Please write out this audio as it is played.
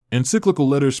Encyclical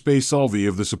letter Spe Salvi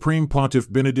of the Supreme Pontiff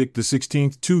Benedict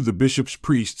XVI to the bishops,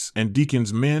 priests, and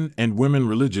deacons, men and women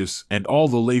religious, and all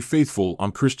the lay faithful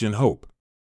on Christian hope.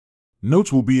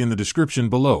 Notes will be in the description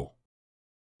below.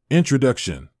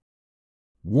 Introduction.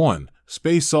 1.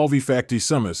 Spe Salvi Facti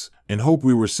Sumus, in hope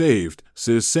we were saved,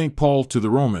 says St. Paul to the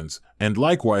Romans, and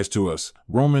likewise to us,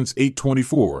 Romans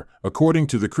 8:24, according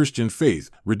to the Christian faith,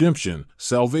 redemption,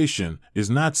 salvation, is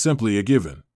not simply a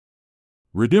given.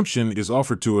 Redemption is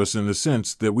offered to us in the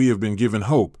sense that we have been given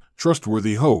hope,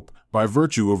 trustworthy hope, by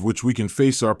virtue of which we can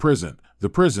face our present. The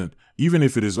present, even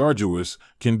if it is arduous,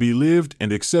 can be lived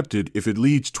and accepted if it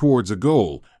leads towards a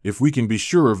goal, if we can be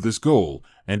sure of this goal,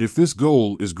 and if this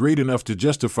goal is great enough to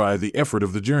justify the effort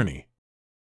of the journey.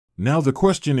 Now the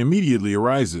question immediately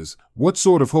arises, what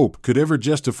sort of hope could ever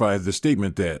justify the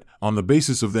statement that, on the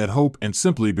basis of that hope and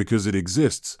simply because it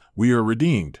exists, we are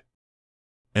redeemed?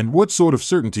 And what sort of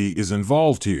certainty is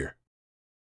involved here?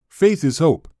 Faith is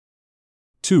hope.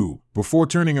 2. Before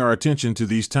turning our attention to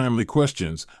these timely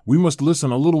questions, we must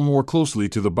listen a little more closely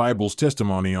to the Bible's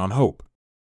testimony on hope.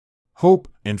 Hope,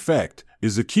 in fact,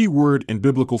 is a key word in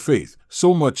biblical faith,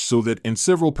 so much so that in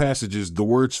several passages the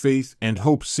words faith and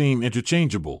hope seem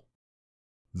interchangeable.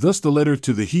 Thus the letter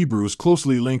to the Hebrews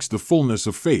closely links the fullness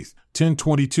of faith,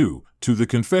 10:22, to the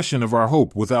confession of our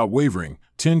hope without wavering,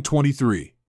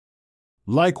 10:23.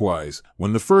 Likewise,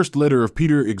 when the first letter of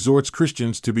Peter exhorts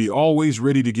Christians to be always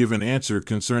ready to give an answer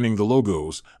concerning the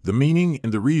logos, the meaning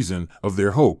and the reason of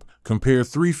their hope, compare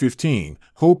 3:15,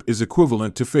 hope is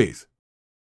equivalent to faith.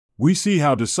 We see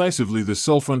how decisively the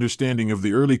self-understanding of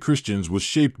the early Christians was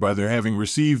shaped by their having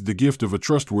received the gift of a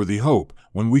trustworthy hope,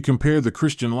 when we compare the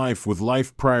Christian life with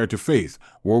life prior to faith,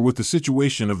 or with the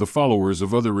situation of the followers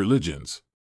of other religions.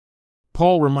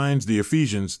 Paul reminds the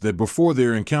Ephesians that before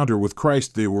their encounter with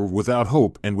Christ they were without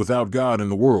hope and without God in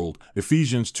the world,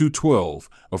 Ephesians 2:12.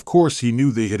 Of course he knew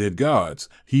they had gods,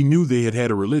 he knew they had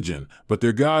a religion, but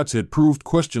their gods had proved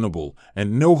questionable,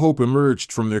 and no hope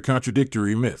emerged from their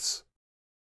contradictory myths.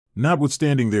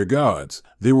 Notwithstanding their gods,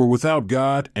 they were without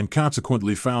God and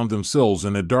consequently found themselves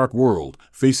in a dark world,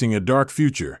 facing a dark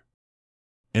future.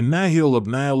 In nihil ob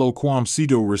nihilo quam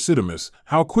cito residimus,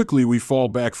 how quickly we fall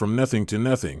back from nothing to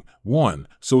nothing, 1,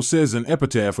 so says an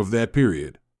epitaph of that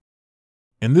period.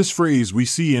 In this phrase we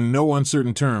see in no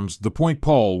uncertain terms the point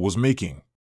Paul was making.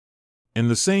 In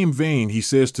the same vein he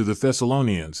says to the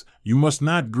Thessalonians, you must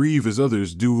not grieve as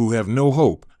others do who have no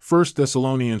hope, 1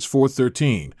 Thessalonians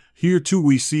 4:13. Here too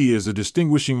we see as a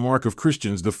distinguishing mark of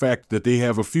Christians the fact that they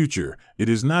have a future. It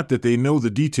is not that they know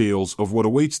the details of what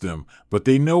awaits them, but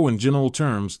they know in general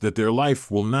terms that their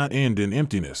life will not end in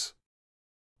emptiness.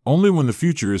 Only when the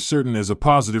future is certain as a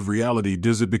positive reality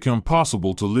does it become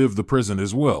possible to live the present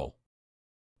as well.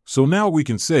 So now we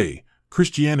can say,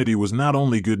 Christianity was not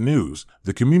only good news,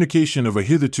 the communication of a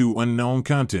hitherto unknown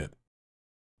content.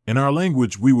 In our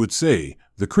language we would say,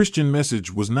 the Christian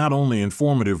message was not only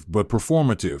informative but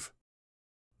performative.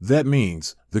 That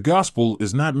means, the gospel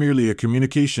is not merely a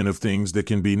communication of things that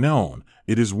can be known,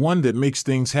 it is one that makes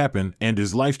things happen and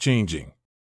is life-changing.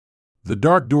 The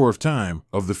dark door of time,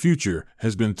 of the future,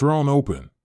 has been thrown open.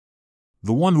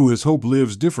 The one who has hope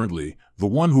lives differently, the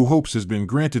one who hopes has been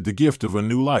granted the gift of a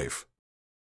new life.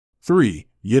 3.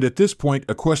 Yet at this point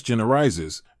a question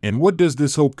arises, and what does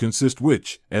this hope consist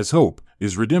which, as hope,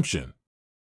 is redemption?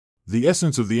 The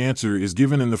essence of the answer is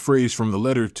given in the phrase from the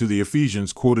letter to the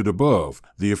Ephesians quoted above.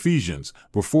 The Ephesians,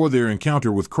 before their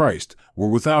encounter with Christ, were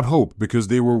without hope because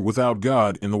they were without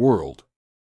God in the world.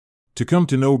 To come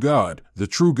to know God, the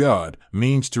true God,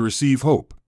 means to receive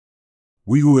hope.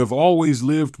 We who have always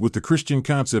lived with the Christian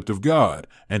concept of God,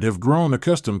 and have grown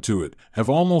accustomed to it, have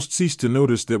almost ceased to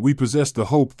notice that we possess the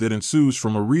hope that ensues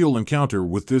from a real encounter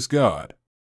with this God.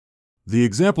 The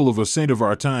example of a saint of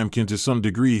our time can to some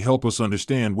degree help us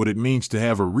understand what it means to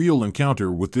have a real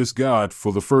encounter with this God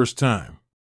for the first time.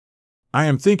 I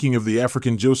am thinking of the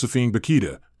African Josephine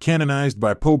Bakhita, canonized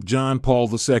by Pope John Paul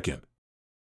II.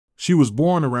 She was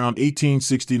born around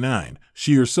 1869.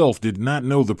 She herself did not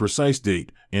know the precise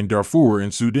date, in Darfur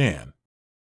in Sudan.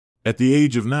 At the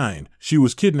age of 9, she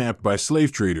was kidnapped by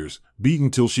slave traders, beaten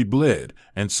till she bled,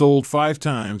 and sold 5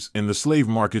 times in the slave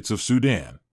markets of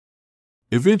Sudan.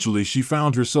 Eventually she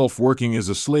found herself working as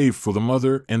a slave for the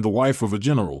mother and the wife of a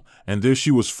general, and there she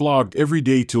was flogged every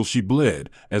day till she bled.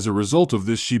 As a result of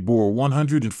this she bore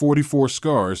 144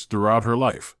 scars throughout her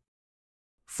life.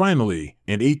 Finally,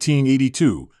 in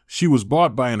 1882, she was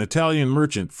bought by an Italian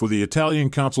merchant for the Italian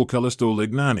consul Callisto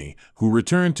Legnani, who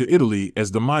returned to Italy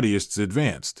as the Mahdiists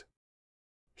advanced.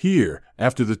 Here,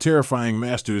 after the terrifying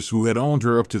masters who had owned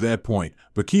her up to that point,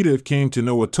 Bakhita came to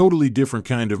know a totally different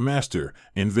kind of master,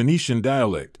 in Venetian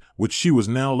dialect, which she was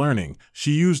now learning,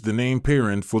 she used the name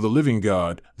Parent for the living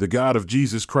God, the God of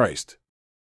Jesus Christ.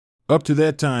 Up to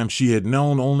that time she had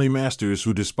known only masters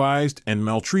who despised and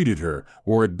maltreated her,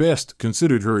 or at best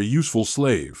considered her a useful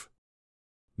slave.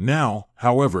 Now,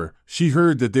 however, she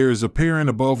heard that there is a Parent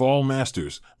above all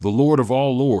masters, the Lord of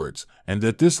all lords, and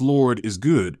that this Lord is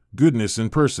goodness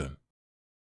in person.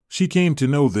 She came to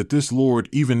know that this Lord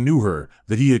even knew her,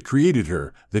 that he had created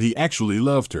her, that he actually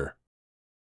loved her.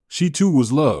 She too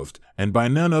was loved, and by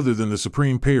none other than the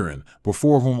Supreme Parent,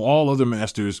 before whom all other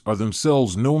masters are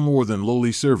themselves no more than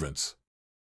lowly servants.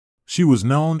 She was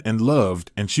known and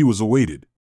loved, and she was awaited.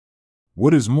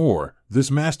 What is more, this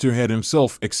master had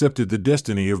himself accepted the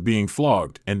destiny of being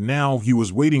flogged, and now he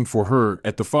was waiting for her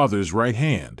at the Father's right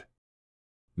hand.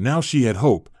 Now she had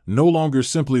hope, no longer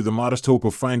simply the modest hope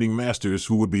of finding masters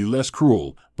who would be less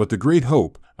cruel, but the great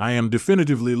hope, I am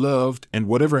definitively loved, and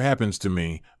whatever happens to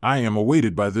me, I am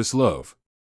awaited by this love.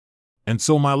 And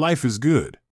so my life is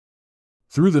good.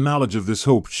 Through the knowledge of this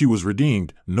hope she was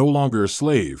redeemed, no longer a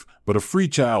slave, but a free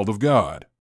child of God.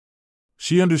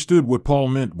 She understood what Paul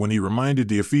meant when he reminded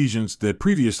the Ephesians that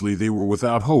previously they were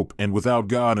without hope and without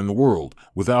God in the world,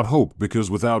 without hope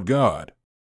because without God.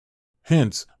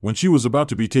 Hence, when she was about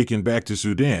to be taken back to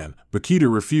Sudan,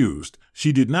 Bakita refused.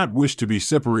 She did not wish to be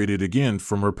separated again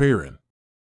from her parent.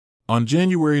 On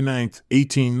January 9,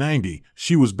 1890,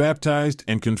 she was baptized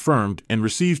and confirmed and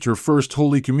received her first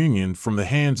Holy Communion from the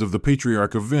hands of the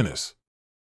Patriarch of Venice.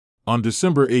 On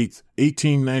December 8,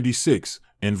 1896,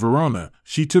 in Verona,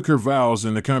 she took her vows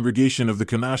in the congregation of the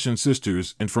Canossian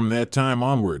sisters, and from that time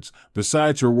onwards,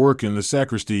 besides her work in the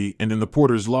sacristy and in the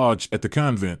porter's lodge at the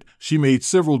convent, she made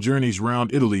several journeys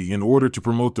round Italy in order to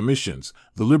promote the missions,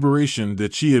 the liberation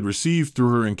that she had received through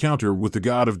her encounter with the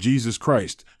God of Jesus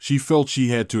Christ. She felt she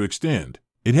had to extend.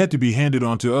 It had to be handed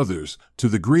on to others, to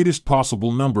the greatest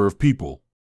possible number of people.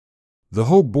 The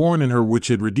hope born in her which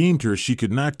had redeemed her she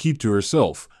could not keep to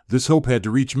herself. This hope had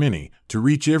to reach many, to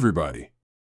reach everybody.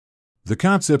 The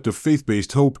concept of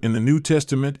faith-based hope in the New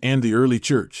Testament and the early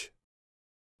Church.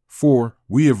 4.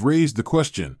 We have raised the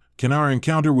question, can our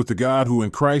encounter with the God who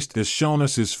in Christ has shown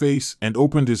us his face and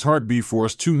opened his heart be for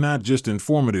us too not just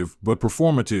informative but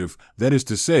performative, that is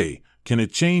to say, can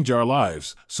it change our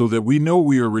lives so that we know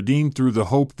we are redeemed through the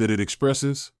hope that it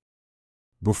expresses?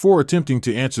 Before attempting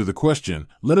to answer the question,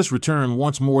 let us return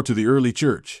once more to the early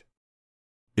Church.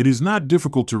 It is not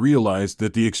difficult to realize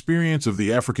that the experience of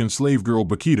the African slave girl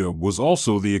Bakita was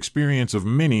also the experience of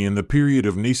many in the period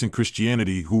of nascent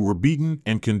Christianity who were beaten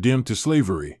and condemned to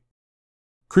slavery.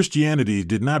 Christianity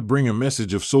did not bring a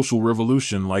message of social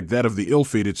revolution like that of the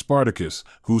ill-fated Spartacus,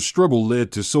 whose struggle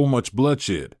led to so much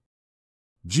bloodshed.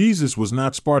 Jesus was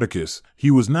not Spartacus.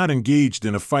 He was not engaged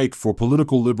in a fight for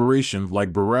political liberation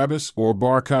like Barabbas or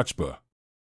Bar Kokhba.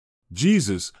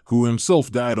 Jesus, who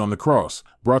himself died on the cross,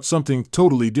 brought something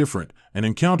totally different, an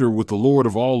encounter with the Lord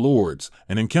of all lords,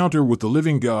 an encounter with the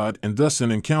living God, and thus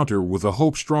an encounter with a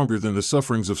hope stronger than the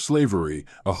sufferings of slavery,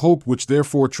 a hope which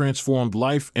therefore transformed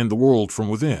life and the world from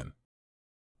within.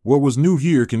 What was new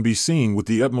here can be seen with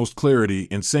the utmost clarity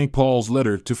in St. Paul's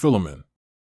letter to Philemon.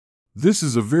 This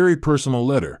is a very personal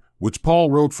letter, which Paul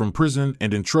wrote from prison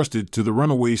and entrusted to the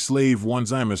runaway slave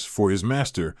Onesimus for his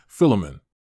master, Philemon.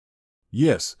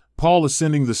 Yes, Paul is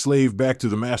sending the slave back to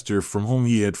the master from whom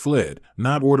he had fled,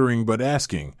 not ordering but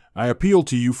asking, I appeal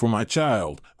to you for my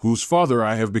child, whose father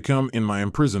I have become in my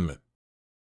imprisonment.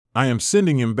 I am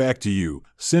sending him back to you,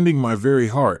 sending my very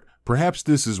heart. Perhaps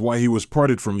this is why he was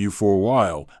parted from you for a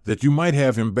while, that you might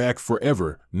have him back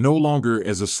forever, no longer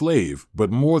as a slave,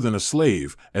 but more than a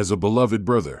slave, as a beloved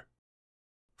brother.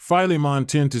 Philemon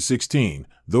 10-16,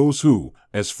 those who,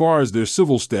 as far as their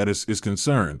civil status is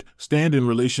concerned, stand in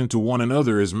relation to one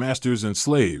another as masters and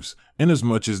slaves,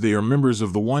 inasmuch as they are members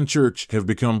of the one church, have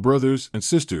become brothers and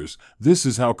sisters. This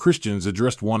is how Christians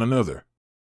addressed one another.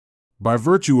 By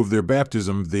virtue of their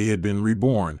baptism they had been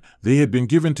reborn, they had been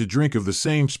given to drink of the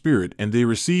same Spirit, and they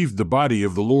received the body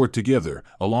of the Lord together,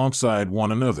 alongside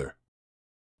one another.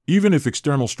 Even if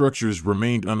external structures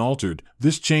remained unaltered,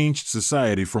 this changed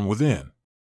society from within.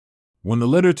 When the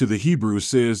letter to the Hebrews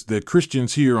says that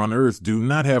Christians here on earth do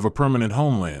not have a permanent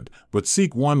homeland, but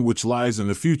seek one which lies in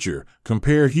the future,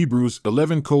 compare Hebrews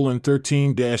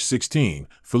 11:13-16,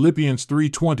 Philippians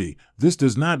 3:20, this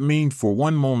does not mean for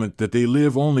one moment that they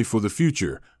live only for the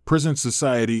future. Present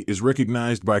society is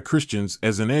recognized by Christians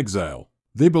as an exile.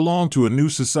 They belong to a new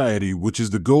society which is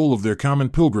the goal of their common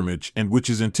pilgrimage and which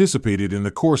is anticipated in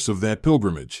the course of that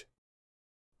pilgrimage.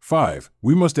 5.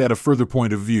 We must add a further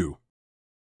point of view.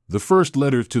 The first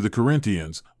letter to the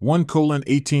Corinthians,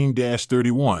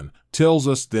 1:18-31, tells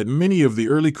us that many of the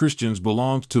early Christians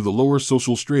belonged to the lower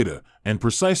social strata, and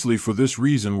precisely for this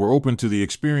reason were open to the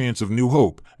experience of new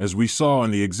hope, as we saw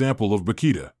in the example of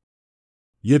Bakita.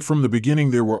 Yet from the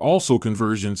beginning there were also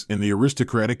conversions in the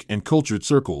aristocratic and cultured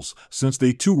circles, since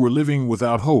they too were living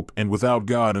without hope and without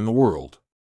God in the world.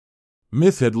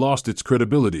 Myth had lost its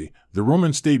credibility, the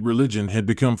Roman state religion had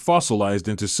become fossilized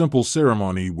into simple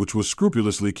ceremony which was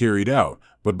scrupulously carried out,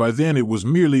 but by then it was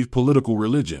merely political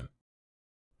religion.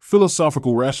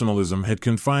 Philosophical rationalism had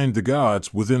confined the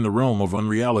gods within the realm of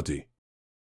unreality.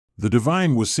 The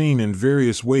divine was seen in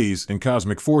various ways in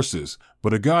cosmic forces,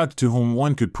 but a God to whom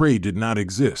one could pray did not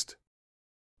exist.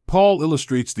 Paul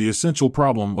illustrates the essential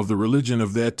problem of the religion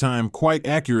of that time quite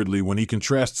accurately when he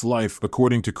contrasts life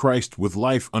according to Christ with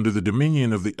life under the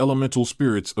dominion of the elemental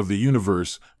spirits of the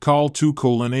universe, Call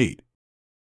 2:8.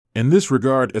 In this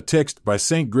regard, a text by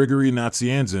St. Gregory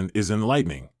Nazianzen is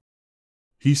enlightening.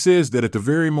 He says that at the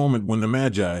very moment when the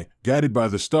Magi, guided by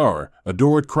the star,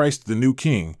 adored Christ the new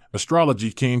King,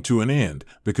 astrology came to an end,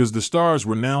 because the stars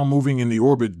were now moving in the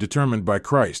orbit determined by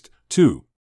Christ, too.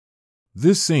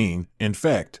 This scene, in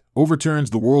fact,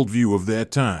 overturns the worldview of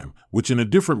that time, which in a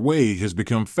different way has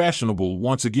become fashionable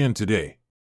once again today.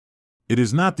 It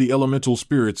is not the elemental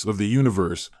spirits of the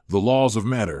universe, the laws of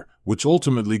matter, which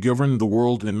ultimately govern the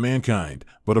world and mankind,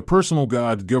 but a personal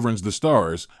God governs the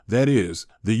stars, that is,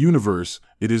 the universe.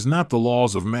 It is not the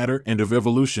laws of matter and of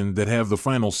evolution that have the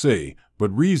final say,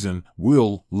 but reason,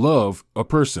 will, love, a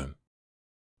person.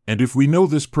 And if we know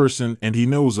this person and he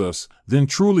knows us, then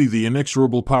truly the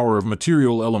inexorable power of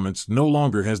material elements no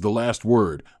longer has the last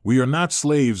word. We are not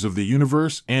slaves of the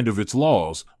universe and of its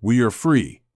laws, we are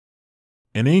free.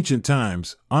 In ancient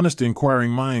times, honest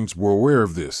inquiring minds were aware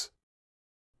of this.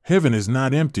 Heaven is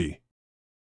not empty.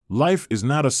 Life is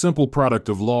not a simple product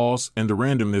of laws and the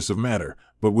randomness of matter,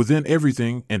 but within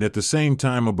everything and at the same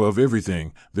time above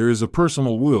everything, there is a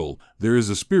personal will, there is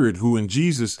a spirit who in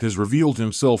Jesus has revealed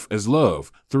himself as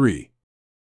love. 3.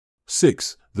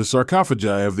 6. The sarcophagi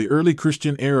of the early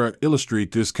Christian era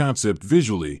illustrate this concept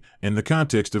visually, in the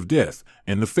context of death,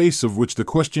 in the face of which the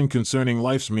question concerning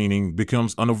life's meaning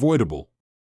becomes unavoidable.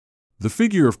 The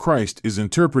figure of Christ is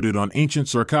interpreted on ancient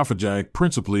sarcophagi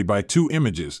principally by two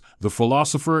images, the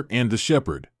philosopher and the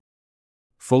shepherd.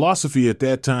 Philosophy at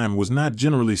that time was not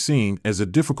generally seen as a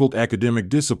difficult academic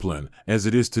discipline, as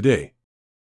it is today.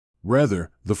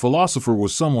 Rather, the philosopher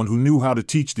was someone who knew how to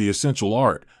teach the essential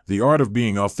art, the art of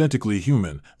being authentically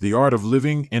human, the art of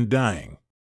living and dying.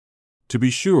 To be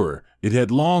sure, it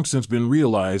had long since been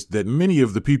realized that many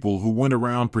of the people who went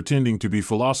around pretending to be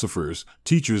philosophers,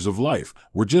 teachers of life,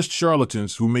 were just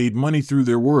charlatans who made money through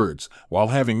their words, while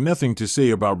having nothing to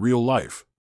say about real life.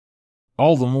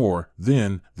 All the more,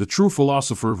 then, the true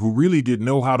philosopher who really did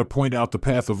know how to point out the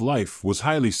path of life was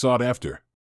highly sought after.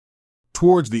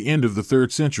 Towards the end of the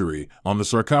 3rd century, on the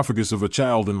sarcophagus of a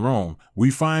child in Rome, we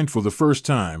find for the first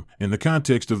time, in the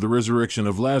context of the resurrection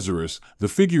of Lazarus, the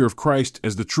figure of Christ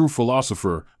as the true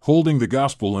philosopher, holding the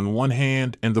gospel in one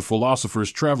hand and the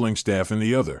philosopher's traveling staff in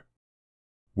the other.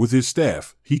 With his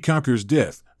staff, he conquers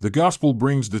death. The gospel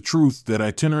brings the truth that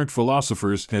itinerant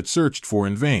philosophers had searched for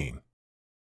in vain.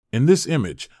 In this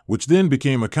image, which then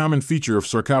became a common feature of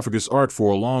sarcophagus art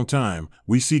for a long time,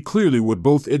 we see clearly what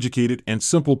both educated and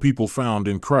simple people found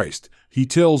in Christ. He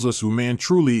tells us who man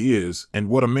truly is and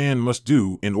what a man must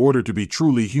do in order to be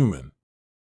truly human.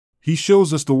 He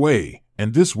shows us the way,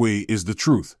 and this way is the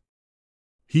truth.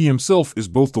 He himself is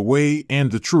both the way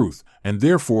and the truth, and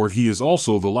therefore he is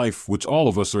also the life which all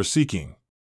of us are seeking.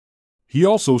 He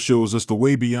also shows us the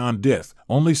way beyond death.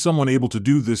 Only someone able to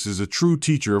do this is a true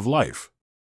teacher of life.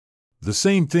 The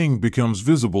same thing becomes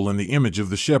visible in the image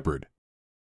of the shepherd.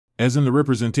 As in the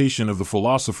representation of the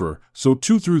philosopher, so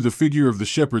too through the figure of the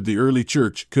shepherd the early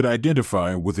church could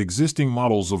identify with existing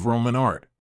models of Roman art.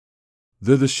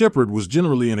 The shepherd was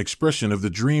generally an expression of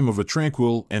the dream of a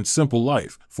tranquil and simple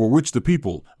life, for which the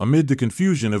people, amid the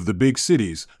confusion of the big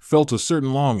cities, felt a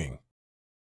certain longing.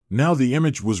 Now the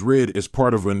image was read as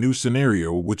part of a new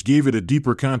scenario which gave it a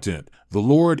deeper content. The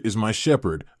Lord is my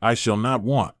shepherd, I shall not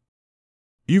want.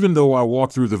 Even though I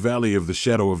walk through the valley of the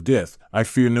shadow of death, I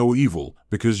fear no evil,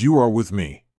 because you are with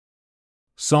me.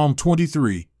 Psalm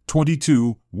 23,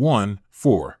 22, 1,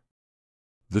 4.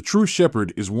 The true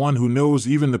shepherd is one who knows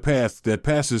even the path that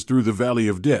passes through the valley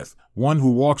of death, one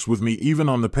who walks with me even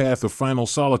on the path of final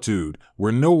solitude,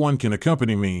 where no one can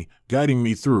accompany me, guiding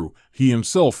me through. He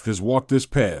himself has walked this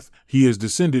path, he has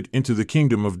descended into the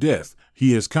kingdom of death,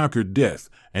 he has conquered death,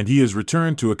 and he has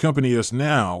returned to accompany us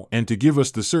now and to give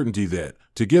us the certainty that,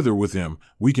 together with him,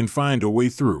 we can find a way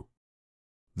through.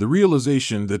 The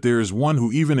realization that there is one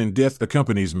who even in death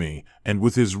accompanies me, and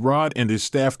with his rod and his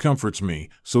staff comforts me,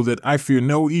 so that I fear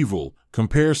no evil.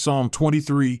 Compare Psalm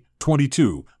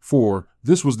 23:22, for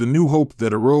this was the new hope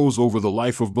that arose over the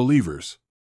life of believers.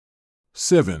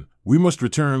 7. We must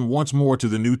return once more to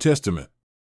the New Testament.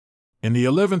 In the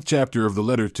 11th chapter of the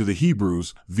letter to the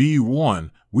Hebrews, v. 1,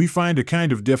 we find a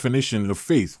kind of definition of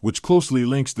faith which closely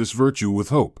links this virtue with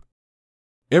hope.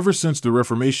 Ever since the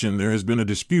Reformation, there has been a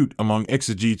dispute among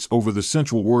exegetes over the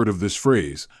central word of this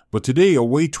phrase, but today a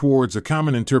way towards a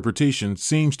common interpretation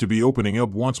seems to be opening up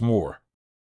once more.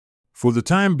 For the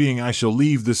time being, I shall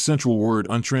leave this central word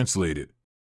untranslated.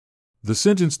 The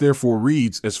sentence therefore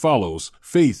reads as follows: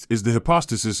 faith is the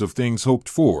hypostasis of things hoped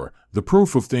for, the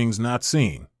proof of things not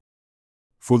seen.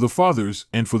 For the Fathers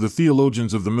and for the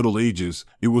theologians of the Middle Ages,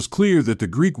 it was clear that the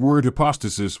Greek word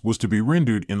hypostasis was to be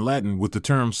rendered in Latin with the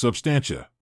term substantia.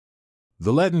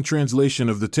 The Latin translation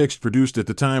of the text produced at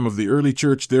the time of the early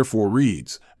Church therefore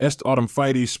reads, Est autem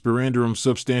fides sperandarum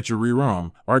substantia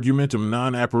rerum, argumentum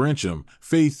non apparentium,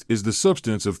 faith is the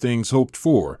substance of things hoped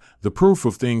for, the proof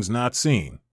of things not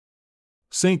seen.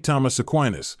 St. Thomas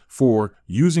Aquinas,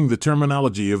 using the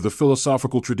terminology of the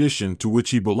philosophical tradition to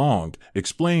which he belonged,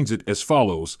 explains it as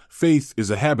follows: faith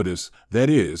is a habitus, that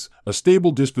is, a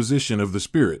stable disposition of the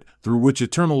spirit, through which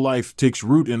eternal life takes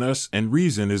root in us and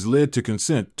reason is led to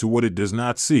consent to what it does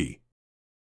not see.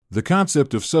 The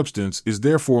concept of substance is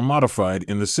therefore modified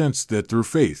in the sense that through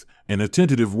faith, in a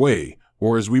tentative way,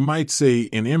 or as we might say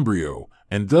in embryo,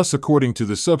 and thus according to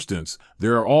the substance,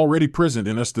 there are already present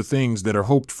in us the things that are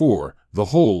hoped for, the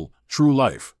whole, true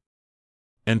life.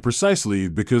 And precisely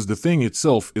because the thing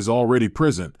itself is already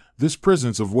present, this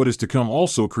presence of what is to come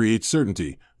also creates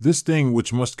certainty. This thing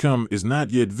which must come is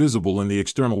not yet visible in the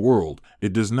external world,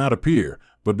 it does not appear,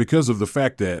 but because of the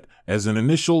fact that, as an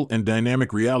initial and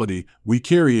dynamic reality, we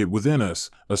carry it within us,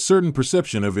 a certain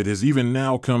perception of it has even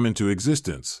now come into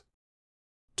existence.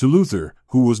 To Luther,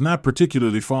 who was not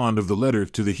particularly fond of the letter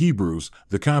to the Hebrews,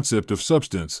 the concept of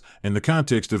substance, in the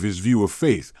context of his view of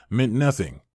faith, meant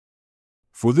nothing.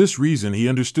 For this reason he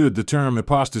understood the term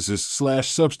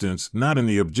hypostasis/substance not in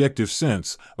the objective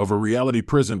sense of a reality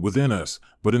present within us,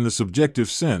 but in the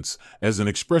subjective sense, as an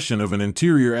expression of an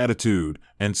interior attitude,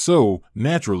 and so,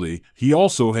 naturally, he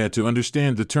also had to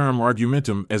understand the term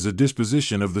argumentum as a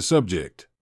disposition of the subject.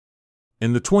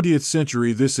 In the 20th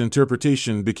century, this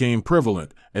interpretation became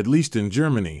prevalent, at least in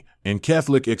Germany, in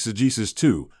Catholic exegesis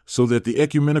too, so that the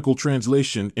ecumenical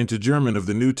translation into German of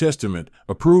the New Testament,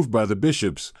 approved by the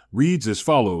bishops, reads as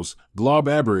follows: Glaub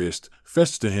aber ist,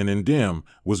 feststehen in dem,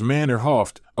 was man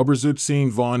erhofft, aber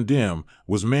sein von dem,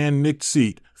 was man nicht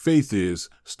sieht. Faith is,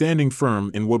 standing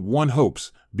firm in what one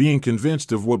hopes, being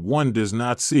convinced of what one does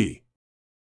not see.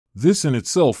 This in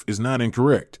itself is not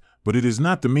incorrect, but it is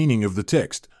not the meaning of the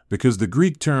text, because the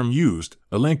Greek term used,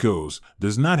 elenkos,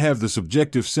 does not have the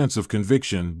subjective sense of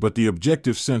conviction but the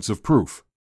objective sense of proof.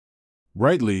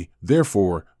 Rightly,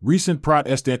 therefore, recent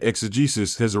Protestant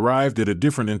exegesis has arrived at a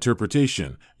different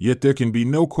interpretation, yet there can be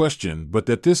no question but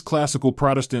that this classical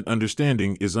Protestant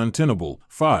understanding is untenable.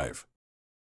 5.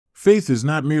 Faith is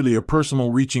not merely a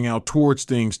personal reaching out towards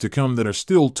things to come that are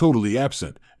still totally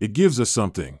absent, it gives us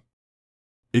something.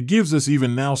 It gives us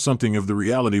even now something of the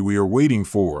reality we are waiting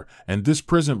for, and this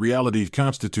present reality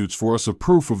constitutes for us a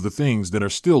proof of the things that are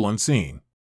still unseen.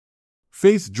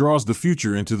 Faith draws the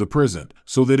future into the present,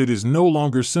 so that it is no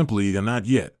longer simply a not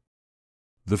yet.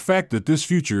 The fact that this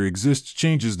future exists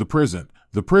changes the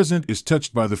present is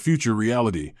touched by the future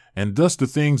reality, and thus the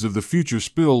things of the future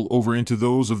spill over into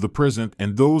those of the present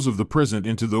and those of the present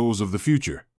into those of the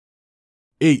future.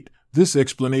 8. This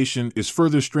explanation is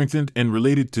further strengthened and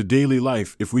related to daily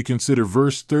life if we consider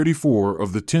verse 34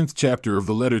 of the 10th chapter of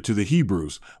the letter to the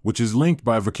Hebrews, which is linked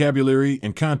by vocabulary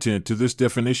and content to this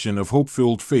definition of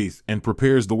hope-filled faith and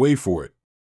prepares the way for it.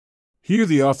 Here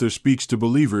the author speaks to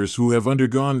believers who have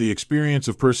undergone the experience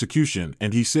of persecution,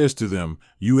 and he says to them,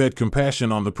 "You had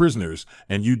compassion on the prisoners,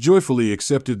 and you joyfully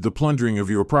accepted the plundering of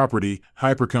your property,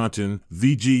 hypercontin,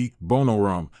 vg,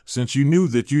 bonorum, since you knew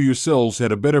that you yourselves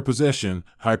had a better possession,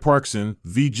 hyparxin,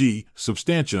 vg,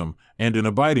 substantium, and an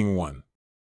abiding one."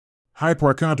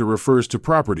 Hyparconta refers to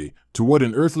property, to what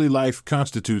in earthly life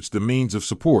constitutes the means of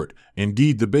support,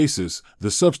 indeed the basis,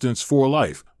 the substance for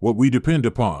life, what we depend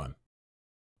upon.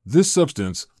 This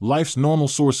substance, life's normal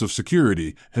source of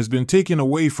security, has been taken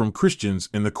away from Christians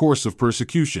in the course of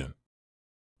persecution.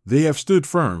 They have stood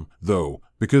firm, though,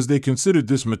 because they considered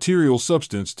this material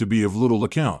substance to be of little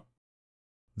account.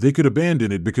 They could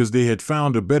abandon it because they had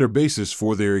found a better basis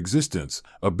for their existence,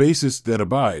 a basis that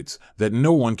abides, that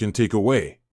no one can take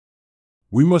away.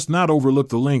 We must not overlook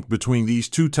the link between these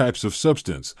two types of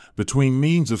substance, between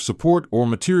means of support or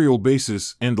material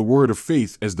basis and the word of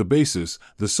faith as the basis,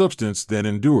 the substance that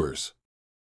endures.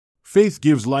 Faith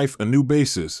gives life a new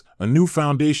basis, a new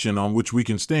foundation on which we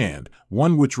can stand,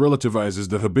 one which relativizes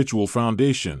the habitual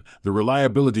foundation, the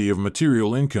reliability of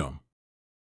material income.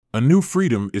 A new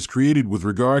freedom is created with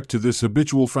regard to this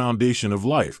habitual foundation of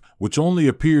life, which only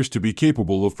appears to be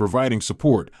capable of providing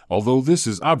support, although this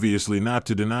is obviously not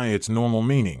to deny its normal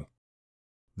meaning.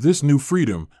 This new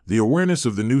freedom, the awareness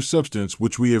of the new substance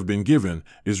which we have been given,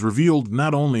 is revealed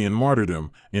not only in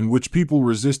martyrdom, in which people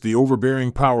resist the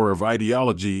overbearing power of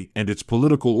ideology and its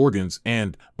political organs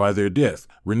and, by their death,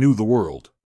 renew the world.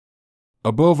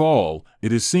 Above all,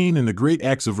 it is seen in the great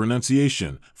acts of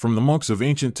renunciation, from the monks of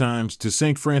ancient times to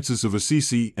St. Francis of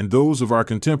Assisi and those of our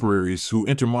contemporaries who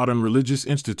enter modern religious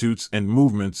institutes and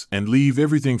movements and leave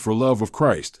everything for love of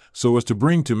Christ, so as to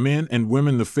bring to men and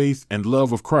women the faith and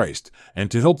love of Christ, and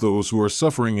to help those who are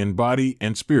suffering in body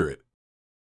and spirit.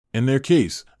 In their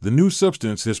case, the new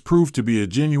substance has proved to be a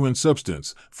genuine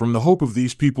substance. From the hope of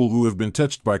these people who have been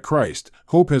touched by Christ,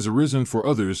 hope has arisen for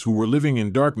others who were living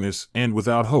in darkness and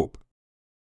without hope.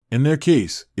 In their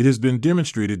case, it has been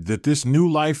demonstrated that this new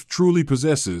life truly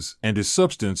possesses and is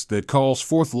substance that calls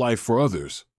forth life for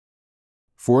others.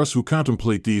 For us who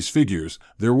contemplate these figures,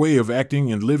 their way of acting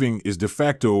and living is de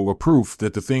facto a proof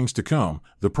that the things to come,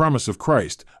 the promise of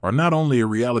Christ, are not only a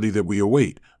reality that we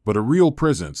await, but a real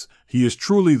presence. He is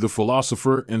truly the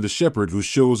philosopher and the shepherd who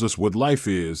shows us what life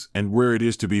is and where it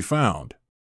is to be found.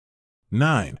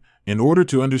 9. In order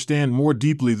to understand more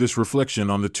deeply this reflection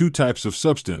on the two types of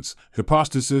substance,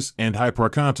 hypostasis and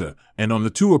hyparchonta, and on the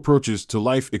two approaches to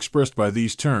life expressed by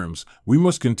these terms, we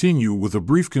must continue with a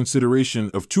brief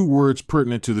consideration of two words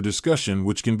pertinent to the discussion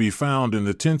which can be found in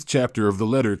the 10th chapter of the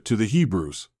letter to the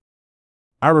Hebrews.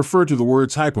 I refer to the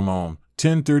words hypomone,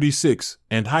 1036,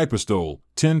 and hypostole,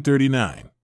 1039.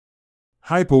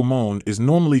 Hypomone is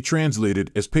normally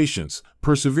translated as patience,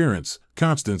 perseverance,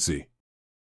 constancy.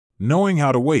 Knowing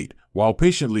how to wait, while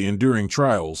patiently enduring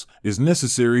trials, is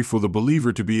necessary for the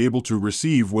believer to be able to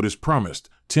receive what is promised.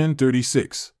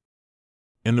 1036.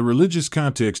 In the religious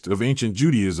context of ancient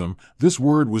Judaism, this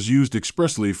word was used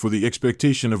expressly for the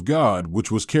expectation of God which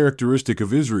was characteristic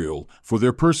of Israel, for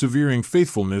their persevering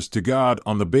faithfulness to God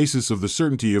on the basis of the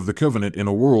certainty of the covenant in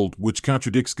a world which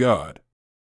contradicts God.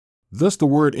 Thus the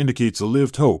word indicates a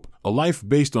lived hope, a life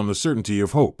based on the certainty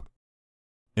of hope.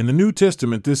 In the New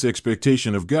Testament, this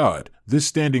expectation of God, this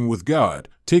standing with God,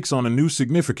 takes on a new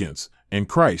significance. In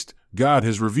Christ, God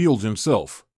has revealed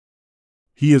himself.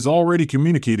 He has already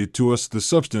communicated to us the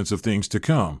substance of things to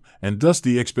come, and thus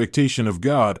the expectation of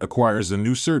God acquires a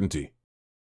new certainty.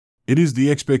 It is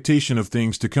the expectation of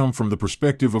things to come from the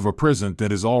perspective of a present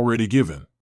that is already given.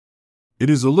 It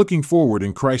is a looking forward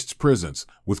in Christ's presence,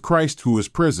 with Christ who is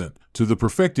present, to the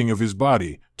perfecting of his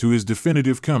body, to his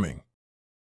definitive coming.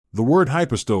 The word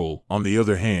hypostole, on the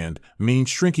other hand, means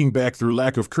shrinking back through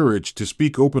lack of courage to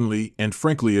speak openly and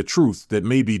frankly a truth that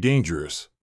may be dangerous.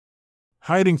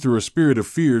 Hiding through a spirit of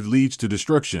fear leads to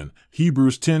destruction.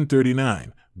 Hebrews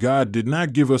 10:39. God did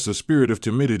not give us a spirit of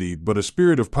timidity but a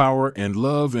spirit of power and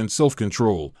love and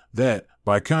self-control. That,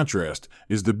 by contrast,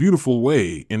 is the beautiful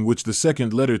way in which the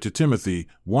second letter to Timothy,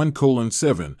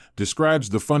 1:7,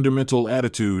 describes the fundamental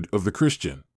attitude of the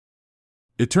Christian.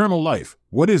 Eternal life,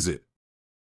 what is it?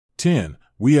 10.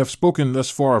 We have spoken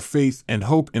thus far of faith and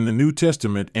hope in the New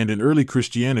Testament and in early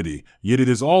Christianity, yet it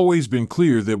has always been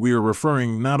clear that we are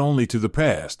referring not only to the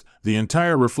past. The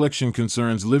entire reflection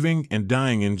concerns living and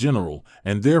dying in general,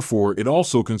 and therefore it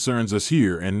also concerns us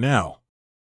here and now.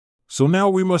 So now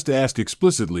we must ask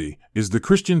explicitly, is the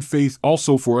Christian faith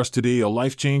also for us today a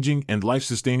life-changing and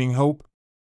life-sustaining hope?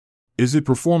 Is it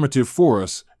performative for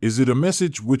us? Is it a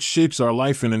message which shapes our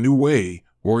life in a new way?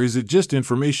 Or is it just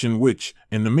information which,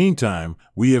 in the meantime,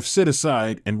 we have set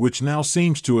aside and which now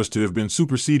seems to us to have been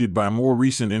superseded by more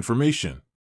recent information?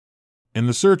 In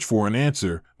the search for an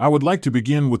answer, I would like to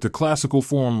begin with the classical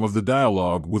form of the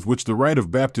dialogue with which the rite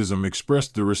of baptism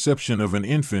expressed the reception of an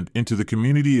infant into the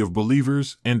community of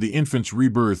believers and the infant's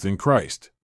rebirth in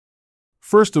Christ.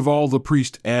 First of all, the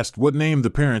priest asked what name the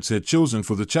parents had chosen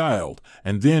for the child,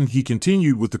 and then he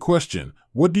continued with the question,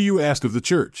 "What do you ask of the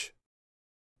church?"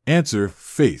 Answer,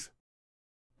 faith.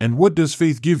 And what does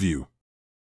faith give you?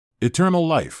 Eternal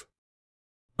life.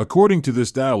 According to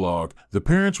this dialogue, the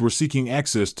parents were seeking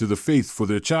access to the faith for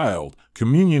their child,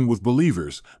 communion with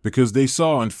believers, because they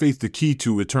saw in faith the key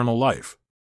to eternal life.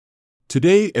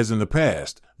 Today, as in the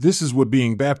past, this is what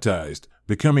being baptized,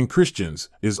 becoming Christians,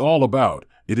 is all about.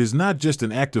 It is not just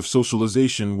an act of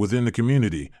socialization within the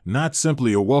community, not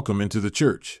simply a welcome into the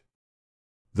church.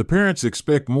 The parents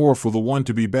expect more for the one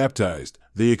to be baptized.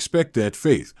 They expect that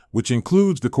faith, which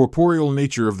includes the corporeal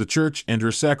nature of the church and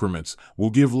her sacraments, will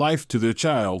give life to their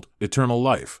child, eternal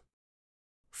life.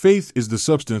 Faith is the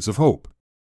substance of hope.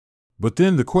 But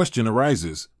then the question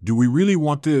arises, do we really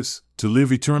want this, to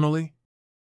live eternally?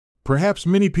 Perhaps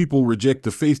many people reject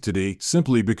the faith today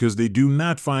simply because they do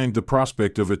not find the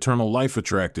prospect of eternal life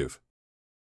attractive.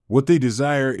 What they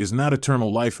desire is not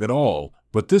eternal life at all,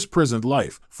 but this present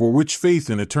life, for which faith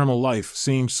in eternal life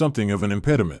seems something of an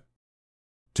impediment.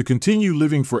 To continue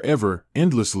living forever,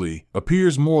 endlessly,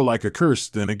 appears more like a curse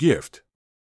than a gift.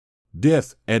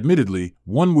 Death, admittedly,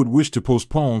 one would wish to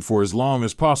postpone for as long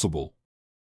as possible.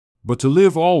 But to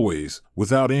live always,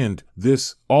 without end,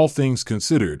 this, all things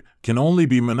considered, can only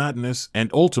be monotonous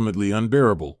and ultimately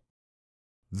unbearable.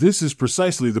 This is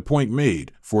precisely the point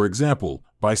made, for example,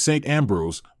 by St.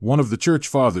 Ambrose, one of the Church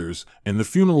Fathers, in the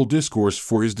funeral discourse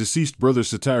for his deceased brother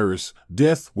Satyri.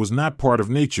 Death was not part of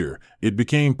nature, it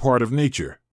became part of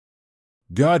nature.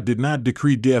 God did not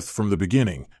decree death from the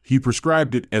beginning, he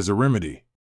prescribed it as a remedy.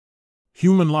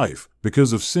 Human life,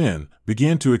 because of sin,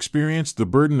 began to experience the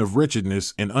burden of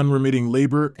wretchedness and unremitting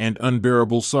labor and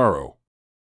unbearable sorrow.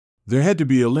 There had to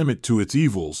be a limit to its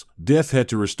evils. Death had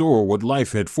to restore what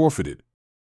life had forfeited.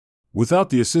 Without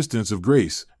the assistance of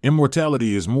grace,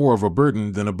 immortality is more of a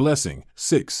burden than a blessing.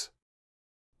 6.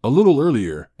 A little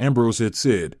earlier, Ambrose had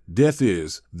said, "Death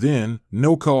is, then,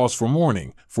 no cause for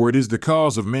mourning, for it is the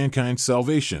cause of mankind's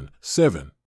salvation."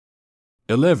 7.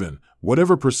 11.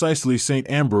 Whatever precisely St.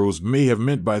 Ambrose may have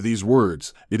meant by these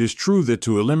words, it is true that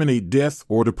to eliminate death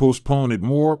or to postpone it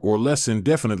more or less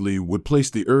indefinitely would place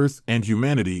the earth and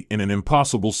humanity in an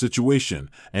impossible situation,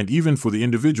 and even for the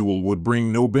individual would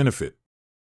bring no benefit.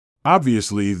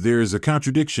 Obviously, there is a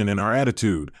contradiction in our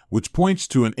attitude, which points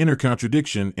to an inner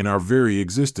contradiction in our very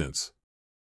existence.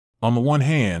 On the one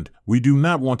hand, we do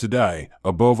not want to die.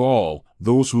 Above all,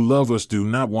 those who love us do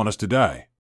not want us to die.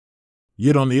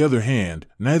 Yet on the other hand,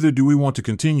 neither do we want to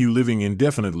continue living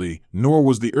indefinitely, nor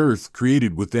was the earth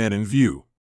created with that in view.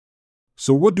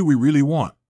 So what do we really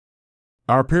want?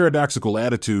 Our paradoxical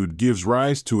attitude gives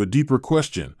rise to a deeper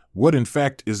question: what in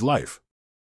fact is life?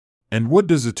 And what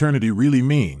does eternity really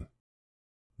mean?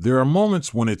 There are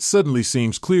moments when it suddenly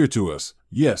seems clear to us,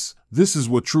 yes, this is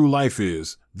what true life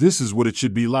is, this is what it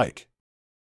should be like.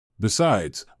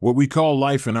 Besides, what we call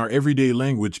life in our everyday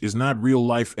language is not real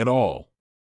life at all.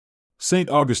 St.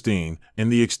 Augustine, in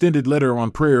the extended letter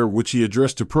on prayer which he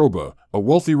addressed to Proba, a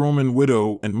wealthy Roman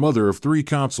widow and mother of 3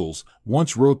 consuls,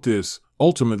 once wrote this: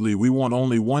 "Ultimately we want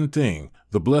only one thing,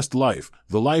 the blessed life,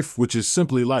 the life which is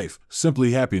simply life,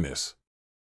 simply happiness.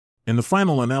 In the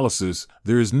final analysis,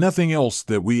 there is nothing else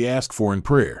that we ask for in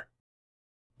prayer.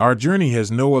 Our journey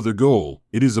has no other goal,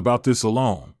 it is about this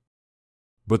alone."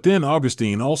 But then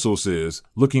Augustine also says,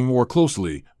 looking more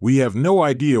closely, we have no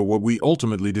idea what we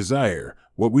ultimately desire,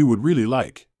 what we would really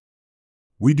like.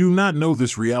 We do not know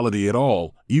this reality at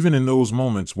all. Even in those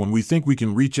moments when we think we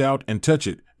can reach out and touch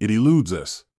it, it eludes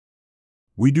us.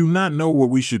 We do not know what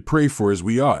we should pray for as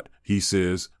we ought, he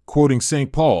says, quoting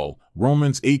St. Paul,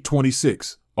 Romans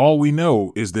 8:26. All we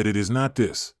know is that it is not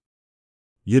this.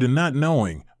 Yet in not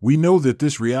knowing, we know that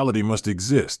this reality must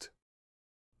exist.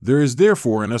 There is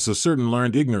therefore in us a certain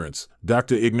learned ignorance,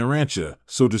 docta ignorantia,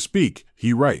 so to speak,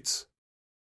 he writes.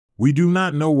 We do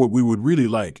not know what we would really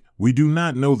like, we do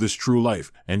not know this true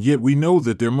life, and yet we know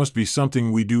that there must be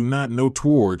something we do not know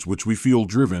towards which we feel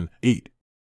driven. 8.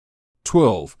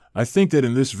 12. I think that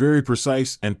in this very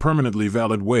precise and permanently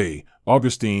valid way,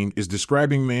 Augustine is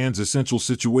describing man's essential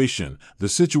situation, the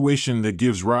situation that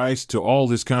gives rise to all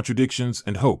his contradictions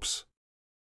and hopes.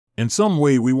 In some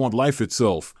way we want life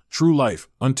itself, true life,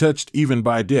 untouched even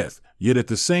by death, yet at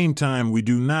the same time we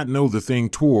do not know the thing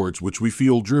towards which we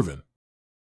feel driven.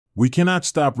 We cannot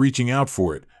stop reaching out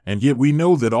for it, and yet we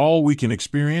know that all we can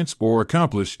experience or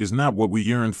accomplish is not what we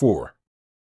yearn for.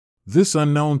 This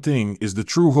unknown thing is the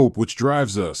true hope which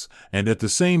drives us, and at the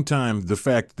same time the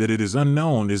fact that it is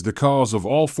unknown is the cause of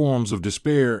all forms of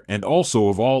despair and also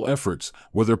of all efforts,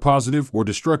 whether positive or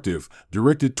destructive,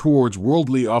 directed towards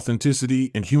worldly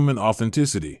authenticity and human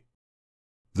authenticity.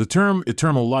 The term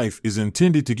eternal life is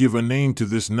intended to give a name to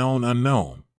this known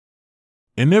unknown.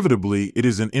 Inevitably, it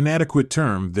is an inadequate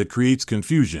term that creates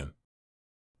confusion.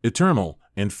 Eternal,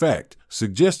 in fact,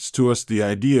 suggests to us the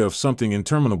idea of something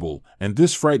interminable, and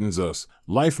this frightens us.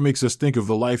 Life makes us think of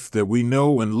the life that we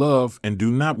know and love and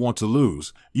do not want to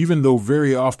lose, even though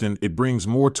very often it brings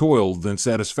more toil than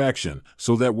satisfaction,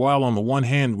 so that while on the one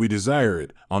hand we desire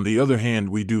it, on the other hand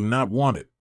we do not want it.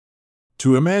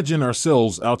 To imagine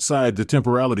ourselves outside the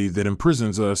temporality that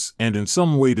imprisons us, and in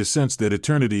some way to sense that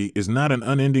eternity is not an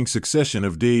unending succession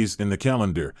of days in the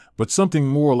calendar, but something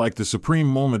more like the supreme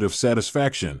moment of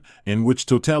satisfaction, in which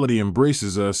totality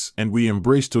embraces us and we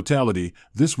embrace totality,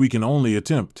 this we can only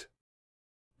attempt.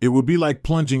 It would be like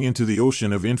plunging into the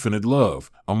ocean of infinite love,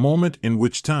 a moment in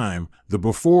which time, the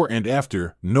before and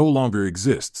after, no longer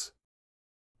exists.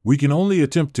 We can only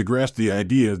attempt to grasp the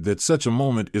idea that such a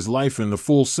moment is life in the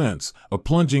full sense, a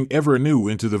plunging ever anew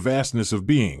into the vastness of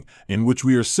being, in which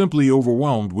we are simply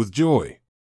overwhelmed with joy.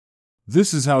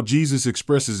 This is how Jesus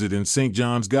expresses it in St.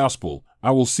 John's Gospel: "I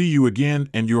will see you again,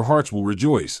 and your hearts will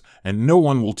rejoice, and no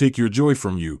one will take your joy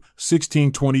from you."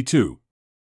 16:22.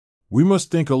 We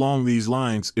must think along these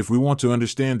lines if we want to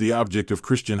understand the object of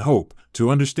Christian hope,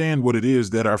 to understand what it is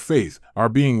that our faith, our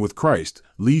being with Christ,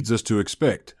 leads us to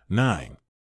expect. 9.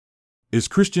 Is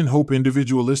Christian hope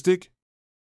individualistic?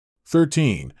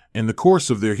 13. In the course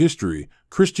of their history,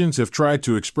 Christians have tried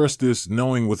to express this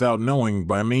knowing without knowing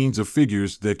by means of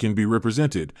figures that can be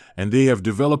represented, and they have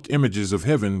developed images of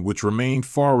heaven which remain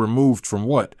far removed from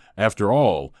what, after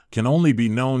all, can only be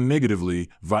known negatively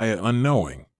via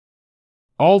unknowing.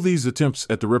 All these attempts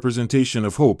at the representation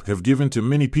of hope have given to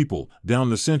many people,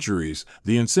 down the centuries,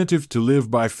 the incentive to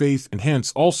live by faith and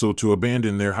hence also to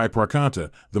abandon their hyperkanta,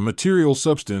 the material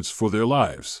substance for their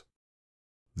lives.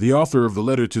 The author of the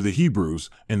letter to the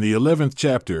Hebrews, in the 11th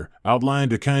chapter,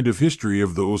 outlined a kind of history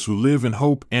of those who live in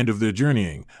hope and of their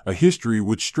journeying, a history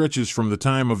which stretches from the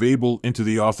time of Abel into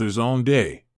the author's own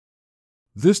day.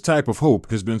 This type of hope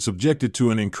has been subjected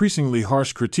to an increasingly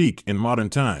harsh critique in modern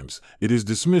times. It is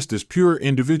dismissed as pure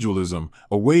individualism,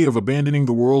 a way of abandoning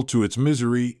the world to its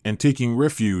misery and taking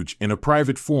refuge in a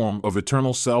private form of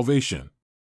eternal salvation.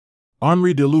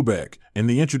 Henri de Lubac, in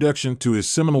the introduction to his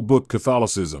seminal book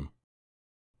Catholicism,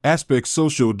 Aspects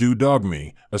Socio du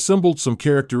Dogme, assembled some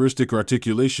characteristic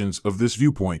articulations of this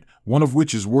viewpoint, one of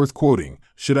which is worth quoting: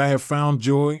 "Should I have found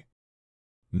joy?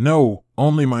 No,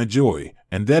 only my joy,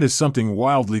 and that is something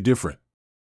wildly different.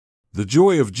 The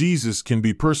joy of Jesus can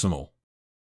be personal.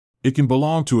 It can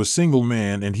belong to a single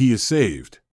man and he is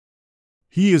saved.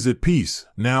 He is at peace,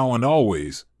 now and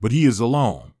always, but he is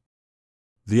alone.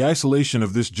 The isolation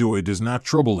of this joy does not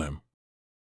trouble him.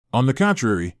 On the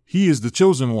contrary, he is the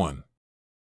chosen one.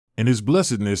 In his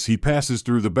blessedness he passes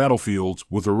through the battlefields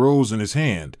with a rose in his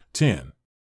hand." 10.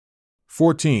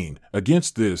 14.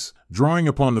 Against this, drawing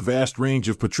upon the vast range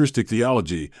of patristic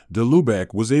theology, de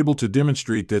Lubac was able to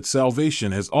demonstrate that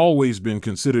salvation has always been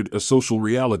considered a social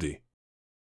reality.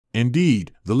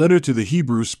 Indeed, the letter to the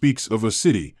Hebrews speaks of a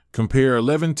city, compare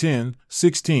 11:10,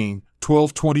 16,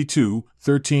 12:22,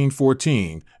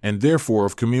 13:14, and therefore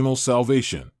of communal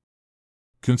salvation.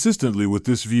 Consistently with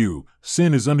this view,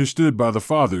 sin is understood by the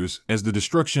Fathers as the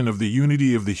destruction of the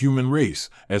unity of the human race,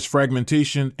 as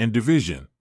fragmentation and division.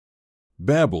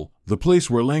 Babel, the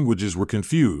place where languages were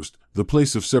confused, the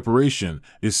place of separation,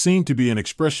 is seen to be an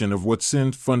expression of what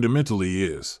sin fundamentally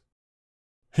is.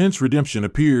 Hence redemption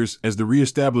appears as the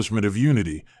re-establishment of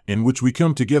unity, in which we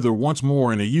come together once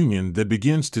more in a union that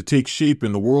begins to take shape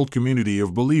in the world community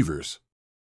of believers.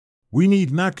 We need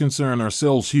not concern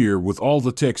ourselves here with all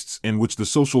the texts in which the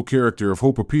social character of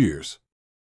hope appears.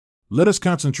 Let us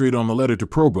concentrate on the letter to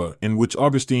Proba, in which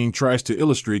Augustine tries to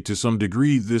illustrate to some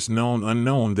degree this known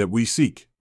unknown that we seek.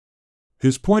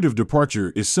 His point of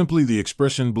departure is simply the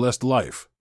expression blessed life.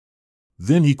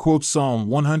 Then he quotes Psalm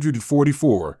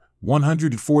 144,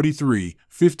 143,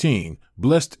 15,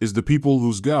 "Blessed is the people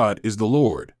whose God is the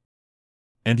Lord."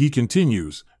 And he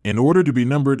continues, "In order to be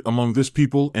numbered among this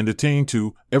people and attain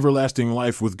to everlasting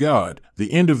life with God,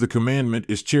 the end of the commandment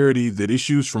is charity that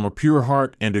issues from a pure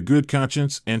heart and a good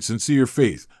conscience and sincere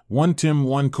faith." 1 Tim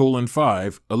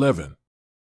 1:5, 11.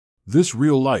 This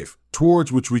real life,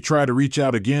 towards which we try to reach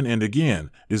out again and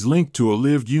again, is linked to a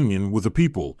lived union with a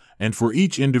people, and for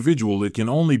each individual it can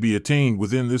only be attained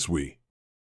within this we.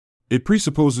 It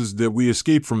presupposes that we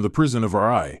escape from the prison of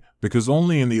our eye, because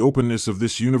only in the openness of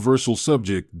this universal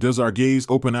subject does our gaze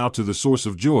open out to the source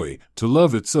of joy, to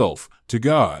love itself, to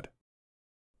God.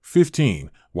 15.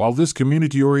 While this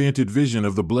community-oriented vision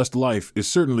of the blessed life is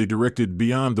certainly directed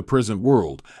beyond the present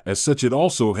world, as such it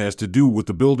also has to do with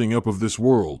the building up of this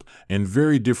world, in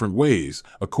very different ways,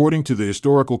 according to the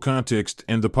historical context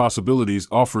and the possibilities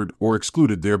offered or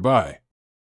excluded thereby.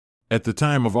 At the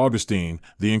time of Augustine,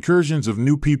 the incursions of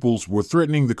new peoples were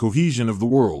threatening the cohesion of the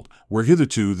world, where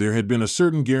hitherto there had been a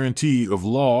certain guarantee of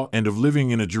law and of living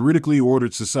in a juridically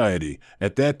ordered society.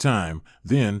 At that time,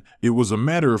 then, it was a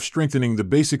matter of strengthening the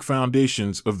basic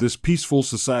foundations of this peaceful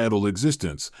societal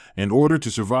existence, in order to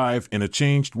survive in a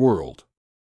changed world.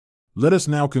 Let us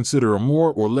now consider a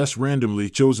more or less randomly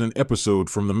chosen episode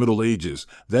from the Middle Ages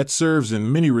that serves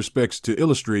in many respects to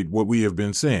illustrate what we have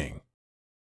been saying.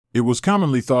 It was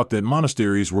commonly thought that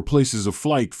monasteries were places of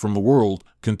flight from the world,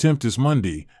 contemptus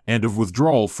mundi, and of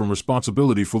withdrawal from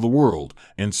responsibility for the world,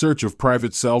 in search of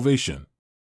private salvation.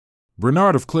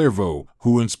 Bernard of Clairvaux,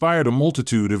 who inspired a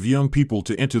multitude of young people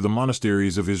to enter the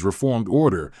monasteries of his Reformed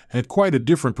order, had quite a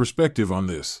different perspective on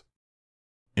this.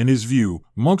 In his view,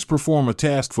 monks perform a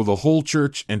task for the whole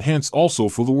church and hence also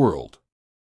for the world.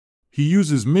 He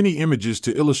uses many images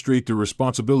to illustrate the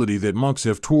responsibility that monks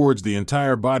have towards the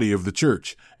entire body of the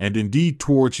church, and indeed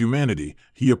towards humanity.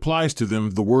 He applies to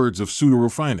them the words of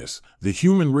Pseudo-Rufinus: the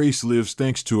human race lives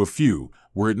thanks to a few;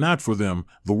 were it not for them,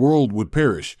 the world would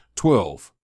perish.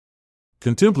 12.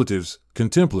 Contemplatives,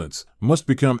 contemplants, must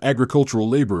become agricultural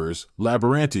laborers,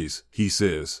 laborantes, he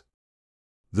says.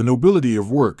 The nobility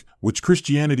of work, which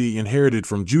Christianity inherited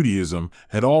from Judaism,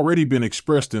 had already been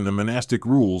expressed in the monastic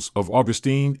rules of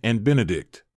Augustine and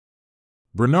Benedict.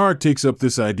 Bernard takes up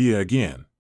this idea again.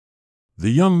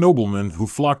 The young noblemen who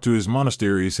flocked to his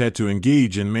monasteries had to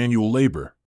engage in manual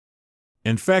labor.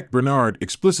 In fact, Bernard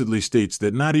explicitly states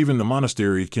that not even the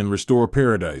monastery can restore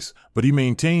paradise, but he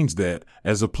maintains that,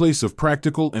 as a place of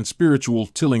practical and spiritual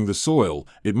tilling the soil,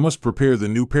 it must prepare the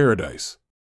new paradise.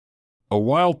 A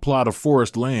wild plot of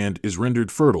forest land is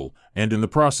rendered fertile, and in the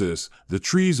process, the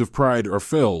trees of pride are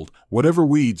felled, whatever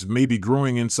weeds may be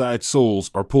growing inside souls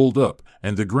are pulled up,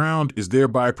 and the ground is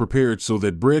thereby prepared so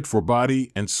that bread for body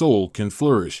and soul can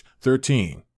flourish.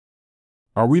 13.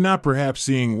 Are we not perhaps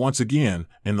seeing once again,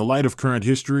 in the light of current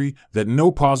history, that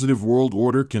no positive world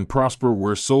order can prosper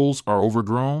where souls are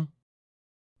overgrown?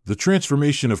 The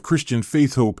transformation of Christian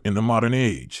faith hope in the modern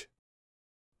age.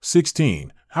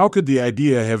 16. How could the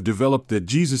idea have developed that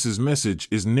Jesus' message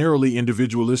is narrowly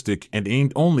individualistic and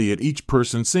aimed only at each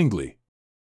person singly?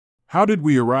 How did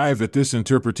we arrive at this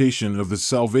interpretation of the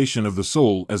salvation of the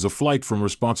soul as a flight from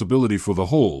responsibility for the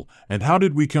whole, and how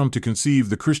did we come to conceive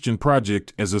the Christian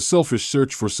project as a selfish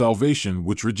search for salvation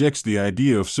which rejects the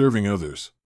idea of serving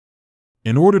others?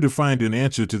 In order to find an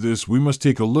answer to this, we must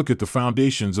take a look at the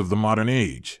foundations of the modern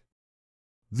age.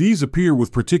 These appear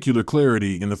with particular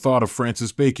clarity in the thought of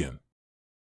Francis Bacon.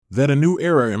 That a new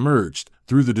era emerged,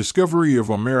 through the discovery of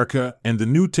America and the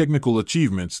new technical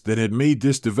achievements that had made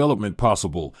this development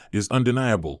possible, is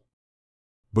undeniable.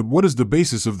 But what is the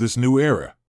basis of this new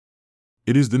era?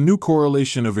 It is the new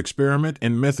correlation of experiment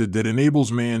and method that enables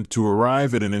man to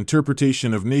arrive at an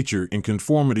interpretation of nature in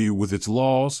conformity with its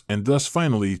laws and thus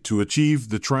finally to achieve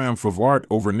the triumph of art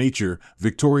over nature,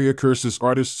 Victoria cursus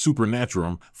artis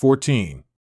supernaturum. 14.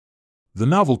 The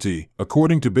novelty,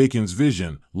 according to Bacon's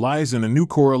vision, lies in a new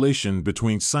correlation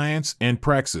between science and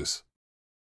praxis.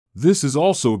 This is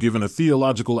also given a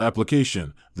theological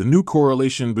application. The new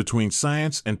correlation between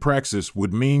science and praxis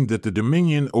would mean that the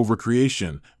dominion over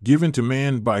creation, given to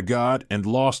man by God and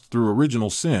lost through original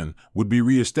sin, would be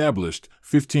re-established.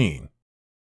 15.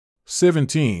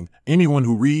 17. Anyone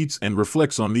who reads and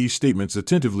reflects on these statements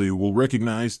attentively will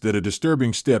recognize that a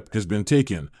disturbing step has been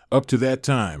taken. Up to that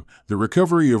time, the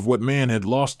recovery of what man had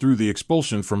lost through the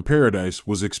expulsion from paradise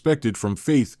was expected from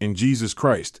faith in Jesus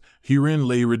Christ. Herein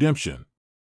lay redemption.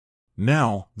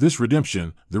 Now, this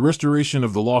redemption, the restoration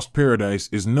of the lost paradise,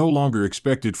 is no longer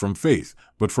expected from faith,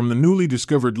 but from the newly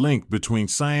discovered link between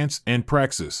science and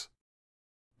praxis.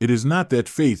 It is not that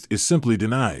faith is simply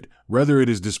denied, rather it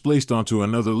is displaced onto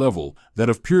another level, that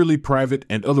of purely private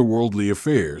and otherworldly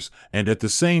affairs, and at the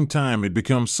same time it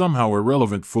becomes somehow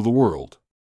irrelevant for the world.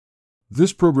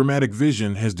 This programmatic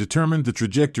vision has determined the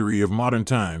trajectory of modern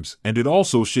times, and it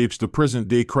also shapes the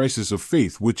present-day crisis of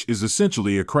faith, which is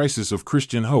essentially a crisis of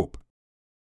Christian hope.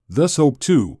 Thus hope,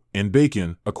 too, in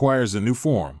Bacon, acquires a new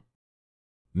form.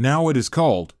 Now it is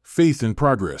called faith in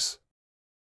progress.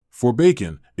 For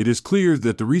Bacon, it is clear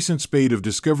that the recent spate of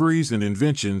discoveries and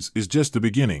inventions is just the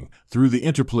beginning. Through the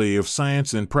interplay of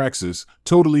science and praxis,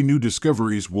 totally new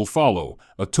discoveries will follow,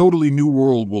 a totally new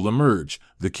world will emerge,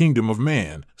 the kingdom of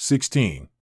man. 16.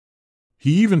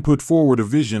 He even put forward a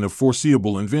vision of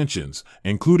foreseeable inventions,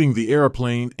 including the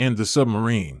aeroplane and the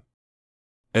submarine.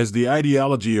 As the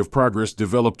ideology of progress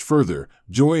developed further,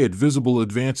 joy at visible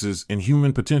advances in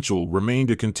human potential remained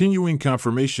a continuing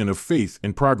confirmation of faith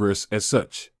in progress as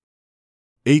such.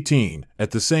 18. At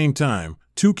the same time,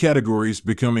 two categories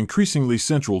become increasingly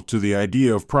central to the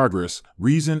idea of progress: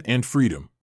 reason and freedom.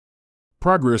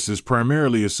 Progress is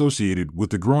primarily associated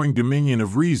with the growing dominion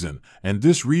of reason, and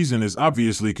this reason is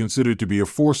obviously considered to be a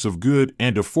force of good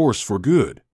and a force for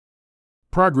good.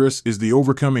 Progress is the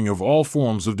overcoming of all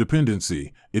forms of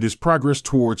dependency. It is progress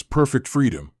towards perfect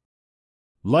freedom.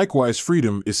 Likewise,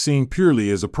 freedom is seen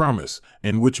purely as a promise,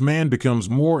 in which man becomes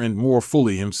more and more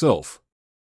fully himself.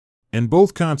 In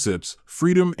both concepts,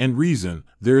 freedom and reason,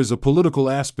 there is a political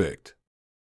aspect.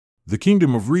 The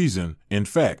kingdom of reason, in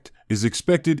fact, is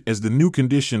expected as the new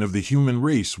condition of the human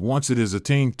race once it has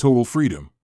attained total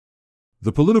freedom.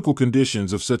 The political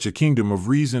conditions of such a kingdom of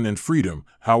reason and freedom,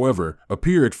 however,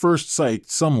 appear at first sight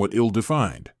somewhat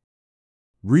ill-defined.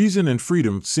 Reason and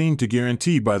freedom seem to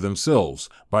guarantee by themselves,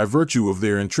 by virtue of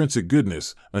their intrinsic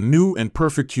goodness, a new and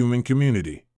perfect human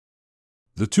community.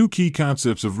 The two key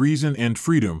concepts of reason and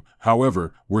freedom,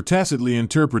 however, were tacitly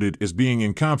interpreted as being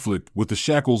in conflict with the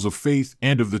shackles of faith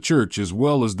and of the Church as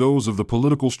well as those of the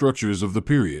political structures of the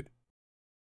period.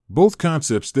 Both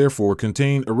concepts therefore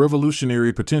contain a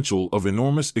revolutionary potential of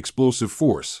enormous explosive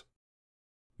force.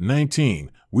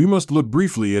 19. We must look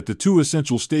briefly at the two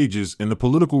essential stages in the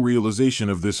political realization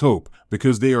of this hope,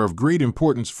 because they are of great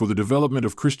importance for the development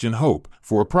of Christian hope,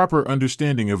 for a proper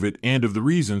understanding of it and of the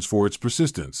reasons for its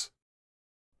persistence.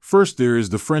 First, there is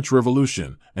the French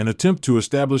Revolution, an attempt to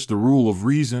establish the rule of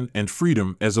reason and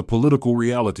freedom as a political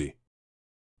reality.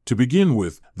 To begin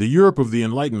with, the Europe of the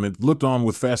Enlightenment looked on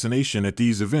with fascination at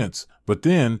these events, but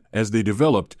then, as they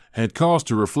developed, had cause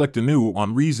to reflect anew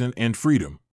on reason and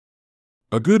freedom.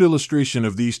 A good illustration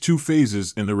of these two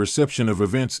phases in the reception of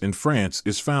events in France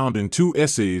is found in two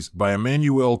essays by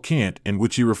Immanuel Kant in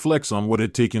which he reflects on what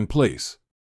had taken place.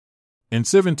 In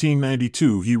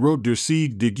 1792 he wrote Der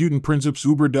Sieg des guten Prinzips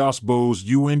über das Böse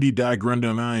und die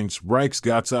Gründung eines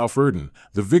Reichsgottes auf Erden,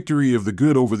 the victory of the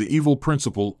good over the evil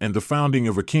principle and the founding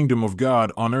of a kingdom of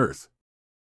God on earth.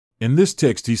 In this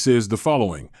text he says the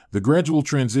following: the gradual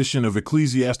transition of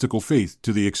ecclesiastical faith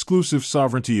to the exclusive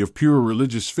sovereignty of pure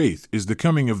religious faith is the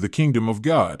coming of the kingdom of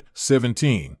God.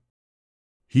 17.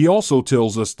 He also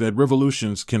tells us that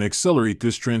revolutions can accelerate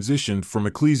this transition from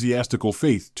ecclesiastical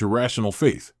faith to rational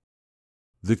faith.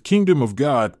 The kingdom of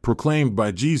God proclaimed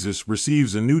by Jesus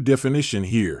receives a new definition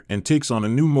here and takes on a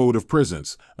new mode of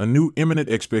presence, a new imminent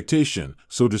expectation,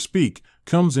 so to speak,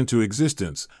 comes into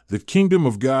existence. The kingdom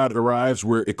of God arrives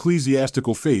where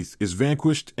ecclesiastical faith is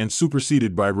vanquished and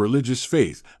superseded by religious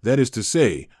faith, that is to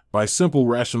say, by simple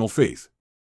rational faith.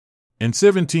 In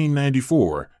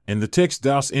 1794, in the text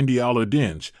Das Ende aller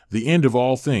Dinge, the end of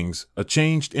all things, a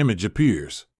changed image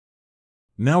appears.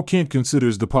 Now Kant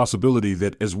considers the possibility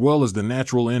that as well as the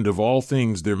natural end of all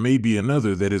things there may be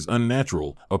another that is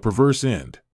unnatural, a perverse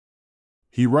end.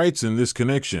 He writes in this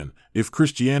connection, if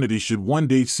Christianity should one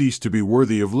day cease to be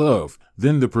worthy of love,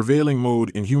 then the prevailing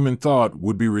mode in human thought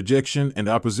would be rejection and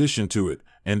opposition to it,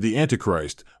 and the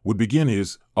Antichrist would begin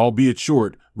his, albeit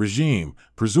short, regime,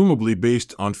 presumably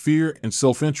based on fear and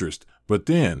self-interest. But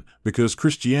then, because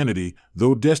Christianity,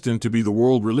 though destined to be the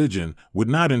world religion, would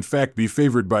not in fact be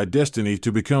favored by destiny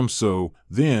to become so,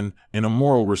 then, in a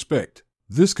moral respect,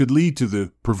 this could lead to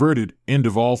the perverted end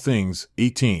of all things.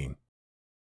 18.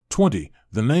 20.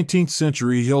 The 19th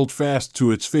century held fast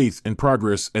to its faith in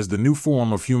progress as the new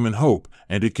form of human hope,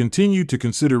 and it continued to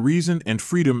consider reason and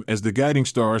freedom as the guiding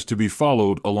stars to be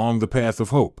followed along the path of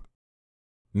hope.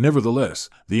 Nevertheless,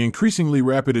 the increasingly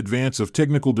rapid advance of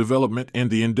technical development and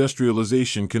the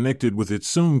industrialization connected with it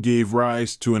soon gave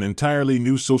rise to an entirely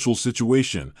new social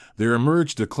situation. There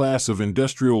emerged a class of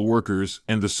industrial workers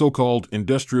and the so-called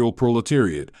industrial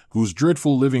proletariat, whose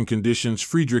dreadful living conditions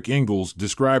Friedrich Engels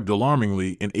described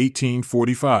alarmingly in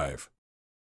 1845.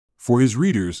 For his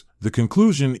readers, the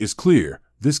conclusion is clear: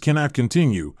 this cannot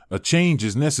continue, a change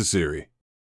is necessary.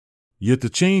 Yet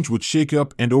the change would shake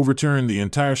up and overturn the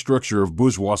entire structure of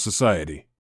bourgeois society.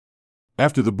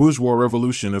 After the bourgeois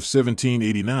revolution of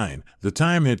 1789, the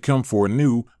time had come for a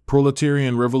new,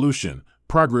 proletarian revolution.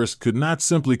 Progress could not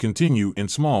simply continue in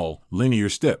small, linear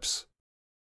steps.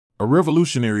 A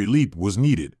revolutionary leap was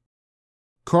needed.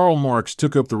 Karl Marx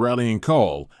took up the rallying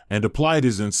call and applied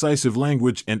his incisive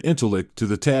language and intellect to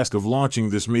the task of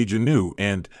launching this major new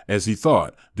and, as he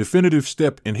thought, definitive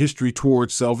step in history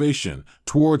towards salvation,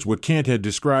 towards what Kant had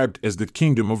described as the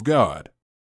kingdom of God.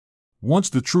 Once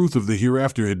the truth of the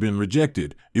hereafter had been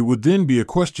rejected, it would then be a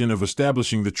question of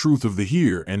establishing the truth of the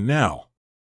here and now.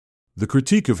 The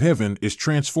critique of heaven is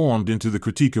transformed into the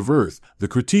critique of earth, the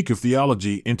critique of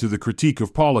theology into the critique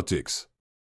of politics.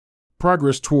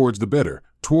 Progress towards the better,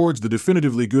 towards the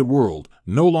definitively good world,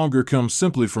 no longer comes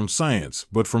simply from science,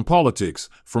 but from politics,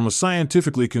 from a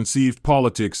scientifically conceived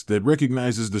politics that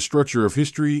recognizes the structure of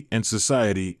history and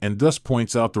society and thus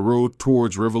points out the road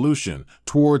towards revolution,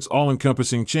 towards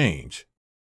all-encompassing change.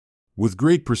 With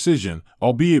great precision,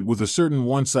 albeit with a certain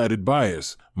one-sided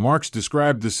bias, Marx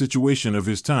described the situation of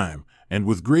his time, and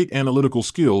with great analytical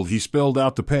skill he spelled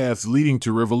out the paths leading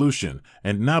to revolution,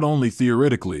 and not only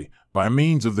theoretically, by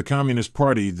means of the Communist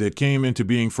Party that came into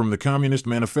being from the Communist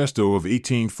Manifesto of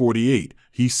 1848,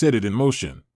 he set it in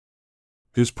motion.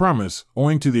 His promise,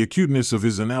 owing to the acuteness of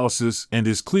his analysis and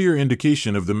his clear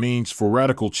indication of the means for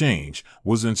radical change,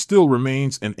 was and still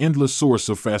remains an endless source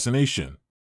of fascination.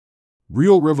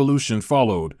 Real revolution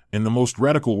followed, in the most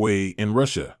radical way, in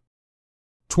Russia.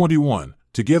 21.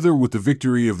 Together with the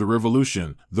victory of the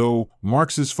revolution, though,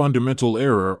 Marx's fundamental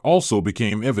error also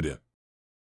became evident.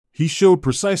 He showed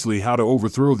precisely how to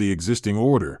overthrow the existing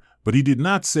order, but he did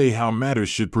not say how matters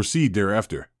should proceed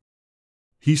thereafter.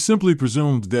 He simply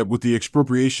presumed that with the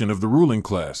expropriation of the ruling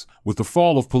class, with the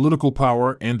fall of political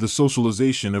power and the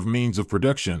socialization of means of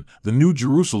production, the New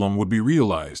Jerusalem would be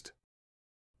realized.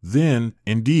 Then,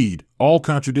 indeed, all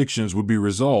contradictions would be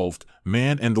resolved,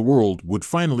 man and the world would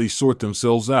finally sort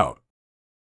themselves out.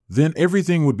 Then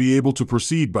everything would be able to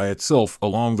proceed by itself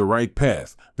along the right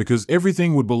path, because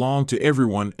everything would belong to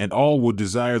everyone and all would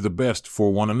desire the best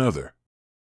for one another.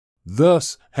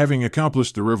 Thus, having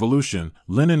accomplished the revolution,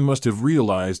 Lenin must have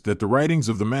realized that the writings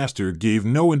of the master gave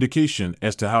no indication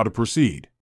as to how to proceed.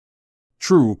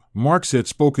 True, Marx had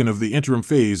spoken of the interim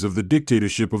phase of the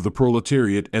dictatorship of the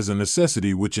proletariat as a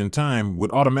necessity which in time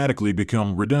would automatically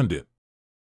become redundant.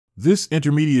 This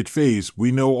intermediate phase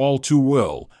we know all too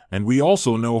well, and we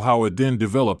also know how it then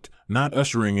developed, not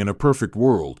ushering in a perfect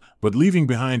world, but leaving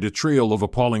behind a trail of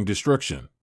appalling destruction.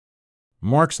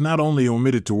 Marx not only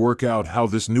omitted to work out how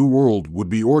this new world would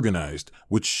be organized,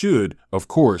 which should, of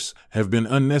course, have been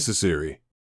unnecessary.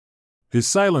 His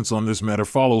silence on this matter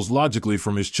follows logically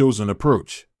from his chosen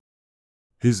approach.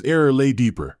 His error lay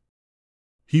deeper.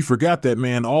 He forgot that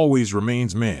man always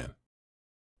remains man.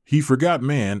 He forgot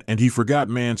man, and he forgot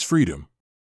man's freedom.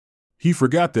 He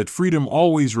forgot that freedom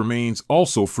always remains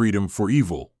also freedom for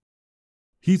evil.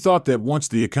 He thought that once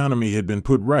the economy had been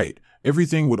put right,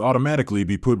 everything would automatically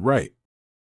be put right.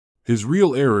 His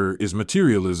real error is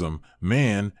materialism.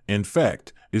 Man, in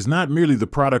fact, is not merely the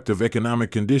product of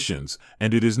economic conditions,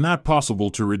 and it is not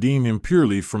possible to redeem him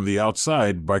purely from the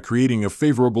outside by creating a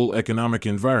favorable economic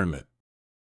environment.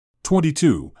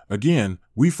 22. Again,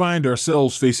 we find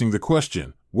ourselves facing the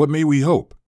question, what may we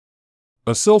hope?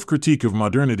 A self-critique of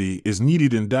modernity is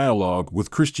needed in dialogue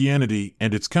with Christianity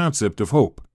and its concept of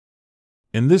hope.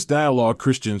 In this dialogue,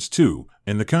 Christians too,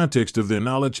 in the context of their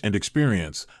knowledge and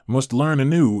experience, must learn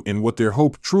anew in what their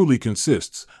hope truly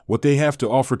consists, what they have to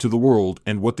offer to the world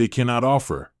and what they cannot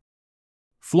offer.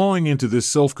 Flowing into this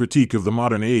self-critique of the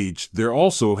modern age, there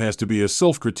also has to be a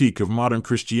self-critique of modern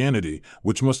Christianity,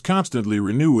 which must constantly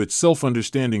renew its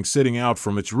self-understanding setting out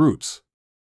from its roots.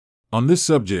 On this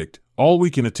subject, all we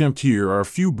can attempt here are a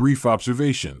few brief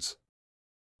observations.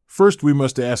 First, we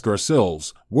must ask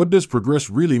ourselves, what does progress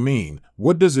really mean?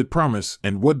 What does it promise,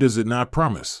 and what does it not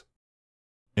promise?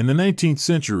 In the 19th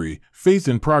century, faith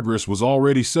in progress was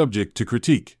already subject to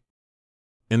critique.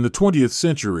 In the 20th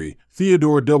century,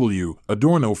 Theodore W.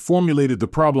 Adorno formulated the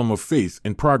problem of faith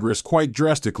in progress quite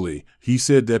drastically. He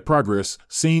said that progress,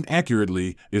 seen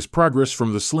accurately, is progress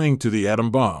from the sling to the atom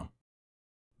bomb.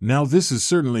 Now, this is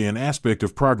certainly an aspect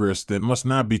of progress that must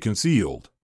not be concealed.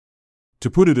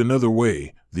 To put it another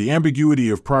way, the ambiguity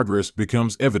of progress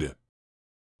becomes evident.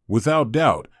 Without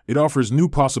doubt, it offers new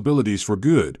possibilities for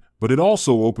good, but it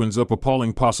also opens up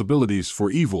appalling possibilities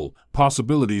for evil,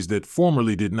 possibilities that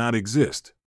formerly did not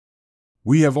exist.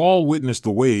 We have all witnessed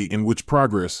the way in which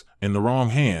progress, in the wrong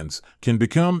hands, can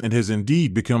become and has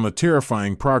indeed become a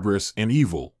terrifying progress in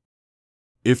evil.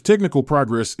 If technical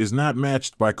progress is not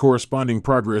matched by corresponding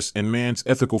progress in man's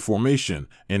ethical formation,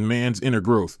 in man's inner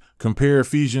growth, compare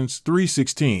Ephesians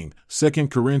 3:16, 2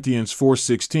 Corinthians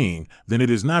 4:16, then it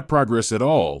is not progress at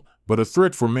all, but a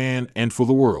threat for man and for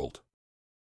the world.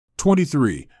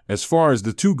 23. As far as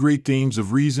the two great themes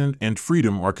of reason and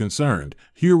freedom are concerned,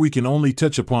 here we can only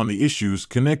touch upon the issues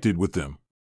connected with them.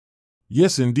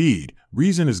 Yes, indeed,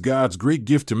 reason is God's great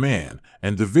gift to man,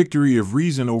 and the victory of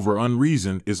reason over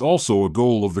unreason is also a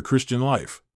goal of the Christian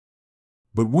life.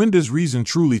 But when does reason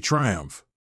truly triumph?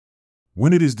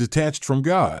 When it is detached from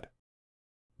God?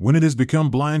 When it has become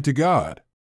blind to God?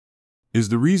 Is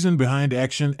the reason behind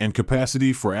action and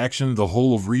capacity for action the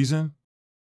whole of reason?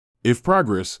 If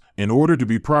progress, in order to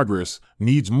be progress,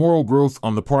 needs moral growth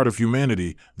on the part of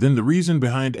humanity, then the reason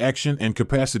behind action and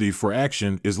capacity for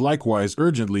action is likewise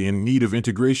urgently in need of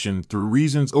integration through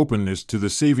reason's openness to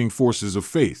the saving forces of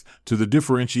faith, to the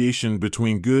differentiation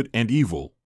between good and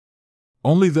evil.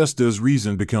 Only thus does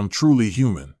reason become truly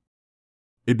human.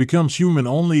 It becomes human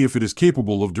only if it is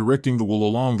capable of directing the will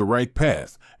along the right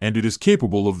path, and it is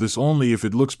capable of this only if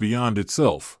it looks beyond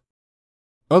itself.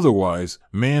 Otherwise,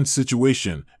 man's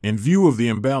situation, in view of the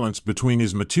imbalance between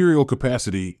his material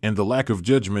capacity and the lack of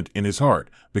judgment in his heart,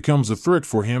 becomes a threat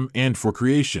for him and for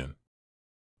creation.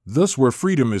 Thus, where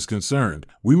freedom is concerned,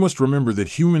 we must remember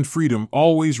that human freedom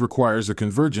always requires a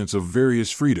convergence of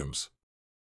various freedoms.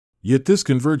 Yet this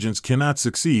convergence cannot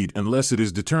succeed unless it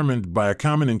is determined by a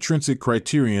common intrinsic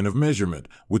criterion of measurement,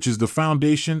 which is the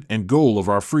foundation and goal of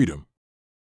our freedom.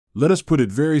 Let us put it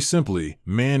very simply,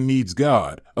 man needs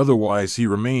God, otherwise he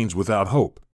remains without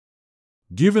hope.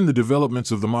 Given the developments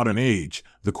of the modern age,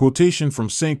 the quotation from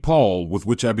St. Paul with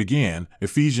which I began,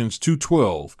 Ephesians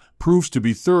 2:12, proves to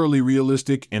be thoroughly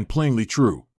realistic and plainly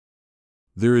true.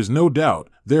 There is no doubt,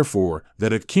 therefore,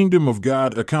 that a kingdom of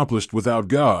God accomplished without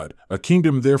God, a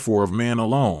kingdom therefore of man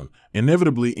alone,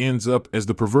 inevitably ends up as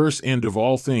the perverse end of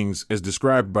all things as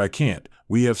described by Kant.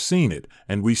 We have seen it,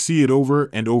 and we see it over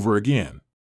and over again.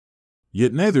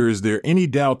 Yet neither is there any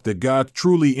doubt that God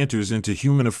truly enters into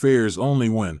human affairs only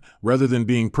when, rather than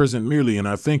being present merely in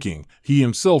our thinking, He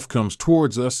Himself comes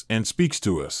towards us and speaks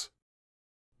to us.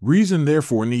 Reason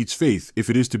therefore needs faith if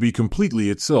it is to be completely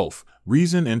itself.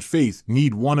 Reason and faith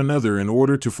need one another in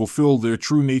order to fulfill their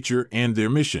true nature and their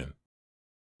mission.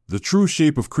 The true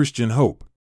shape of Christian hope.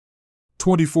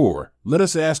 24. Let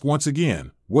us ask once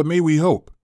again, what may we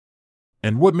hope?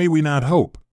 And what may we not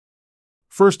hope?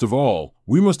 First of all,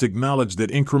 we must acknowledge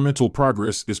that incremental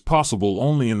progress is possible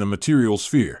only in the material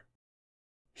sphere.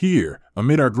 Here,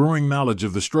 amid our growing knowledge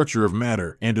of the structure of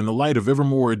matter and in the light of ever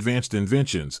more advanced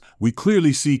inventions, we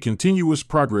clearly see continuous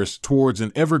progress towards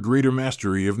an ever greater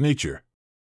mastery of nature.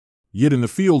 Yet in the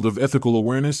field of ethical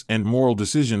awareness and moral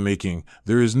decision-making,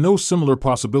 there is no similar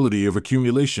possibility of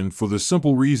accumulation for the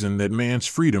simple reason that man's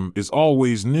freedom is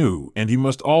always new and he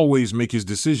must always make his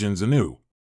decisions anew.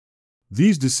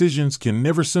 These decisions can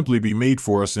never simply be made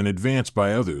for us in advance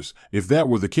by others. If that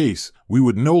were the case, we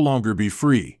would no longer be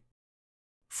free.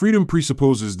 Freedom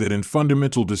presupposes that in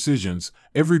fundamental decisions,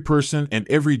 every person and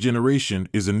every generation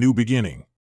is a new beginning.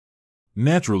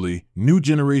 Naturally, new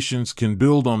generations can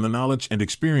build on the knowledge and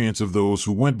experience of those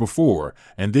who went before,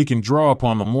 and they can draw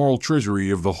upon the moral treasury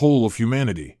of the whole of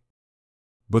humanity.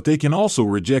 But they can also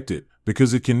reject it,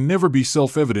 because it can never be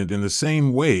self-evident in the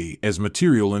same way as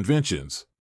material inventions.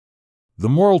 The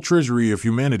moral treasury of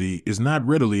humanity is not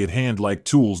readily at hand like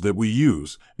tools that we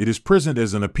use. It is present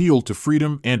as an appeal to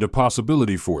freedom and a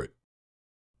possibility for it.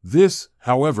 This,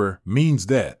 however, means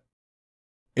that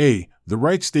a. The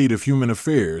right state of human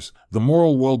affairs, the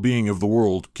moral well-being of the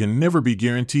world, can never be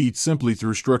guaranteed simply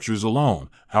through structures alone,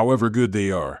 however good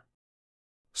they are.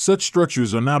 Such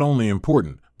structures are not only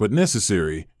important, but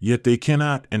necessary, yet they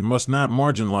cannot and must not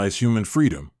marginalize human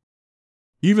freedom.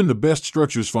 Even the best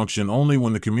structures function only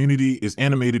when the community is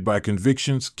animated by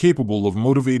convictions capable of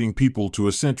motivating people to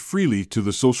assent freely to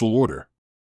the social order.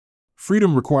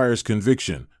 Freedom requires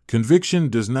conviction. Conviction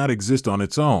does not exist on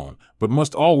its own, but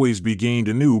must always be gained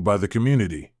anew by the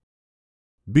community.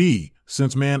 B.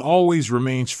 Since man always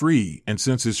remains free, and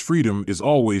since his freedom is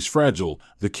always fragile,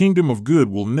 the kingdom of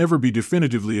good will never be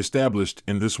definitively established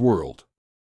in this world.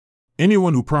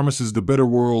 Anyone who promises the better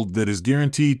world that is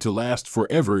guaranteed to last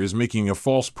forever is making a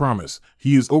false promise.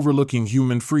 He is overlooking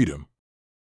human freedom.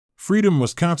 Freedom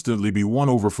must constantly be won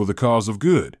over for the cause of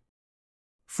good.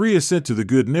 Free assent to the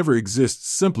good never exists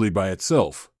simply by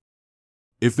itself.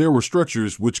 If there were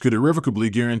structures which could irrevocably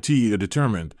guarantee a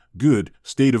determined, good,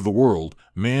 state of the world,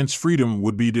 man's freedom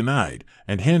would be denied,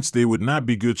 and hence they would not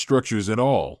be good structures at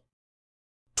all.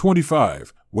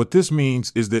 25. What this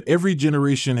means is that every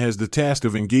generation has the task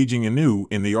of engaging anew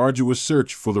in the arduous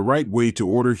search for the right way to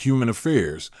order human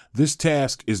affairs. This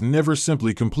task is never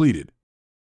simply completed.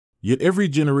 Yet every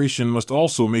generation must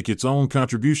also make its own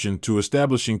contribution to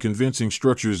establishing convincing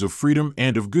structures of freedom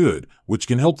and of good, which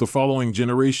can help the following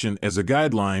generation as a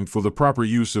guideline for the proper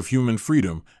use of human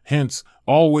freedom. Hence,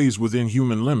 always within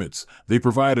human limits, they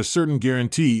provide a certain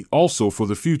guarantee also for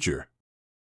the future.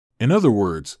 In other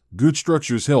words, good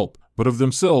structures help, but of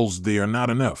themselves they are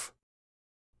not enough.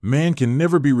 Man can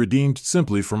never be redeemed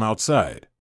simply from outside.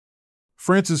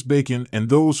 Francis Bacon and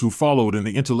those who followed in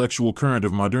the intellectual current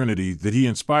of modernity that he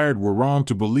inspired were wrong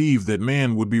to believe that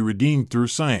man would be redeemed through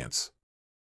science.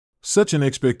 Such an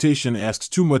expectation asks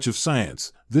too much of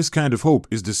science. This kind of hope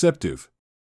is deceptive.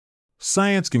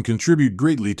 Science can contribute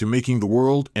greatly to making the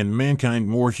world and mankind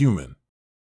more human.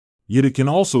 Yet it can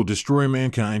also destroy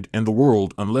mankind and the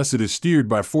world unless it is steered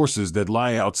by forces that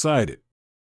lie outside it.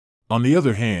 On the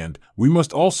other hand, we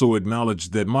must also acknowledge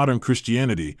that modern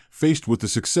Christianity, faced with the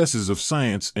successes of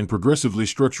science in progressively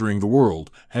structuring the world,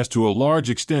 has to a large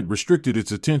extent restricted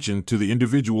its attention to the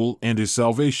individual and his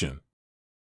salvation.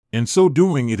 In so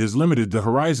doing, it has limited the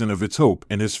horizon of its hope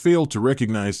and has failed to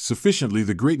recognize sufficiently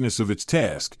the greatness of its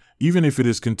task, even if it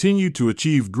has continued to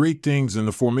achieve great things in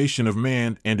the formation of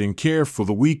man and in care for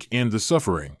the weak and the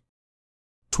suffering.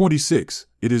 26.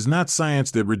 It is not science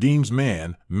that redeems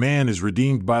man, man is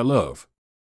redeemed by love.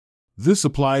 This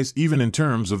applies even in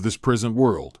terms of this present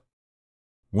world.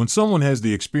 When someone has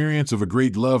the experience of a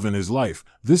great love in his life,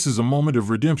 this is a moment of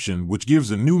redemption which gives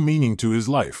a new meaning to his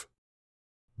life.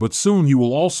 But soon he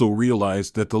will also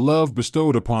realize that the love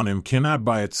bestowed upon him cannot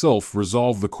by itself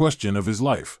resolve the question of his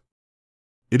life.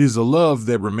 It is a love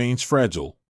that remains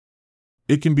fragile.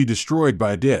 It can be destroyed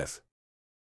by death.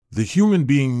 The human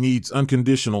being needs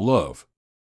unconditional love.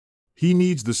 He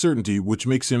needs the certainty which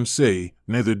makes him say,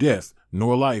 neither death,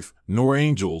 nor life, nor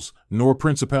angels, nor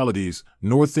principalities,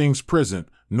 nor things present,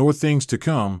 nor things to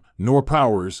come, nor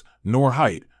powers, nor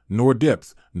height, nor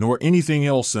depth, nor anything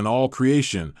else in all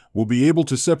creation will be able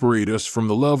to separate us from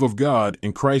the love of God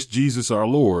in Christ Jesus our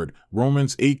Lord.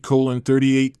 Romans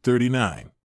 8:38-39.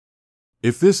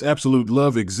 If this absolute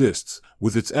love exists,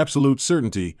 with its absolute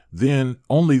certainty, then,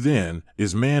 only then,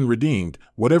 is man redeemed,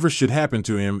 whatever should happen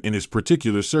to him in his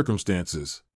particular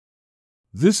circumstances.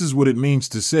 This is what it means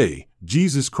to say,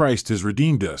 Jesus Christ has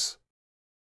redeemed us.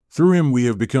 Through him we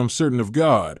have become certain of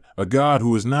God, a God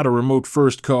who is not a remote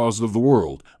first cause of the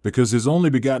world, because his only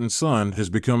begotten Son has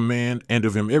become man, and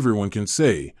of him everyone can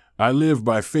say, I live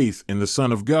by faith in the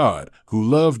Son of God, who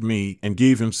loved me and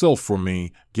gave himself for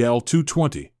me. Gal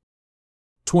 2:20.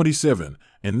 27.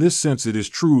 In this sense it is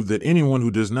true that anyone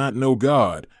who does not know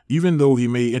God, even though he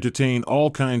may entertain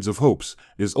all kinds of hopes,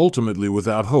 is ultimately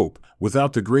without hope,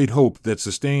 without the great hope that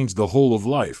sustains the whole of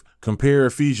life. Compare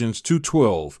Ephesians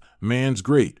 2:12. Man's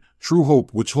great, true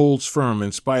hope which holds firm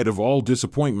in spite of all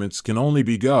disappointments can only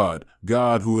be God,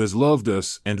 God who has loved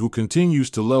us and who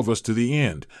continues to love us to the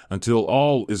end, until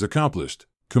all is accomplished.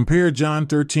 Compare John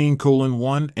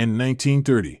 13:1 and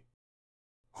 19:30.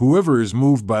 Whoever is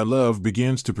moved by love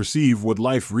begins to perceive what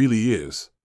life really is.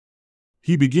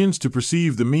 He begins to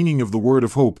perceive the meaning of the word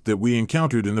of hope that we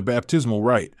encountered in the baptismal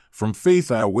rite. From faith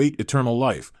I await eternal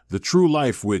life, the true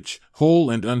life which,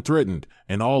 whole and unthreatened,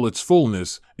 in all its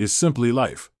fullness, is simply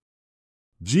life.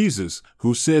 Jesus,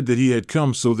 who said that he had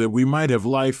come so that we might have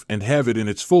life and have it in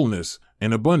its fullness,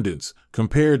 and abundance,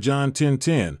 compare John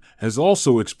 10:10, has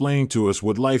also explained to us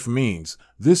what life means.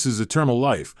 This is eternal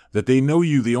life, that they know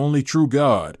you the only true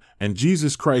God, and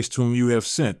Jesus Christ whom you have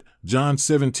sent. John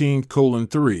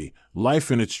 17:3.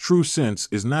 Life in its true sense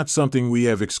is not something we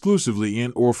have exclusively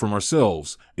in or from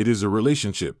ourselves, it is a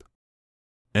relationship.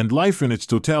 And life in its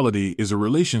totality is a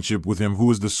relationship with him who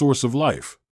is the source of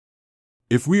life.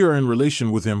 If we are in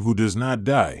relation with him who does not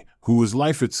die, who is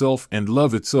life itself and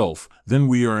love itself, then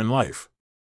we are in life.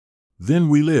 Then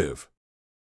we live.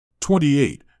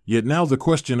 28. Yet now the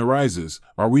question arises,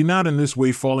 are we not in this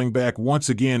way falling back once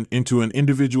again into an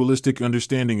individualistic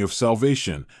understanding of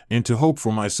salvation, into hope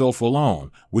for myself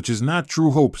alone, which is not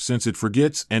true hope since it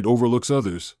forgets and overlooks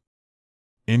others?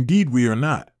 Indeed we are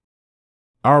not.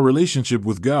 Our relationship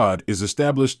with God is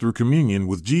established through communion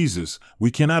with Jesus.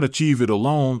 We cannot achieve it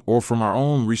alone or from our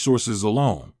own resources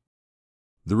alone.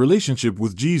 The relationship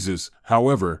with Jesus,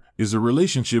 however, is a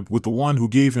relationship with the one who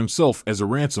gave himself as a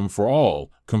ransom for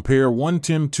all. Compare 1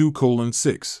 Tim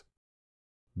 2:6.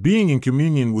 Being in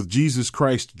communion with Jesus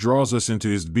Christ draws us into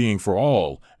his being for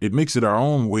all. It makes it our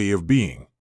own way of being.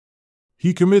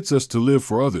 He commits us to live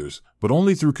for others, but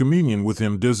only through communion with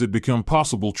him does it become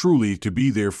possible truly to be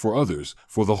there for others,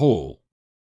 for the whole.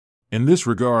 In this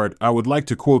regard, I would like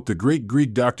to quote the great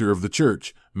Greek doctor of the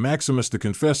Church, Maximus the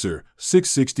Confessor,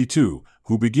 662,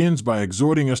 who begins by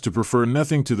exhorting us to prefer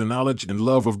nothing to the knowledge and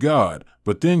love of God,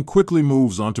 but then quickly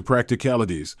moves on to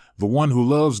practicalities. The one who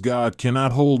loves God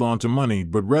cannot hold on to money,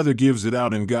 but rather gives it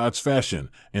out in God's fashion,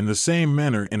 in the same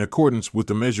manner in accordance with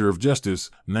the measure of justice.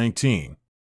 19.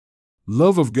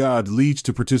 Love of God leads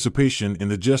to participation in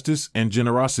the justice and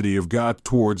generosity of God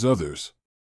towards others.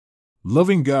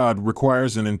 Loving God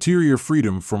requires an interior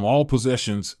freedom from all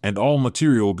possessions and all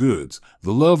material goods.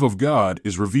 The love of God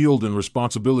is revealed in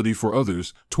responsibility for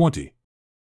others. 20.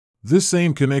 This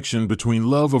same connection between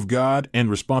love of God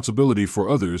and responsibility for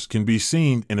others can be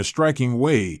seen in a striking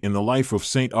way in the life of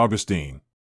St. Augustine.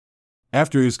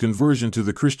 After his conversion to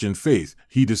the Christian faith,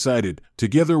 he decided,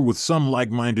 together with some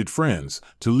like-minded friends,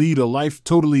 to lead a life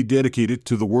totally dedicated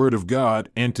to the Word of God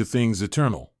and to things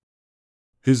eternal.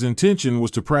 His intention was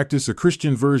to practice a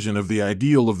Christian version of the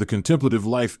ideal of the contemplative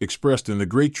life expressed in the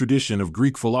great tradition of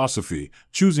Greek philosophy,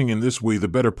 choosing in this way the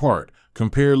better part.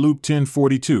 Compare Luke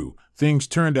 10:42. Things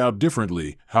turned out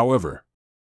differently, however.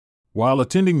 While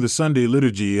attending the Sunday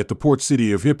liturgy at the port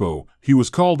city of Hippo, he was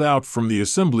called out from the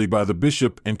assembly by the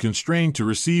bishop and constrained to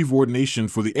receive ordination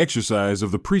for the exercise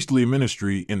of the priestly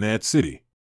ministry in that city.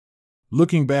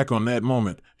 Looking back on that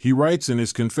moment, he writes in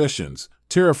his Confessions,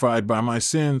 "Terrified by my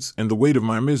sins and the weight of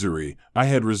my misery, I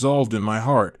had resolved in my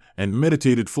heart and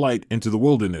meditated flight into the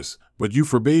wilderness, but you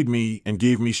forbade me and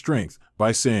gave me strength,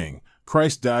 by saying,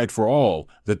 Christ died for all,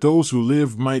 that those who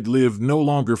live might live no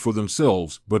longer for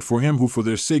themselves, but for him who for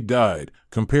their sake died."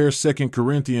 Compare 2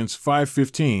 Corinthians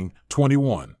 5:15,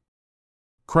 21.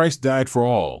 Christ died for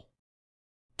all.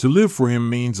 To live for him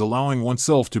means allowing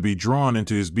oneself to be drawn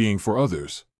into his being for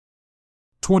others.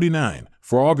 29.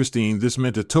 For Augustine, this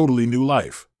meant a totally new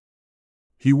life.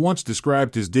 He once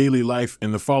described his daily life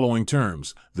in the following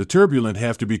terms: the turbulent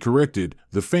have to be corrected,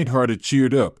 the faint-hearted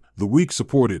cheered up, the weak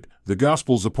supported, the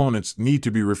gospel's opponents need to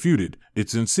be refuted,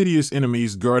 its insidious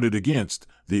enemies guarded against,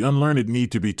 the unlearned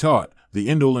need to be taught, the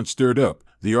indolent stirred up,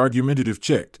 the argumentative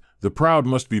checked, the proud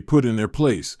must be put in their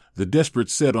place, the desperate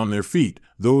set on their feet,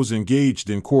 those engaged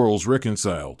in quarrels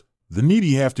reconciled, the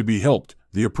needy have to be helped,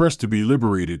 the oppressed to be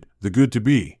liberated, the good to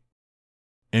be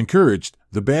encouraged,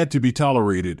 the bad to be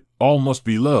tolerated, all must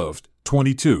be loved.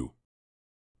 22.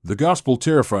 The gospel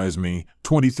terrifies me.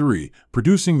 23.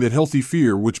 Producing that healthy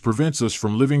fear which prevents us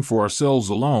from living for ourselves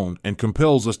alone and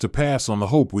compels us to pass on the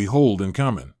hope we hold in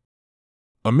common.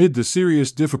 Amid the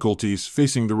serious difficulties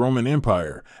facing the Roman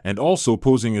Empire, and also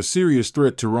posing a serious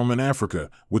threat to Roman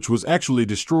Africa, which was actually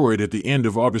destroyed at the end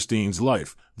of Augustine's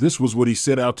life, this was what he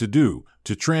set out to do,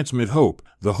 to transmit hope,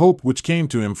 the hope which came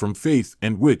to him from faith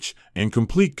and which, in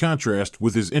complete contrast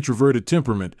with his introverted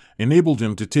temperament, enabled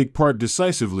him to take part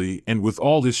decisively and with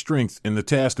all his strength in the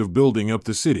task of building up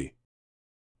the city.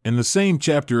 In the same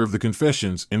chapter of the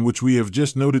Confessions in which we have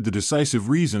just noted the decisive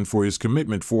reason for his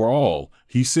commitment for all,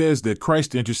 he says that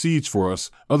Christ intercedes for us,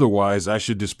 otherwise I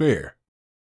should despair.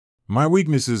 My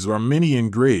weaknesses are many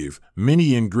and grave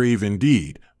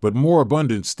indeed, but more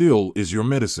abundant still is your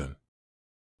medicine.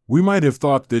 We might have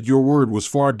thought that your word was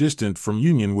far distant from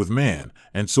union with man,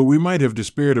 and so we might have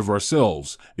despaired of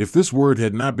ourselves, if this word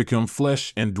had not become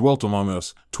flesh and dwelt among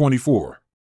us. 24.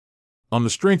 On the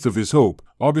strength of his hope,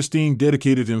 Augustine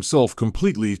dedicated himself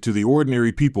completely to the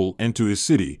ordinary people and to his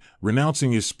city.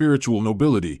 Renouncing his spiritual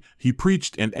nobility, he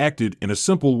preached and acted in a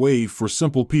simple way for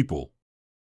simple people.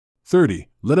 30.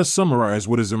 Let us summarize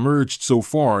what has emerged so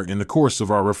far in the course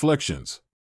of our reflections.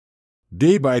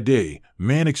 Day by day,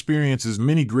 man experiences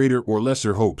many greater or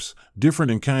lesser hopes,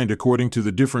 different in kind according to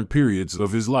the different periods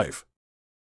of his life.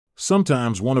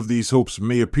 Sometimes one of these hopes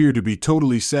may appear to be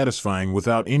totally satisfying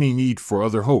without any need for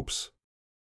other hopes.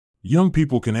 Young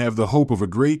people can have the hope of a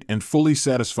great and fully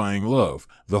satisfying love,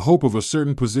 the hope of a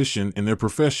certain position in their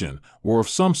profession, or of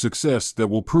some success that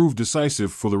will prove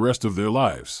decisive for the rest of their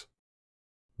lives.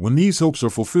 When these hopes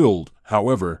are fulfilled,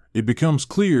 however, it becomes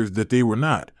clear that they were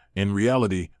not, in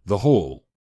reality, the whole.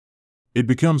 It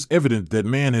becomes evident that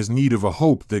man has need of a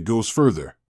hope that goes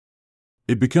further.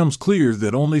 It becomes clear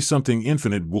that only something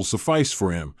infinite will suffice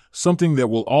for him, something that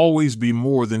will always be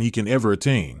more than he can ever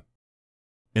attain.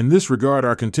 In this regard,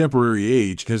 our contemporary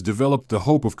age has developed the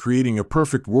hope of creating a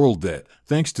perfect world that,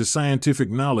 thanks to scientific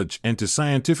knowledge and to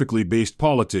scientifically based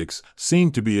politics,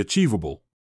 seem to be achievable.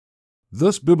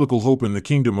 Thus, biblical hope in the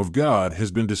kingdom of God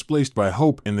has been displaced by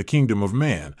hope in the kingdom of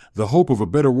man, the hope of a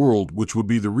better world which would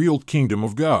be the real kingdom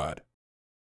of God.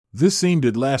 This seemed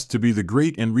at last to be the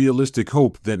great and realistic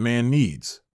hope that man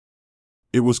needs.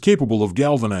 It was capable of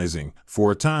galvanizing, for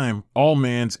a time, all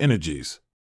man's energies.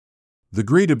 The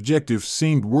great objective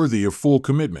seemed worthy of full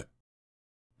commitment.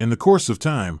 In the course of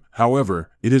time,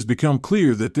 however, it has become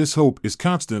clear that this hope is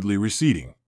constantly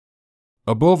receding.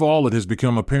 Above all, it has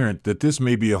become apparent that this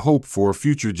may be a hope for a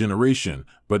future generation,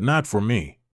 but not for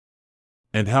me.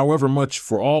 And however much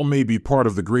for all may be part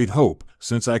of the great hope,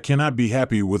 since I cannot be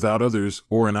happy without others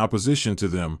or in opposition to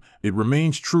them, it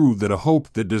remains true that a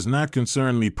hope that does not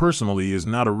concern me personally is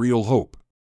not a real hope.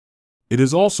 It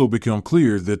has also become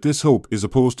clear that this hope is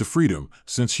opposed to freedom,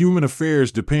 since human affairs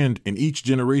depend in each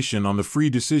generation on the free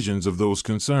decisions of those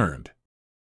concerned.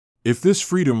 If this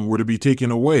freedom were to be taken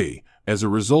away, as a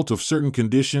result of certain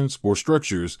conditions or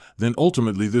structures, then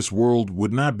ultimately this world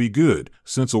would not be good,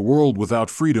 since a world without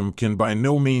freedom can by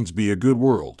no means be a good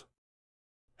world.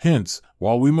 Hence,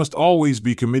 while we must always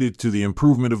be committed to the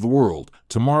improvement of the world,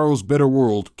 tomorrow's better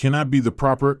world cannot be the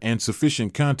proper and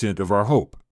sufficient content of our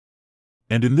hope.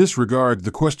 And in this regard,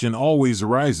 the question always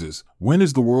arises, when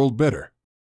is the world better?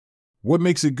 What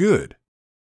makes it good?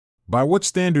 By what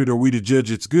standard are we to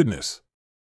judge its goodness?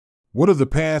 What are the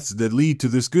paths that lead to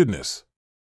this goodness?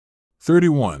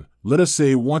 31. Let us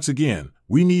say once again,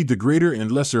 we need the greater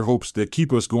and lesser hopes that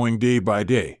keep us going day by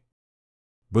day.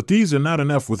 But these are not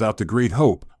enough without the great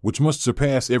hope, which must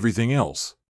surpass everything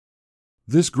else.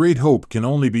 This great hope can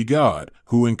only be God,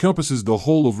 who encompasses the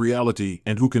whole of reality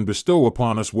and who can bestow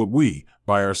upon us what we,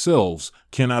 by ourselves,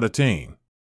 cannot attain.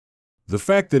 The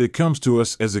fact that it comes to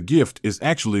us as a gift is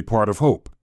actually part of hope.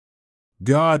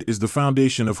 God is the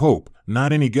foundation of hope,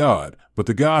 not any God, but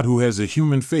the God who has a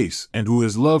human face and who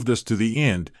has loved us to the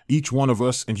end, each one of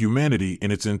us and humanity in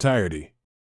its entirety.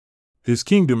 His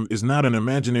kingdom is not an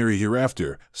imaginary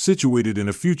hereafter, situated in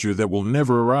a future that will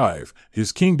never arrive.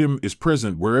 His kingdom is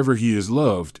present wherever he is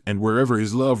loved and wherever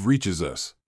his love reaches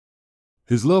us.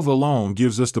 His love alone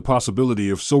gives us the possibility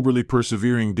of soberly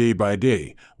persevering day by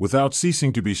day, without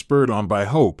ceasing to be spurred on by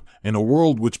hope, in a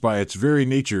world which by its very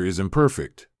nature is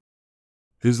imperfect.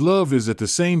 His love is at the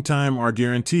same time our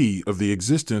guarantee of the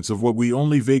existence of what we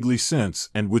only vaguely sense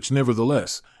and which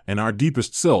nevertheless, in our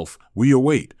deepest self, we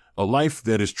await, a life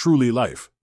that is truly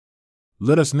life.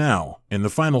 Let us now, in the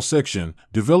final section,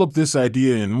 develop this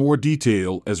idea in more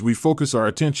detail as we focus our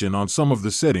attention on some of the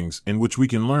settings in which we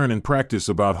can learn and practice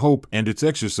about hope and its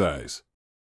exercise.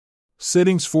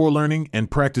 Settings for learning and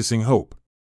practicing hope.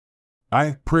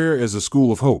 Prayer as a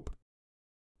school of hope.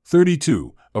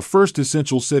 32. A first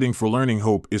essential setting for learning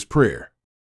hope is prayer.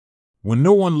 When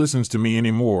no one listens to me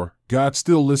anymore, God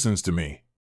still listens to me.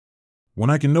 When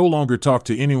I can no longer talk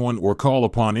to anyone or call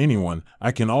upon anyone,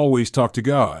 I can always talk to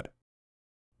God.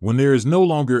 When there is no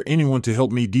longer anyone to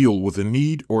help me deal with a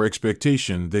need or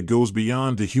expectation that goes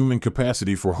beyond the human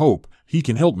capacity for hope, He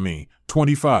can help me.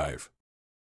 25.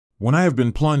 When I have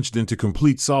been plunged into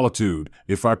complete solitude,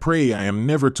 if I pray, I am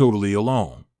never totally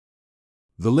alone.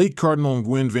 The late Cardinal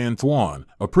Nguyen Van Thuan,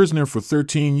 a prisoner for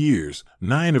 13 years,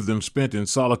 9 of them spent in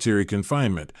solitary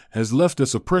confinement, has left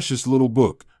us a precious little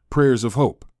book, Prayers of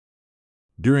Hope.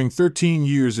 During 13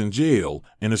 years in jail,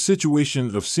 in a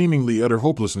situation of seemingly utter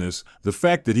hopelessness, the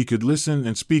fact that he could listen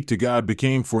and speak to God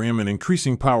became for him an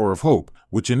increasing power of hope,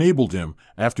 which enabled him,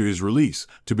 after his release,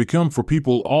 to become for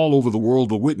people all over the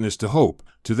world a witness to hope,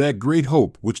 to that great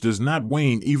hope which does not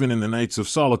wane even in the nights of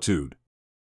solitude.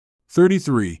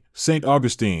 33. St.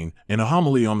 Augustine, in a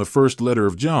homily on the first letter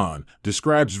of John,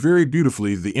 describes very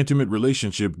beautifully the intimate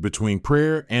relationship between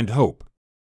prayer and hope.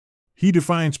 He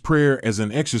defines prayer as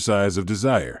an exercise of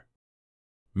desire.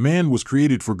 Man was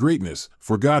created for greatness,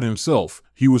 for God himself.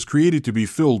 He was created to be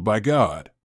filled by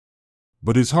God.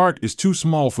 But his heart is too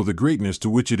small for the greatness to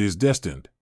which it is destined.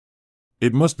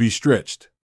 It must be stretched.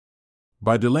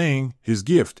 By delaying his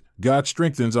gift, God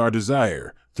strengthens our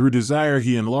desire. Through desire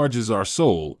he enlarges our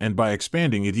soul, and by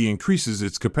expanding it he increases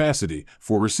its capacity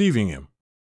for receiving him.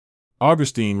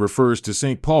 Augustine refers to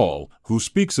St. Paul, who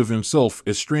speaks of himself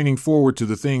as straining forward to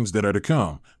the things that are to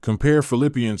come. Compare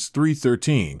Philippians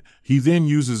 3:13. He then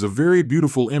uses a very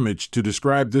beautiful image to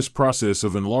describe this process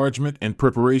of enlargement and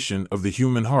preparation of the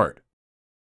human heart.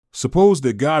 Suppose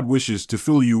that God wishes to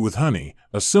fill you with honey,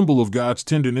 a symbol of God's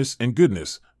tenderness and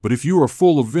goodness, but if you are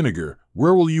full of vinegar,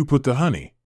 where will you put the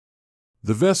honey?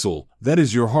 The vessel, that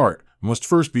is your heart, must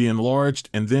first be enlarged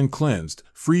and then cleansed,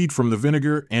 freed from the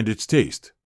vinegar and its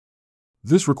taste.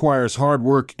 This requires hard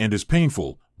work and is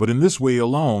painful, but in this way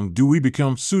alone do we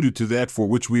become suited to that for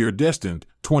which we are destined.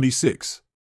 26.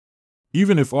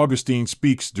 Even if Augustine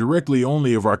speaks directly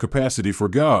only of our capacity for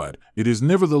God, it is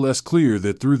nevertheless clear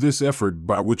that through this effort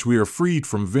by which we are freed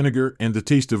from vinegar and the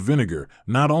taste of vinegar,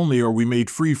 not only are we made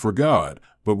free for God,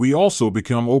 but we also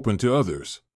become open to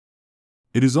others.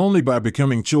 It is only by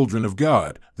becoming children of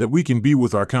God that we can be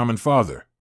with our common Father.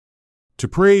 To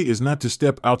pray is not to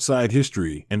step outside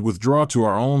history and withdraw to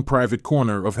our own private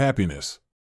corner of happiness.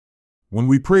 When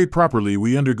we pray properly,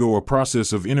 we undergo a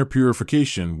process of inner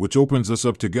purification which opens us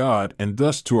up to God and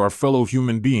thus to our fellow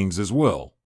human beings as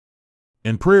well.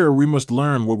 In prayer, we must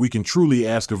learn what we can truly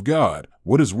ask of God,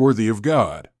 what is worthy of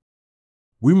God.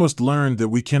 We must learn that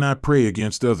we cannot pray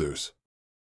against others.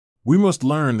 We must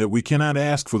learn that we cannot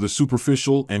ask for the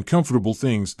superficial and comfortable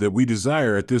things that we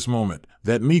desire at this moment,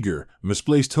 that meager,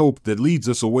 misplaced hope that leads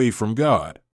us away from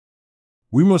God.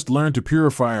 We must learn to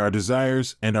purify our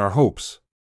desires and our hopes.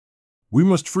 We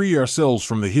must free ourselves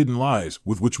from the hidden lies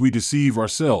with which we deceive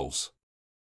ourselves.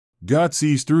 God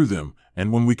sees through them,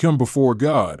 and when we come before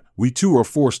God, we too are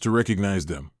forced to recognize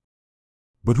them.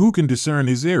 But who can discern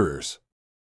his errors?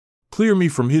 Clear me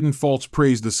from hidden faults,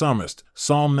 prays the psalmist,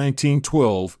 Psalm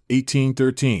 19:12,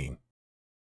 18:13.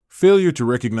 Failure to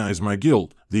recognize my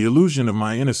guilt, the illusion of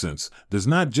my innocence, does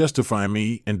not justify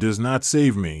me and does not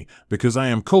save me, because I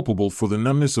am culpable for the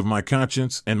numbness of my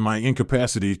conscience and my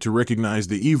incapacity to recognize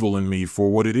the evil in me for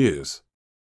what it is.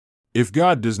 If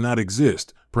God does not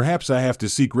exist, perhaps I have to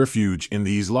seek refuge in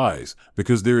these lies,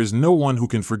 because there is no one who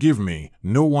can forgive me,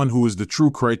 no one who is the true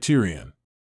criterion.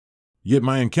 Yet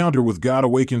my encounter with God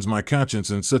awakens my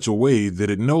conscience in such a way that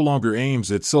it no longer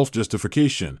aims at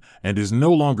self-justification, and is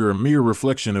no longer a mere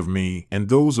reflection of me and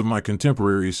those of my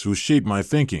contemporaries who shape my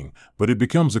thinking, but it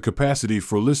becomes a capacity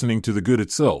for listening to the good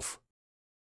itself.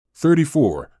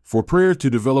 34. For prayer to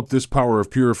develop this power of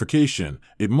purification,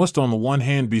 it must on the one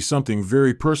hand be something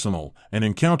very personal, an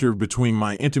encounter between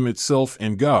my intimate self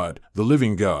and God, the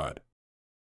living God.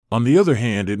 On the other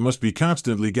hand, it must be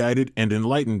constantly guided and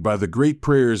enlightened by the great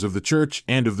prayers of the Church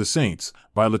and of the saints,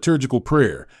 by liturgical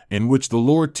prayer, in which the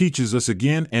Lord teaches us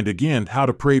again and again how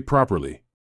to pray properly.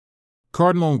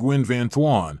 Cardinal Nguyen Van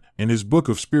Thuan, in his book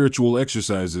of Spiritual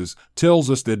Exercises, tells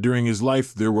us that during his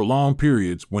life there were long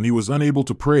periods when he was unable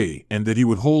to pray and that he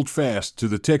would hold fast to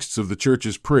the texts of the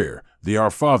Church's prayer, the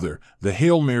Our Father, the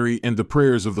Hail Mary, and the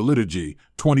prayers of the liturgy.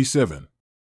 27.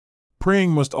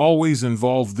 Praying must always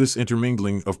involve this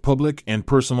intermingling of public and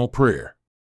personal prayer.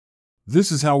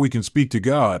 This is how we can speak to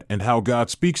God and how God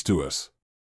speaks to us.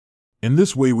 In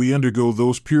this way we undergo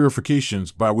those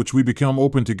purifications by which we become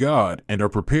open to God and are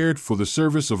prepared for the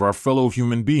service of our fellow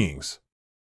human beings.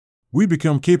 We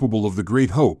become capable of the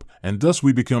great hope, and thus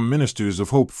we become ministers of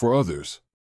hope for others.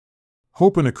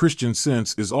 Hope in a Christian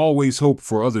sense is always hope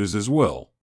for others as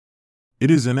well. It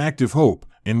is an active hope,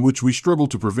 in which we struggle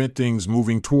to prevent things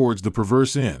moving towards the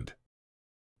perverse end.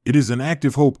 It is an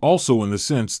active hope also in the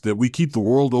sense that we keep the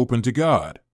world open to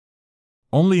God.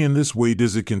 Only in this way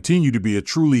does it continue to be a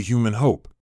truly human hope.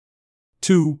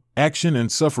 2. Action and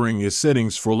suffering as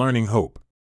settings for learning hope.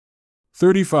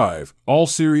 35. All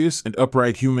serious and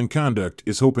upright human conduct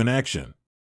is hope in action.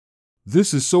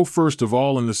 This is so first of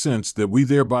all in the sense that we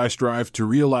thereby strive to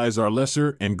realize our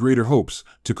lesser and greater hopes,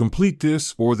 to complete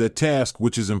this or that task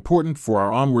which is important for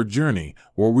our onward journey,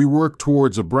 or we work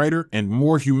towards a brighter and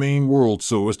more humane world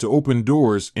so as to open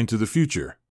doors into the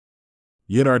future.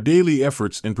 Yet our daily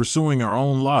efforts in pursuing our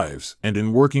own lives and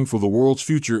in working for the world's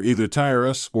future either tire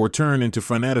us or turn into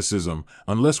fanaticism,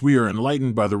 unless we are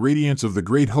enlightened by the radiance of the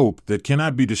great hope that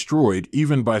cannot be destroyed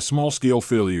even by small-scale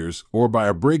failures or by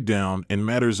a breakdown in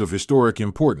matters of historic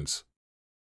importance.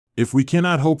 If we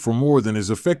cannot hope for more than is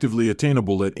effectively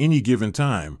attainable at any given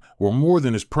time, or more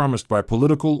than is promised by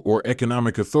political or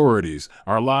economic authorities,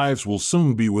 our lives will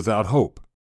soon be without hope.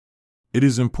 It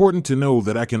is important to know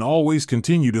that I can always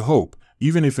continue to hope,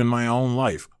 even if in my own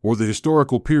life, or the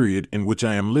historical period in which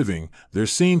I am living, there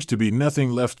seems to be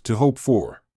nothing left to hope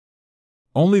for.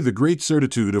 Only the great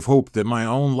certitude of hope that my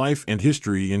own life and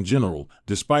history in general,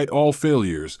 despite all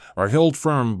failures, are held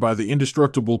firm by the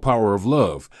indestructible power of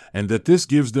love, and that this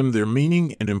gives them their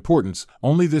meaning and importance,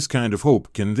 only this kind of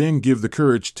hope can then give the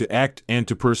courage to act and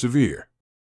to persevere.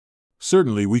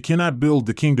 Certainly we cannot build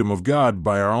the kingdom of God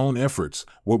by our own efforts.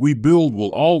 What we build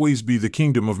will always be the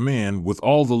kingdom of man with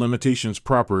all the limitations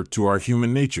proper to our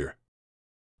human nature.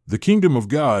 The kingdom of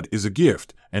God is a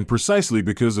gift, and precisely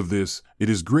because of this, it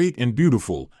is great and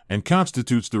beautiful, and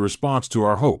constitutes the response to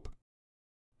our hope.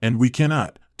 And we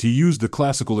cannot, to use the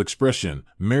classical expression,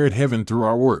 merit heaven through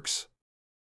our works.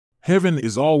 Heaven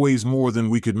is always more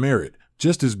than we could merit,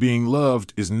 just as being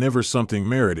loved is never something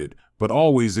merited, but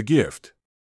always a gift.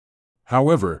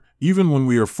 However, even when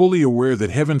we are fully aware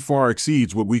that heaven far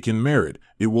exceeds what we can merit,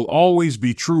 it will always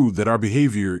be true that our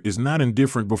behavior is not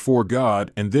indifferent before God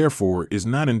and therefore is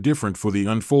not indifferent for the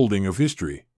unfolding of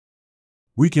history.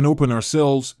 We can open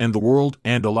ourselves and the world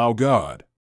and allow God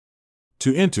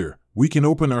to enter. We can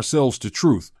open ourselves to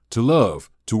truth, to love,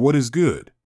 to what is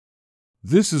good.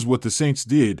 This is what the saints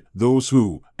did, those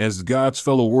who, as God's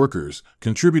fellow workers,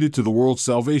 contributed to the world's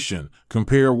salvation.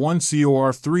 Compare 1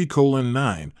 Cor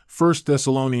 3:9, 1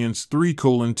 Thessalonians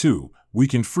 3:2. We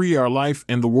can free our life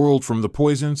and the world from the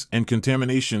poisons and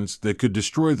contaminations that could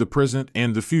destroy the present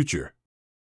and the future.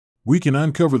 We can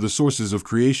uncover the sources of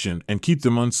creation and keep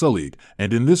them unsullied,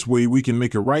 and in this way we can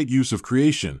make a right use of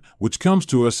creation, which comes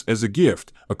to us as a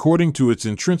gift, according to its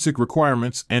intrinsic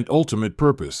requirements and ultimate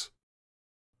purpose.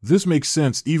 This makes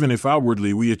sense even if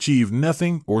outwardly we achieve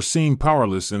nothing or seem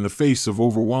powerless in the face of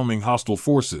overwhelming hostile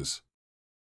forces.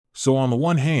 So on the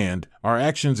one hand, our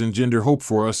actions engender hope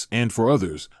for us and for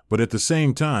others, but at the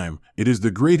same time, it is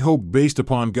the great hope based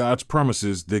upon God's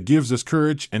promises that gives us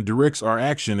courage and directs our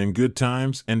action in good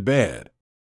times and bad.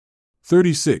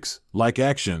 36. Like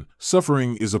action,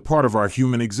 suffering is a part of our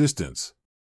human existence.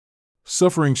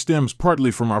 Suffering stems partly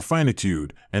from our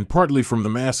finitude, and partly from the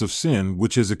mass of sin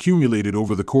which has accumulated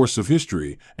over the course of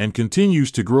history, and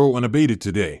continues to grow unabated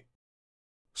today.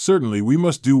 Certainly we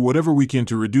must do whatever we can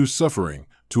to reduce suffering,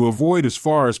 to avoid as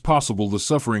far as possible the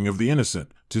suffering of the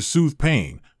innocent, to soothe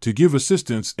pain, to give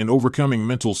assistance in overcoming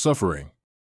mental suffering.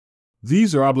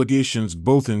 These are obligations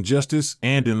both in justice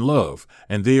and in love,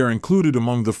 and they are included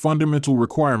among the fundamental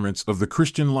requirements of the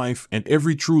Christian life and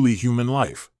every truly human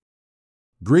life.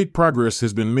 Great progress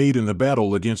has been made in the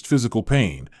battle against physical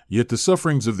pain, yet the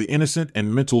sufferings of the innocent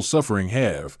and mental suffering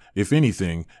have, if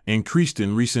anything, increased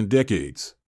in recent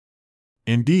decades.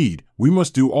 Indeed, we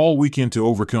must do all we can to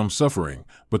overcome suffering,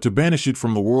 but to banish it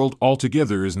from the world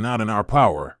altogether is not in our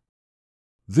power.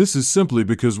 This is simply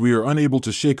because we are unable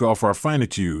to shake off our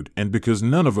finitude and because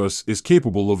none of us is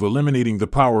capable of eliminating the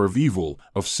power of evil,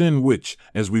 of sin which,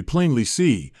 as we plainly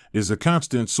see, is a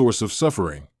constant source of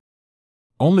suffering.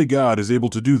 Only God is able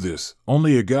to do this,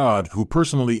 only a God who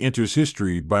personally enters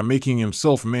history by making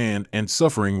himself man and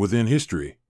suffering within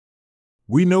history.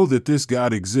 We know that this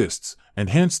God exists, and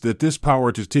hence that this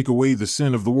power to take away the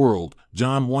sin of the world,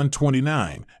 John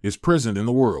 1:29, is present in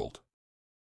the world.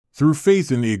 Through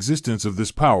faith in the existence of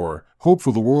this power, hope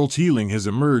for the world's healing has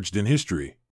emerged in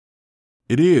history.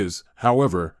 It is,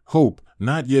 however, hope,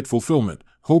 not yet fulfillment,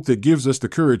 hope that gives us the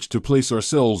courage to place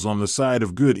ourselves on the side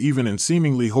of good even in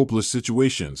seemingly hopeless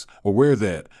situations, aware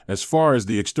that, as far as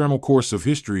the external course of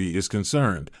history is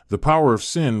concerned, the power of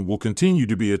sin will continue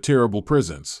to be a terrible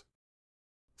presence.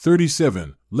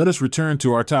 37. Let us return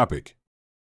to our topic.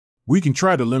 We can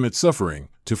try to limit suffering,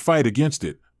 to fight against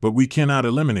it, but we cannot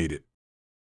eliminate it.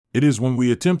 It is when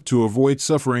we attempt to avoid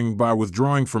suffering by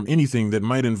withdrawing from anything that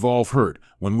might involve hurt,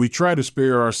 when we try to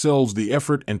spare ourselves the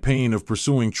effort and pain of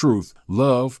pursuing truth,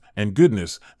 love, and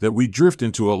goodness, that we drift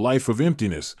into a life of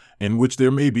emptiness, in which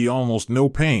there may be almost no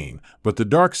pain, but the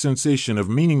dark sensation of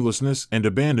meaninglessness and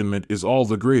abandonment is all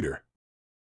the greater.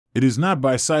 It is not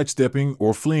by sidestepping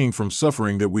or fleeing from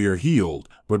suffering that we are healed,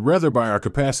 but rather by our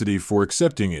capacity for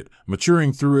accepting it,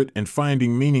 maturing through it, and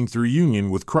finding meaning through union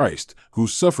with Christ, who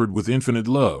suffered with infinite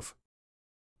love.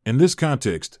 In this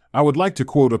context, I would like to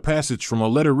quote a passage from a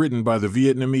letter written by the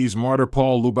Vietnamese martyr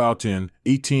Paul Lubac in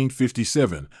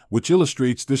 1857, which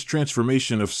illustrates this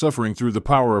transformation of suffering through the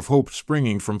power of hope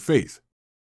springing from faith.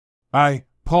 I,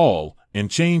 Paul, in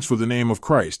chains for the name of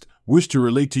Christ, wish to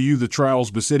relate to you the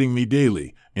trials besetting me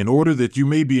daily, in order that you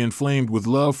may be inflamed with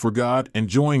love for God and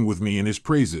join with me in his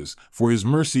praises, for his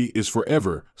mercy is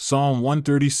forever. Psalm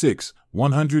 136,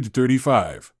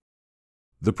 135.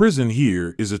 The prison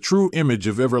here is a true image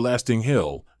of everlasting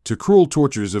hell. To cruel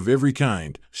tortures of every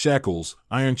kind, shackles,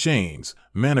 iron chains,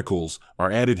 manacles,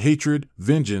 are added hatred,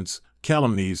 vengeance,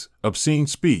 calumnies, obscene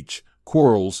speech,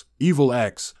 quarrels, evil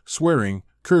acts, swearing,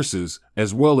 curses,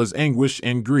 as well as anguish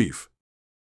and grief.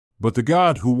 But the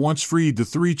God who once freed the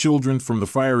 3 children from the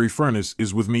fiery furnace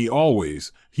is with me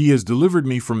always. He has delivered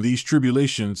me from these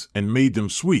tribulations and made them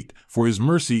sweet, for his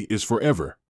mercy is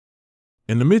forever.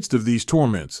 In the midst of these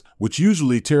torments, which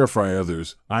usually terrify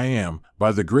others, I am,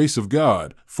 by the grace of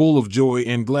God, full of joy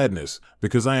and gladness,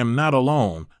 because I am not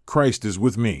alone, Christ is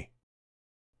with me.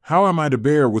 How am I to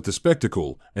bear with the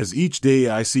spectacle, as each day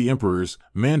I see emperors,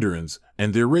 mandarins,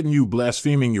 and their retinue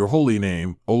blaspheming your holy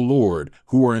name, O Lord,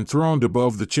 who are enthroned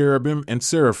above the cherubim and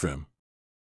seraphim?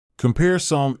 Compare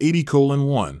Psalm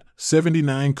 80:1,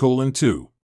 79:2.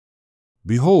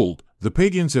 Behold, the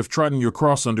pagans have trodden your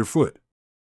cross underfoot.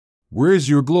 Where is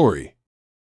your glory?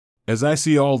 As I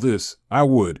see all this, I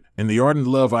would, in the ardent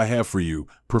love I have for you,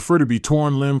 prefer to be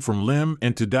torn limb from limb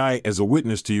and to die as a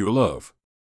witness to your love.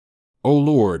 O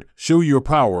Lord, show your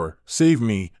power, save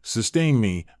me, sustain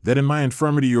me, that in my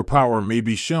infirmity your power may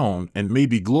be shown and may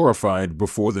be glorified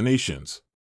before the nations.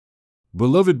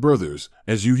 Beloved brothers,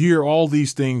 as you hear all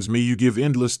these things, may you give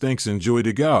endless thanks and joy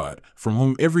to God, from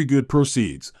whom every good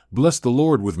proceeds. Bless the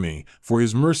Lord with me, for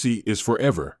his mercy is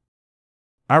forever.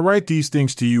 I write these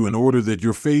things to you in order that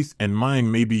your faith and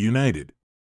mine may be united.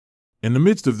 In the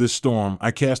midst of this storm I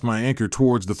cast my anchor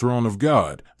towards the throne of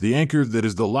God, the anchor that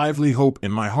is the lively hope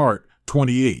in my heart.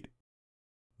 28.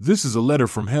 This is a letter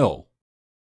from hell.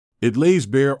 It lays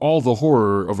bare all the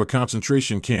horror of a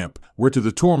concentration camp, where to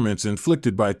the torments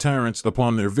inflicted by tyrants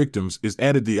upon their victims is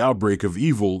added the outbreak of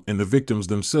evil in the victims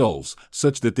themselves,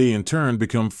 such that they in turn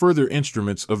become further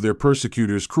instruments of their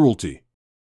persecutors' cruelty.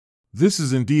 This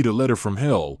is indeed a letter from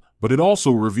hell, but it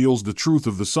also reveals the truth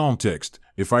of the psalm text.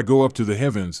 If I go up to the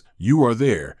heavens, you are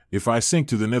there. If I sink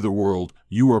to the netherworld,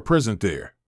 you are present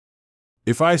there.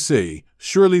 If I say,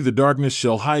 surely the darkness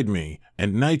shall hide me,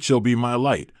 and night shall be my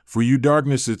light, for you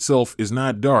darkness itself is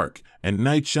not dark, and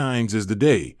night shines as the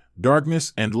day,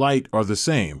 darkness and light are the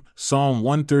same. Psalm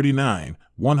 139,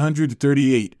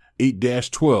 138,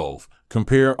 8-12.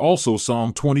 Compare also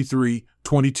Psalm 23,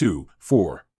 22,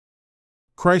 4.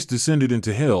 Christ descended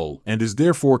into hell and is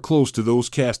therefore close to those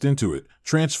cast into it,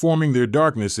 transforming their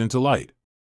darkness into light.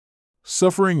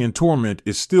 Suffering and torment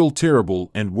is still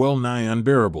terrible and well nigh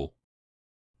unbearable.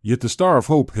 Yet the star of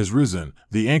hope has risen,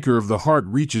 the anchor of the heart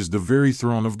reaches the very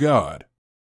throne of God.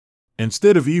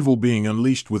 Instead of evil being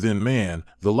unleashed within man,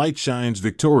 the light shines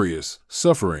victorious.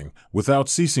 Suffering, without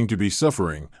ceasing to be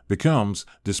suffering, becomes,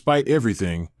 despite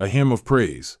everything, a hymn of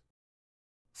praise.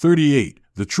 38.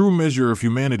 The true measure of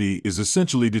humanity is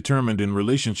essentially determined in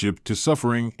relationship to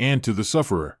suffering and to the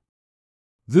sufferer.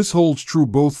 This holds true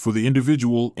both for the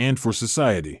individual and for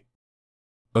society.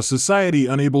 A society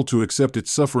unable to accept its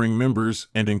suffering members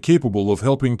and incapable of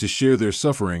helping to share their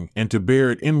suffering and to bear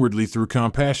it inwardly through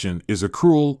compassion is a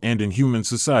cruel and inhuman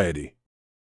society.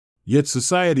 Yet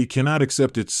society cannot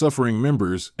accept its suffering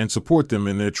members and support them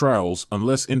in their trials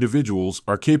unless individuals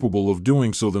are capable of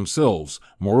doing so themselves.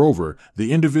 Moreover,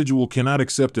 the individual cannot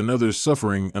accept another's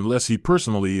suffering unless he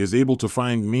personally is able to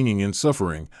find meaning in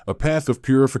suffering, a path of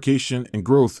purification and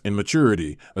growth in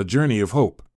maturity, a journey of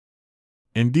hope.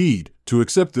 Indeed, to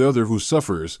accept the other who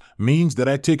suffers means that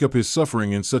I take up his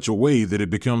suffering in such a way that it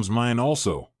becomes mine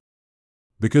also.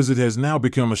 Because it has now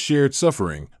become a shared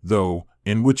suffering, though,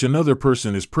 in which another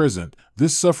person is present,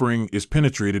 this suffering is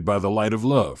penetrated by the light of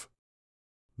love.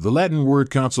 The Latin word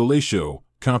consolatio,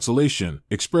 consolation,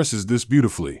 expresses this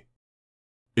beautifully.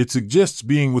 It suggests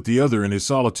being with the other in his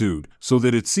solitude, so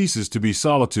that it ceases to be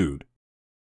solitude.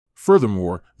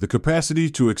 Furthermore, the capacity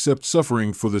to accept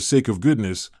suffering for the sake of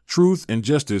goodness, truth, and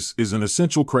justice is an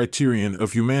essential criterion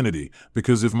of humanity,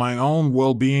 because if my own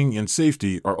well-being and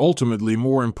safety are ultimately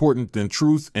more important than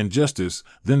truth and justice,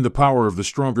 then the power of the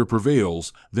stronger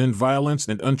prevails, then violence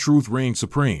and untruth reign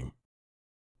supreme.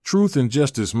 Truth and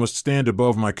justice must stand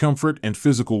above my comfort and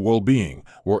physical well-being,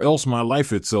 or else my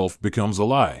life itself becomes a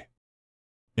lie.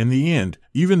 In the end,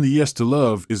 even the yes to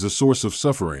love is a source of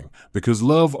suffering, because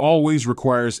love always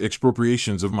requires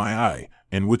expropriations of my I,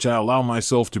 in which I allow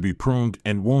myself to be pruned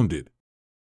and wounded.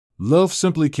 Love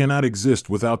simply cannot exist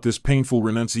without this painful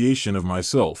renunciation of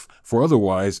myself, for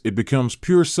otherwise it becomes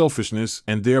pure selfishness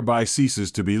and thereby ceases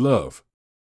to be love.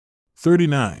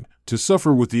 39. To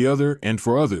suffer with the other and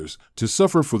for others, to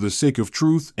suffer for the sake of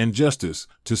truth and justice,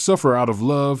 to suffer out of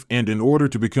love and in order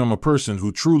to become a person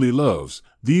who truly loves,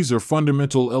 these are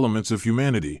fundamental elements of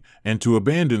humanity, and to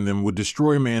abandon them would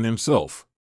destroy man himself.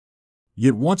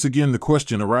 Yet once again the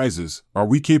question arises, are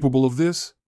we capable of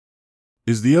this?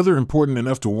 Is the other important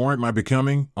enough to warrant my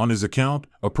becoming, on his account,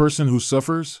 a person who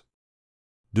suffers?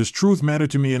 Does truth matter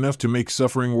to me enough to make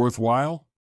suffering worthwhile?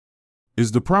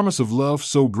 Is the promise of love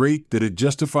so great that it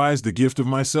justifies the gift of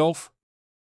myself?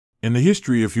 In the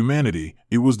history of humanity,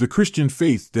 it was the Christian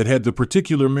faith that had the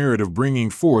particular merit of bringing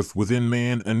forth within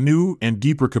man a new and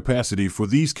deeper capacity for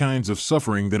these kinds of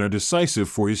suffering that are decisive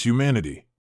for his humanity.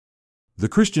 The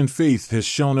Christian faith has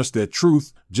shown us that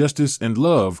truth, justice, and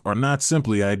love are not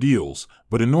simply ideals,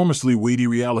 but enormously weighty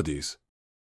realities.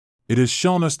 It has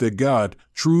shown us that God,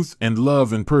 truth, and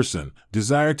love in person,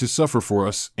 desire to suffer for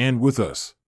us and with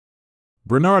us.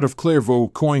 Bernard of Clairvaux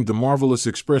coined the marvelous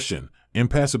expression,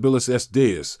 impassibilis est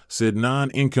Deus, sed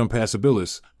non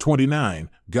incompassibilis. 29.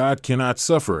 God cannot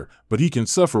suffer, but he can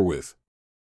suffer with.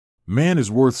 Man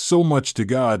is worth so much to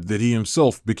God that he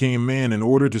himself became man in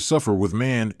order to suffer with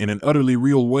man in an utterly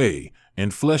real way,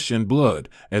 in flesh and blood,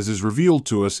 as is revealed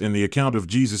to us in the account of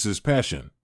Jesus'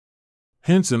 passion.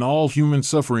 Hence in all human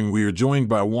suffering we are joined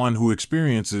by one who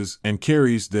experiences and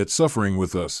carries that suffering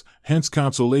with us. Hence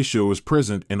consolatio is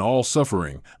present in all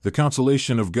suffering, the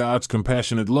consolation of God's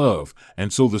compassionate love,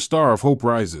 and so the star of hope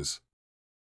rises.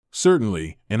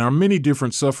 Certainly, in our many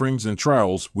different sufferings and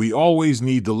trials we always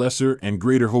need the lesser and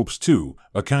greater hopes too,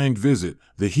 a kind visit,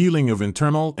 the healing of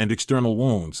internal and external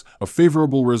wounds, a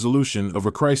favorable resolution of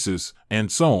a crisis,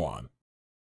 and so on.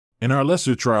 In our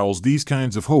lesser trials these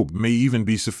kinds of hope may even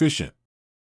be sufficient.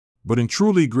 But in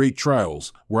truly great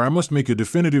trials, where I must make a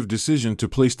definitive decision to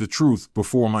place the truth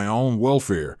before my own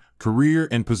welfare, career,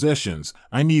 and possessions,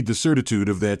 I need the certitude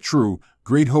of that true,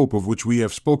 great hope of which we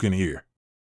have spoken here.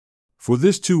 For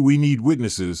this too we need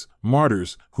witnesses,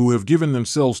 martyrs, who have given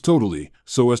themselves totally,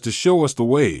 so as to show us the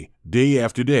way, day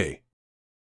after day.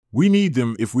 We need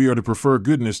them if we are to prefer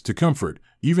goodness to comfort,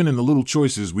 even in the little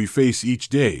choices we face each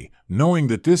day, knowing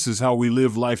that this is how we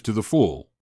live life to the full.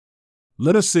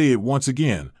 Let us say it once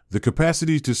again, the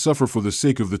capacity to suffer for the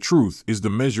sake of the truth is the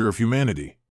measure of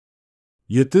humanity.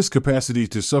 Yet this capacity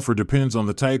to suffer depends on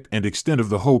the type and extent of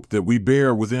the hope that we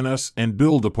bear within us and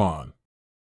build upon.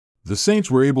 The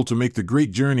saints were able to make the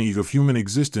great journey of human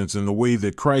existence in the way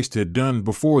that Christ had done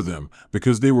before them,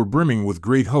 because they were brimming with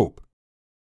great hope.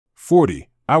 40.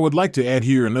 I would like to add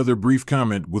here another brief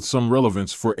comment with some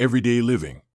relevance for everyday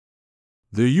living.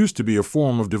 There used to be a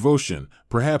form of devotion,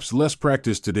 perhaps less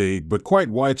practiced today but quite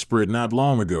widespread not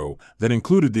long ago, that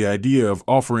included the idea of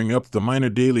offering up the minor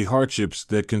daily hardships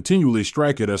that continually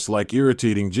strike at us like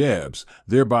irritating jabs,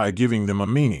 thereby giving them a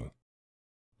meaning.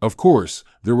 Of course,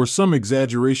 there were some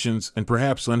exaggerations and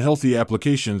perhaps unhealthy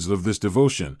applications of this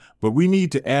devotion, but we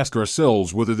need to ask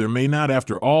ourselves whether there may not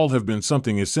after all have been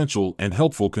something essential and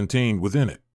helpful contained within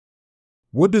it.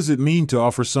 What does it mean to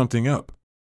offer something up?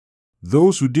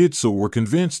 Those who did so were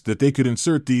convinced that they could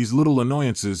insert these little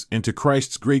annoyances into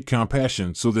Christ's great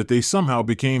compassion so that they somehow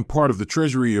became part of the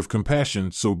treasury of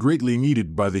compassion so greatly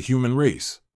needed by the human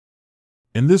race.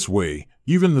 In this way,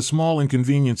 even the small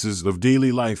inconveniences of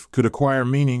daily life could acquire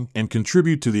meaning and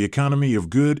contribute to the economy of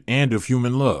good and of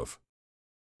human love.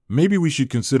 Maybe we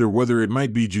should consider whether it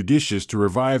might be judicious to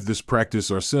revive this practice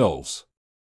ourselves.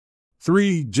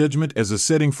 3. Judgment as a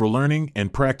setting for learning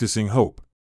and practicing hope.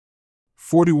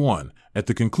 41. At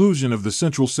the conclusion of the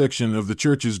central section of the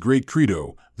Church's Great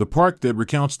Credo, the part that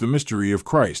recounts the mystery of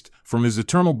Christ, from his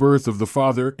eternal birth of the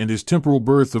Father and his temporal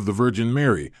birth of the Virgin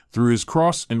Mary, through his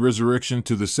cross and resurrection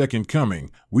to the second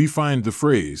coming, we find the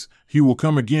phrase, "He will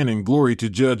come again in glory to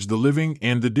judge the living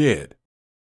and the dead."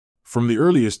 From the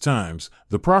earliest times,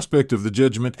 the prospect of the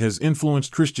judgment has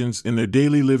influenced Christians in their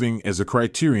daily living as a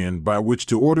criterion by which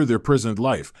to order their present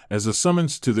life, as a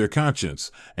summons to their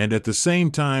conscience, and at the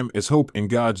same time as hope in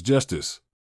God's justice.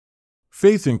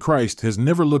 Faith in Christ has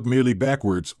never looked merely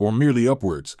backwards or merely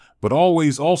upwards, but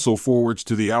always also forwards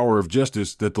to the hour of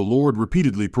justice that the Lord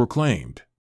repeatedly proclaimed.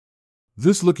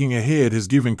 This looking ahead has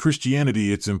given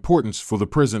Christianity its importance for the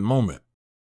present moment.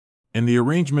 In the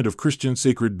arrangement of Christian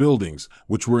sacred buildings,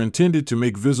 which were intended to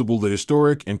make visible the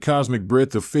historic and cosmic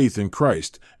breadth of faith in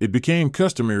Christ, it became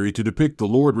customary to depict the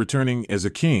Lord returning as a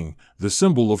king, the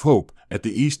symbol of hope, at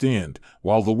the east end,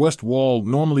 while the west wall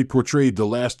normally portrayed the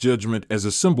Last Judgment as a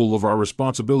symbol of our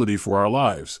responsibility for our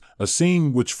lives, a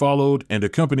scene which followed and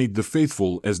accompanied the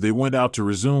faithful as they went out to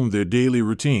resume their daily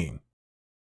routine.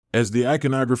 As the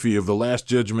iconography of the Last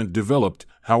Judgment developed,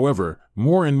 however,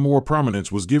 more and more prominence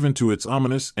was given to its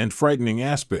ominous and frightening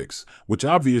aspects, which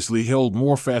obviously held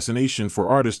more fascination for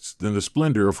artists than the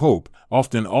splendor of hope,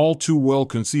 often all too well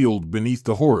concealed beneath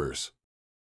the horrors.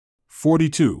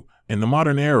 42. In the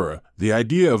modern era, the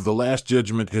idea of the Last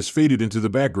Judgment has faded into the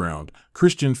background.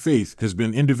 Christian faith has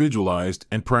been individualized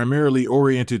and primarily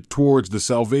oriented towards the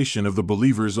salvation of the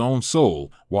believer's own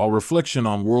soul, while reflection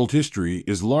on world history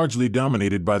is largely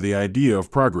dominated by the idea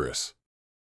of progress.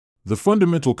 The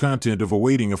fundamental content of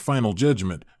awaiting a final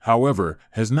judgment, however,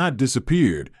 has not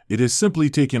disappeared, it has simply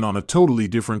taken on a totally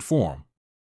different form.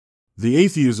 The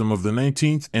atheism of the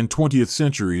 19th and 20th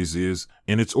centuries is,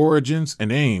 in its origins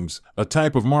and aims, a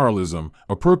type of moralism,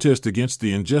 a protest against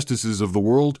the injustices of the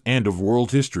world and of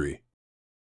world history.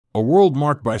 A world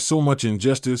marked by so much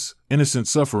injustice, innocent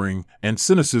suffering, and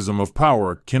cynicism of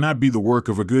power cannot be the work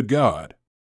of a good God.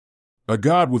 A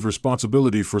God with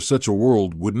responsibility for such a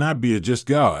world would not be a just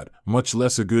God, much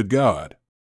less a good God.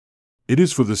 It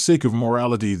is for the sake of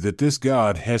morality that this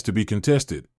God has to be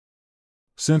contested.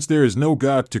 Since there is no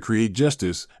God to create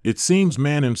justice, it seems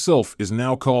man himself is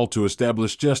now called to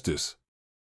establish justice.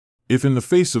 If in the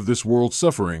face of this world's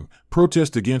suffering,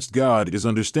 protest against God is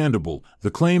understandable, the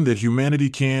claim that humanity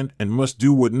can and must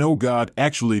do what no God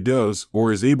actually does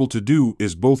or is able to do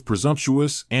is both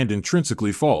presumptuous and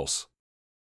intrinsically false.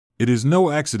 It is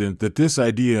no accident that this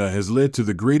idea has led to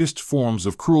the greatest forms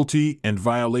of cruelty and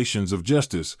violations of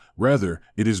justice. Rather,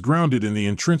 it is grounded in the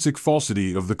intrinsic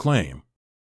falsity of the claim.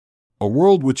 A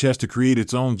world which has to create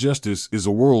its own justice is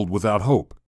a world without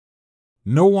hope.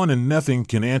 No one and nothing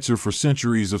can answer for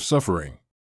centuries of suffering.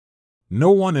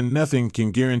 No one and nothing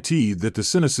can guarantee that the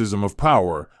cynicism of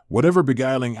power, whatever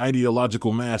beguiling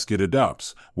ideological mask it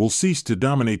adopts, will cease to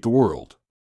dominate the world.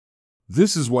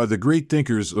 This is why the great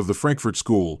thinkers of the Frankfurt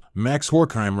School, Max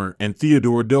Horkheimer and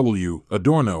Theodor W.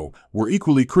 Adorno, were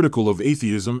equally critical of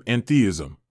atheism and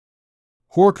theism.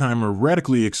 Horkheimer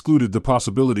radically excluded the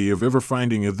possibility of ever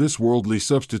finding a this-worldly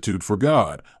substitute for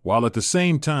God, while at the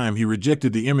same time he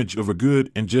rejected the image of a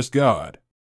good and just God.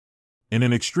 In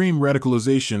an extreme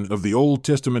radicalization of the Old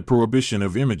Testament prohibition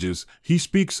of images, he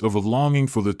speaks of a longing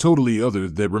for the totally other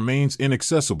that remains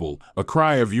inaccessible, a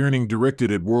cry of yearning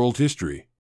directed at world history.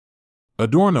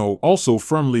 Adorno also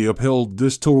firmly upheld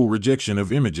this total rejection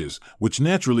of images, which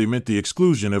naturally meant the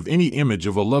exclusion of any image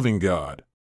of a loving God.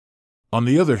 On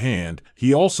the other hand,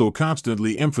 he also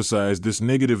constantly emphasized this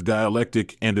negative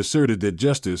dialectic and asserted that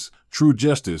justice, true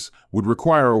justice, would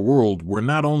require a world where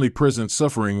not only present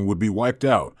suffering would be wiped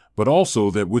out, but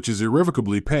also that which is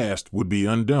irrevocably past would be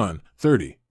undone.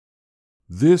 30.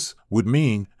 This would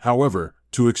mean, however,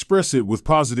 to express it with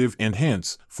positive and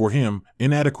hence, for him,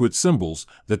 inadequate symbols,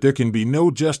 that there can be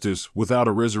no justice without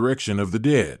a resurrection of the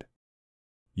dead.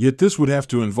 Yet this would have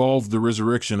to involve the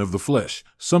resurrection of the flesh,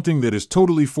 something that is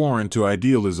totally foreign to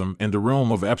idealism and the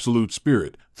realm of absolute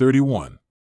spirit. 31.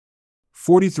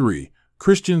 43.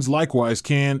 Christians likewise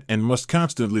can and must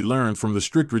constantly learn from the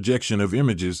strict rejection of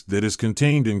images that is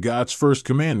contained in God's first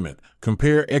commandment.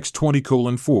 Compare Acts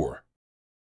 20:4.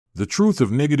 The truth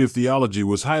of negative theology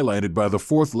was highlighted by the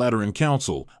Fourth Lateran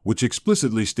Council, which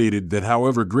explicitly stated that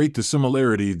however great the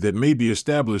similarity that may be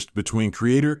established between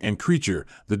creator and creature,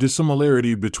 the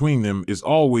dissimilarity between them is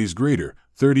always greater.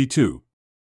 32.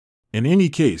 In any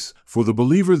case, for the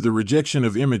believer the rejection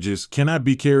of images cannot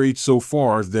be carried so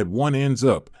far that one ends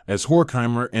up, as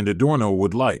Horkheimer and Adorno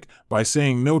would like, by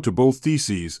saying no to both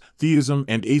theses, theism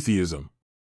and atheism.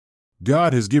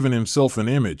 God has given himself an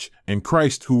image, and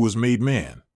Christ who was made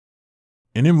man.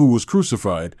 In him who was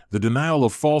crucified, the denial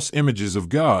of false images of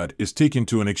God is taken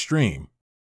to an extreme.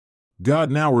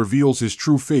 God now reveals his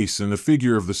true face in the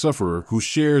figure of the sufferer who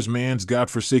shares man's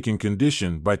God-forsaken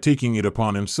condition by taking it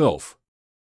upon himself.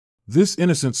 This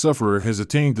innocent sufferer has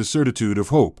attained the certitude of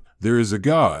hope. There is a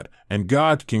God, and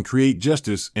God can create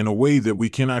justice in a way that we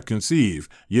cannot conceive,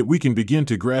 yet we can begin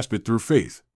to grasp it through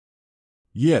faith.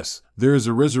 Yes, there is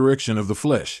a resurrection of the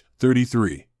flesh.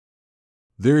 33.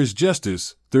 There is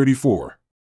justice. 34.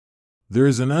 There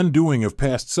is an undoing of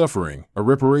past suffering, a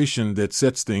reparation that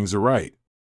sets things aright.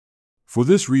 For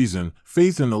this reason,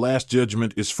 faith in the Last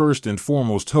Judgment is first and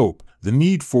foremost hope, the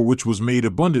need for which was made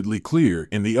abundantly clear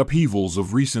in the upheavals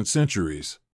of recent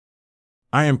centuries.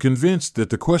 I am convinced that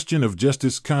the question of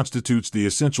justice constitutes the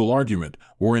essential argument,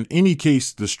 or in any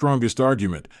case the strongest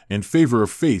argument, in favor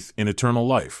of faith in eternal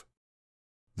life.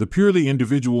 The purely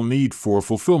individual need for a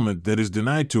fulfillment that is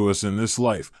denied to us in this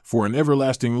life, for an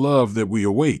everlasting love that we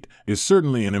await, is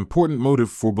certainly an important motive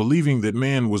for believing that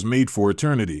man was made for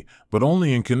eternity, but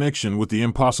only in connection with the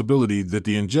impossibility that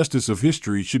the injustice of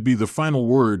history should be the final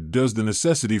word does the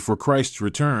necessity for Christ's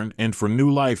return and for new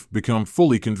life become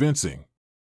fully convincing.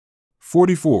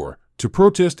 44. To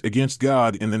protest against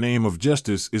God in the name of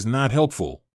justice is not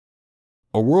helpful.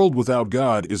 A world without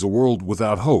God is a world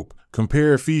without hope.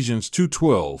 Compare Ephesians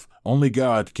 2:12, only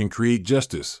God can create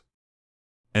justice.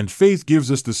 And faith gives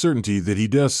us the certainty that he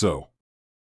does so.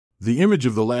 The image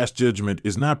of the Last Judgment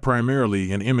is not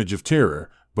primarily an image of terror,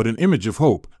 but an image of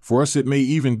hope. For us it may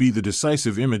even be the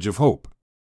decisive image of hope.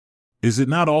 Is it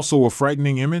not also a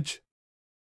frightening image?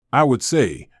 I would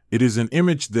say, it is an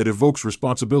image that evokes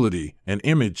responsibility, an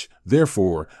image,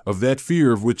 therefore, of that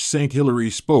fear of which St. Hilary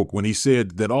spoke when he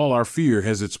said that all our fear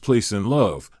has its place in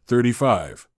love.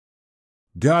 35.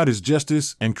 God is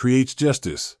justice and creates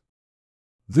justice.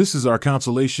 This is our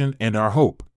consolation and our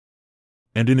hope.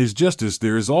 And in his justice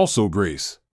there is also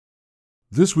grace.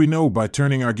 This we know by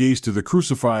turning our gaze to the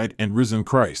crucified and risen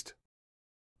Christ.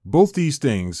 Both these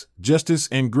things, justice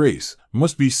and grace,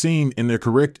 must be seen in their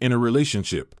correct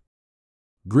interrelationship.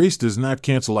 Grace does not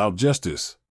cancel out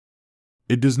justice.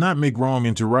 It does not make wrong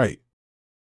into right.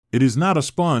 It is not a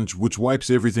sponge which wipes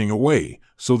everything away,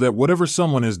 so that whatever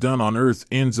someone has done on earth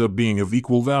ends up being of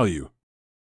equal value.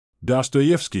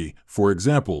 Dostoevsky, for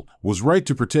example, was right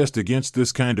to protest against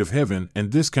this kind of heaven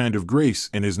and this kind of grace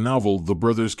in his novel The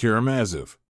Brothers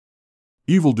Karamazov.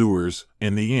 Evildoers,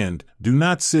 in the end, do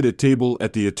not sit at table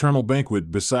at the eternal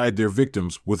banquet beside their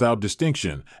victims without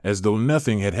distinction, as though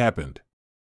nothing had happened.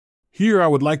 Here I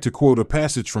would like to quote a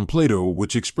passage from Plato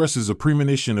which expresses a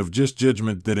premonition of just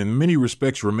judgment that in many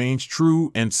respects remains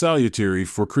true and salutary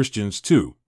for Christians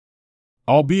too.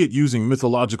 Albeit using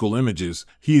mythological images,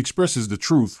 he expresses the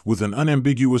truth with an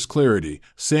unambiguous clarity,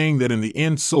 saying that in the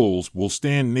end souls will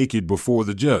stand naked before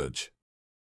the judge.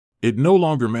 It no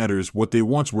longer matters what they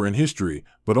once were in history,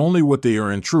 but only what they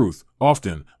are in truth.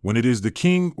 Often, when it is the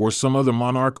king or some other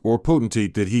monarch or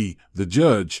potentate that he, the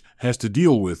judge, has to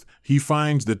deal with, he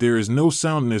finds that there is no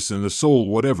soundness in the soul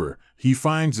whatever. He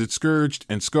finds it scourged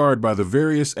and scarred by the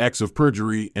various acts of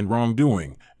perjury and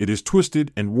wrongdoing. It is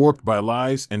twisted and warped by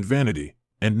lies and vanity,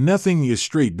 and nothing is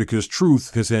straight because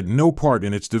truth has had no part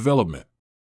in its development.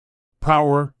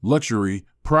 Power, luxury,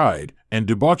 pride, and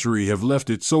debauchery have left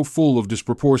it so full of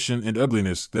disproportion and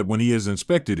ugliness that when he has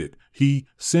inspected it, he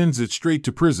sends it straight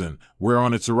to prison, where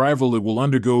on its arrival it will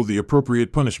undergo the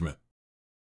appropriate punishment.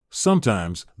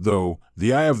 Sometimes, though,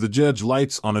 the eye of the judge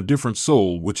lights on a different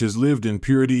soul which has lived in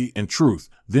purity and truth,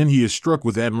 then he is struck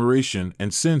with admiration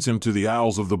and sends him to the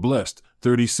Isles of the Blessed.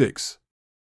 36.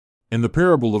 In the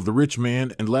parable of the rich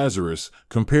man and Lazarus,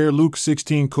 compare Luke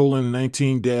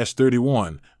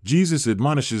 16:19-31, Jesus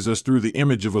admonishes us through the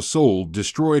image of a soul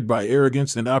destroyed by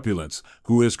arrogance and opulence,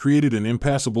 who has created an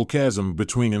impassable chasm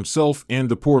between himself and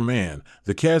the poor man,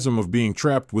 the chasm of being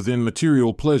trapped within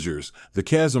material pleasures, the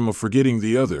chasm of forgetting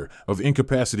the other, of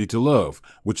incapacity to love,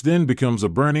 which then becomes a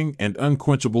burning and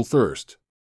unquenchable thirst.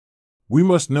 We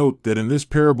must note that in this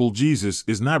parable Jesus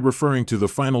is not referring to the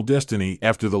final destiny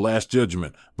after the Last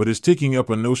Judgment, but is taking up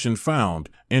a notion found,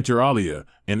 inter alia,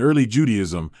 in early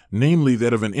Judaism, namely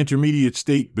that of an intermediate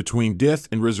state between death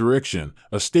and resurrection,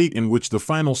 a state in which the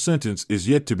final sentence is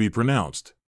yet to be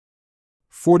pronounced.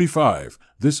 45.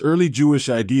 This early Jewish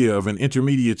idea of an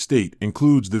intermediate state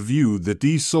includes the view that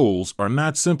these souls are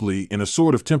not simply in a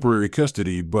sort of temporary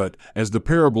custody but, as the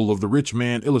parable of the rich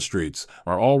man illustrates,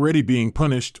 are already being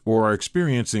punished or are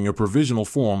experiencing a provisional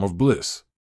form of bliss.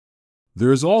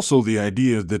 There is also the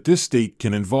idea that this state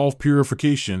can involve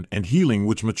purification and healing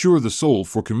which mature the soul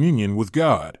for communion with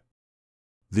God.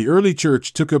 The early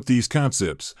church took up these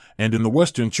concepts, and in the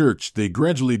Western Church they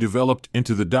gradually developed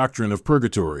into the doctrine of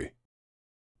purgatory.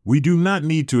 We do not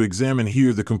need to examine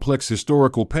here the complex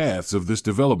historical paths of this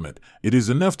development. It is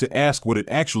enough to ask what it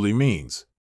actually means.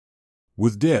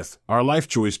 With death, our life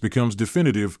choice becomes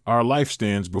definitive, our life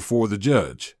stands before the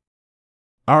judge.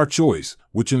 Our choice,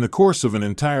 which in the course of an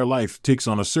entire life takes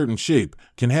on a certain shape,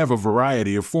 can have a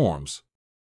variety of forms.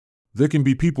 There can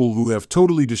be people who have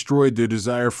totally destroyed their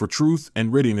desire for truth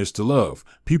and readiness to love,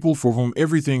 people for whom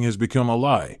everything has become a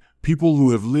lie, people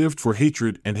who have lived for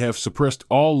hatred and have suppressed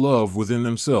all love within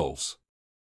themselves.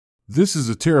 This is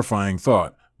a terrifying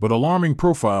thought, but alarming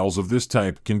profiles of this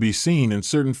type can be seen in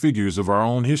certain figures of our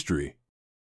own history.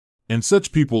 In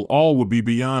such people all would be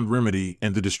beyond remedy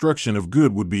and the destruction of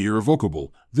good would be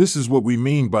irrevocable. This is what we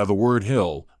mean by the word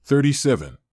hell.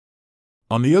 37.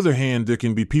 On the other hand, there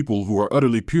can be people who are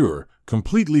utterly pure,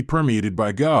 completely permeated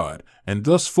by God, and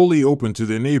thus fully open to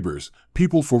their neighbors,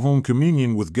 people for whom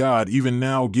communion with God even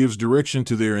now gives direction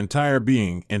to their entire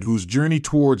being and whose journey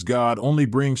towards God only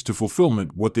brings to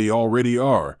fulfillment what they already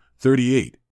are.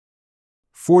 38.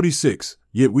 46.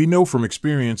 Yet we know from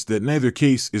experience that neither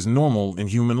case is normal in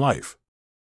human life.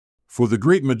 For the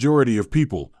great majority of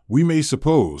people, we may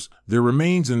suppose, there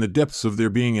remains in the depths of their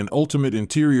being an ultimate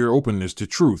interior openness to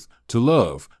truth, to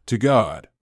love, to God.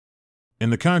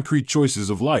 In the concrete choices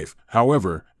of life,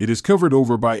 however, it is covered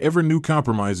over by ever new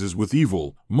compromises with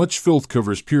evil. Much filth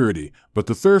covers purity, but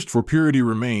the thirst for purity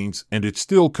remains, and it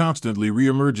still constantly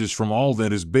reemerges from all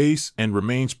that is base and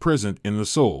remains present in the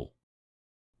soul.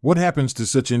 What happens to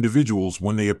such individuals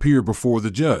when they appear before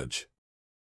the judge?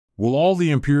 Will all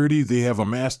the impurity they have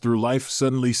amassed through life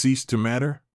suddenly cease to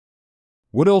matter?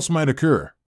 What else might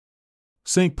occur?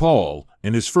 St. Paul,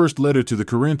 in his first letter to the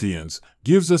Corinthians,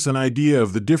 gives us an idea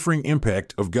of the differing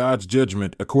impact of God's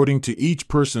judgment according to each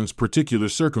person's particular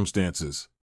circumstances.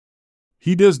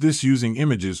 He does this using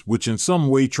images which in some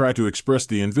way try to express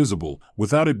the invisible,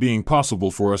 without it being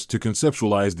possible for us to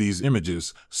conceptualize these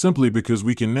images, simply because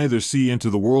we can neither see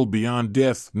into the world beyond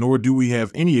death nor do we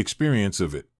have any experience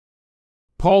of it.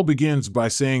 Paul begins by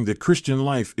saying that Christian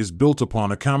life is built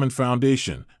upon a common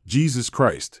foundation, Jesus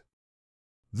Christ.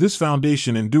 This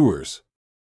foundation endures.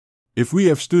 If we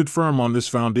have stood firm on this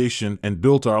foundation and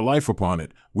built our life upon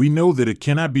it, we know that it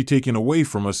cannot be taken away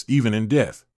from us even in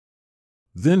death.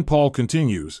 Then Paul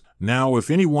continues, "Now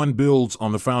if anyone builds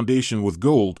on the foundation with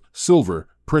gold, silver,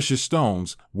 precious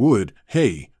stones, wood,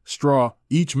 hay, straw,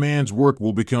 each man's work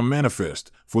will become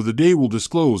manifest, for the day will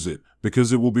disclose it,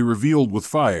 because it will be revealed with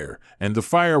fire, and the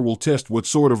fire will test what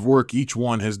sort of work each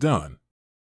one has done.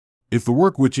 If the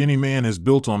work which any man has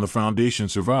built on the foundation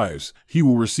survives, he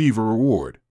will receive a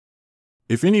reward.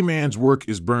 If any man's work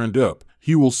is burned up,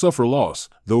 he will suffer loss,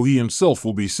 though he himself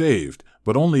will be saved,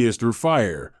 but only as through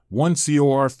fire." 1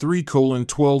 Cor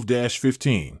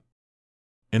 3:12-15.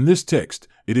 In this text,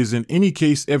 it is in any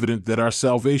case evident that our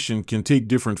salvation can take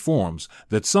different forms,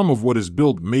 that some of what is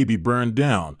built may be burned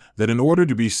down, that in order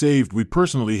to be saved we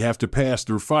personally have to pass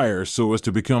through fire so as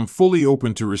to become fully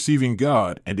open to receiving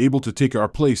God and able to take our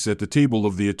place at the table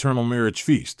of the eternal marriage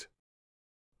feast.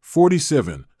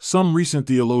 47. Some recent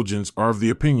theologians are of the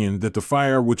opinion that the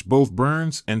fire which both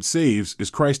burns and saves is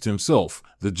Christ himself,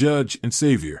 the Judge and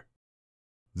Savior.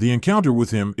 The encounter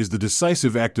with him is the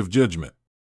decisive act of judgment.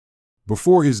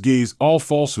 Before his gaze all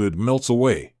falsehood melts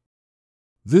away.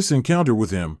 This encounter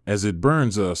with him, as it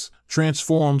burns us,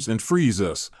 transforms and frees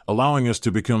us, allowing us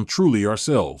to become truly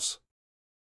ourselves.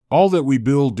 All that we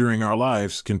build during our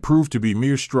lives can prove to be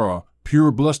mere straw,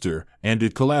 pure bluster, and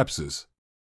it collapses.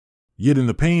 Yet in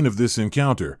the pain of this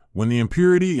encounter, when the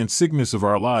impurity and sickness of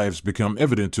our lives become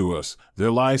evident to us, there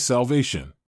lies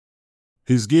salvation.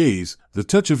 His gaze, the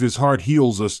touch of his heart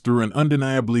heals us through an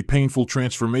undeniably painful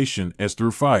transformation as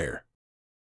through fire.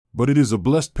 But it is a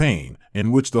blessed pain,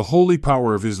 in which the holy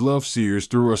power of his love sears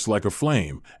through us like a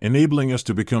flame, enabling us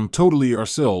to become totally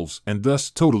ourselves and thus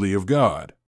totally of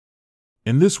God.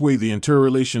 In this way the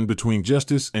interrelation between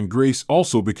justice and grace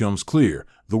also becomes clear.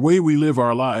 The way we live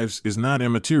our lives is not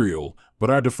immaterial,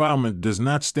 but our defilement does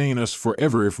not stain us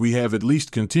forever if we have at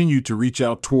least continued to reach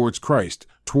out towards Christ,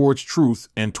 towards truth,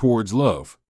 and towards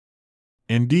love.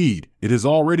 Indeed, it has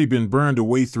already been burned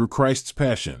away through Christ's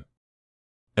passion.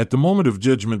 At the moment of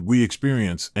judgment we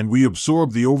experience and we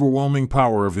absorb the overwhelming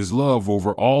power of his love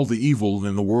over all the evil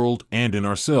in the world and in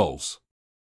ourselves.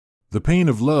 The pain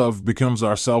of love becomes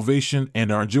our salvation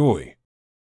and our joy.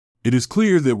 It is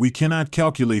clear that we cannot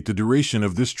calculate the duration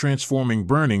of this transforming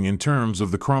burning in terms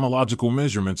of the chronological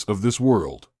measurements of this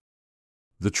world.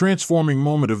 The transforming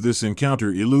moment of this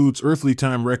encounter eludes earthly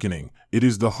time reckoning. It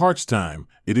is the heart's time.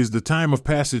 It is the time of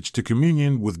passage to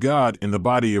communion with God in the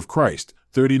body of Christ.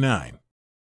 39.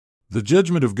 The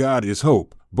judgment of God is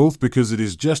hope, both because it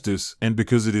is justice and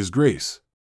because it is grace.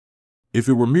 If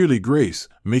it were merely grace,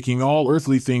 making all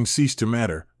earthly things cease to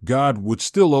matter, God would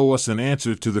still owe us an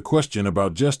answer to the question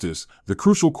about justice, the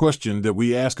crucial question that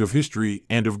we ask of history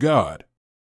and of God.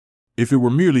 If it were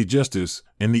merely justice,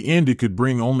 in the end it could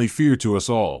bring only fear to us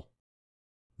all.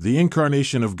 The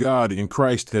incarnation of God in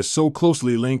Christ has so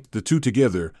closely linked the two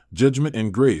together, judgment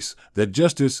and grace, that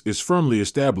justice is firmly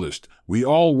established. We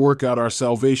all work out our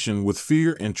salvation with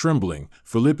fear and trembling.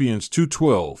 Philippians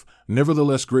 2:12.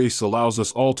 Nevertheless, grace allows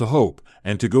us all to hope,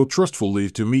 and to go trustfully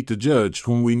to meet the Judge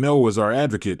whom we know as our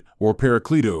advocate, or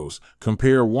Parakletos.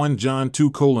 Compare 1 John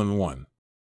 2:1.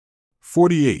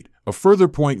 48. A further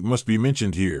point must be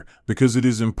mentioned here, because it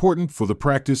is important for the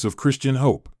practice of Christian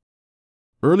hope.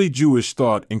 Early Jewish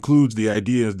thought includes the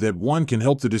idea that one can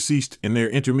help the deceased in their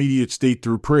intermediate state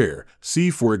through prayer.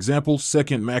 See, for example,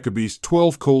 2 Maccabees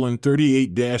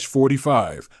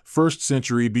 12:38-45, 1st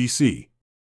century BC.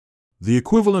 The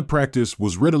equivalent practice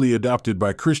was readily adopted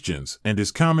by Christians and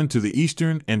is common to the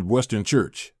Eastern and Western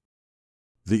Church.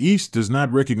 The East does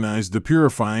not recognize the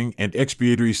purifying and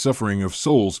expiatory suffering of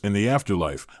souls in the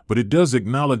afterlife, but it does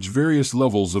acknowledge various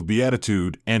levels of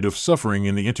beatitude and of suffering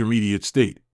in the intermediate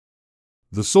state.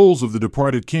 The souls of the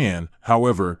departed can,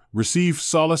 however, receive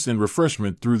solace and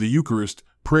refreshment through the Eucharist,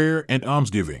 prayer, and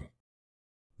almsgiving.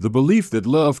 The belief that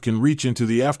love can reach into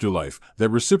the afterlife, that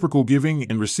reciprocal giving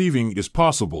and receiving is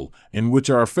possible, in which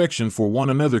our affection for one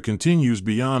another continues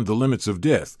beyond the limits of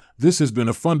death, this has been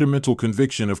a fundamental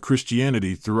conviction of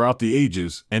Christianity throughout the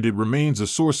ages, and it remains a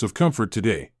source of comfort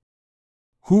today.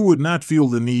 Who would not feel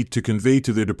the need to convey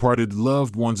to their departed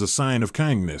loved ones a sign of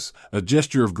kindness, a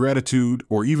gesture of gratitude,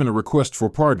 or even a request for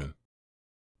pardon?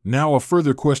 Now a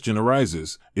further question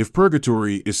arises: if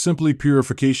purgatory is simply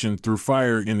purification through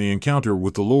fire in the encounter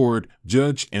with the Lord,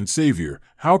 Judge, and Savior,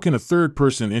 how can a third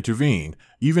person intervene,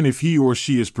 even if he or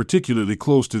she is particularly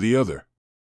close to the other?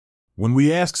 When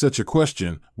we ask such a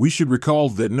question, we should recall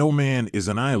that no man is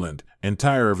an island,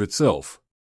 entire of itself.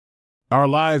 Our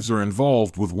lives are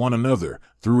involved with one another.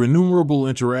 Through innumerable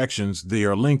interactions, they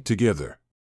are linked together.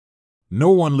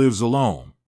 No one lives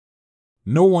alone.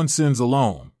 No one sins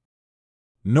alone.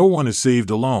 No one is saved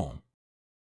alone.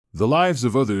 The lives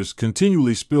of others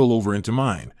continually spill over into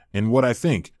mine, in what I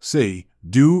think, say,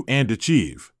 do, and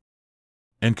achieve.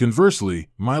 And conversely,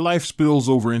 my life spills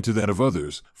over into that of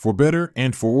others, for better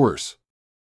and for worse.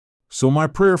 So my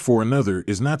prayer for another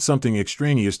is not something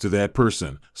extraneous to that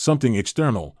person, something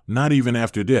external, not even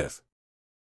after death.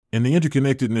 In the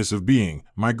interconnectedness of being,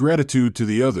 my gratitude to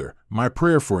the other, my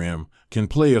prayer for him, can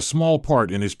play a small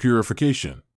part in his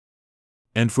purification.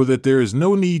 And for that there is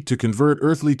no need to convert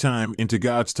earthly time into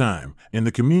God's time, and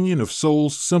the communion of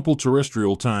souls simple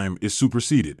terrestrial time is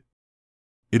superseded.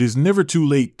 It is never too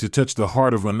late to touch the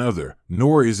heart of another,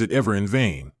 nor is it ever in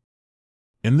vain.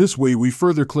 In this way we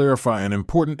further clarify an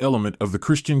important element of the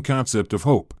Christian concept of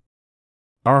hope.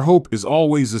 Our hope is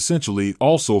always essentially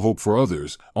also hope for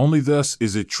others, only thus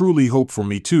is it truly hope for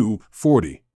me too.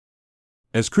 40.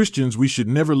 As Christians we should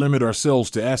never limit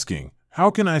ourselves to asking, how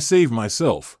can I save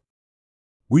myself?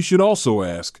 We should also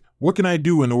ask, what can I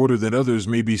do in order that others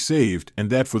may be saved and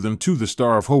that for them too the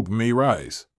star of hope may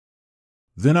rise?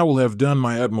 Then I will have done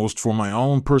my utmost for my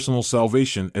own personal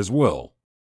salvation as well.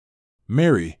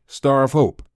 Mary, Star of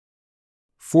Hope.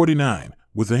 49.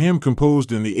 With a hymn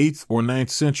composed in the 8th or 9th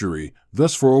century,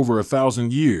 thus for over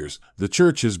 1,000 years, the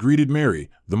Church has greeted Mary,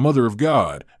 the Mother of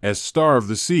God, as Star of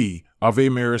the Sea, Ave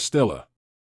Maris Stella.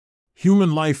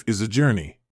 Human life is a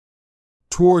journey.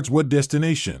 Towards what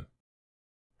destination?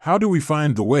 How do we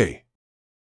find the way?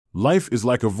 Life is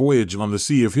like a voyage on the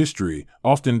sea of history,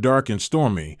 often dark and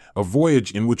stormy, a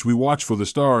voyage in which we watch for the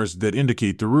stars that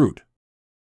indicate the route.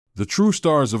 The true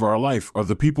stars of our life are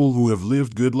the people who have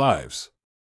lived good lives.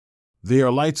 They are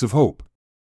lights of hope.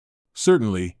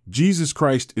 Certainly, Jesus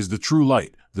Christ is the true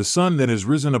light, the sun that has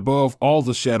risen above all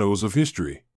the shadows of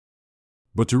history.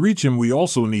 But to reach him we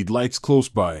also need lights close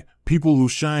by, people who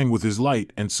shine with his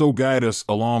light and so guide us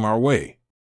along our way.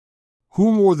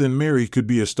 Who more than Mary could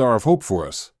be a star of hope for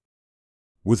us?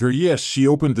 With her yes, she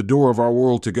opened the door of our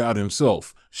world to God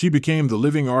himself. She became the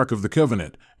living ark of the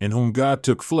covenant, in whom God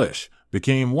took flesh,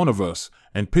 became one of us,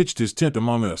 and pitched his tent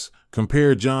among us.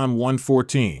 Compare John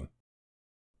 1:14.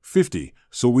 50.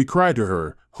 So we cry to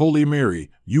her, Holy Mary,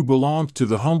 you belonged to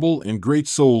the humble and great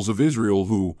souls of Israel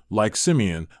who, like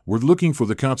Simeon, were looking for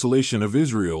the consolation of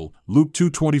Israel, Luke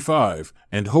 2:25,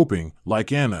 and hoping,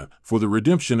 like Anna, for the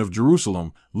redemption of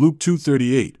Jerusalem, Luke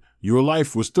 2:38. Your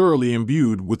life was thoroughly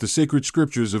imbued with the sacred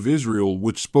scriptures of Israel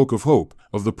which spoke of hope,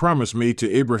 of the promise made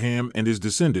to Abraham and his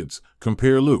descendants.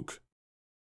 Compare Luke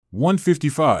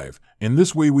 1:55. In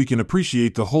this way we can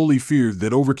appreciate the holy fear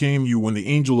that overcame you when the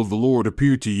angel of the Lord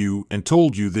appeared to you and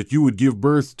told you that you would give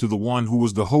birth to the one who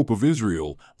was the hope of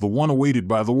Israel, the one awaited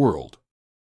by the world.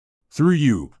 Through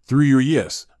you, through your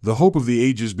yes, the hope of the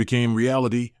ages became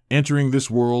reality, entering this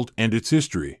world and its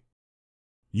history.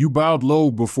 You bowed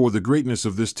low before the greatness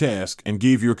of this task and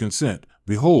gave your consent.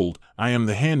 Behold, I am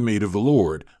the handmaid of the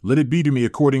Lord, let it be to me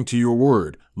according to your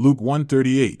word. Luke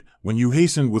 1:38. When you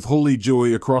hastened with holy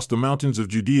joy across the mountains of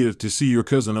Judea to see your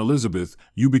cousin Elizabeth,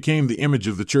 you became the image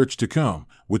of the church to come,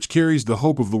 which carries the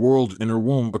hope of the world in her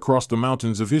womb across the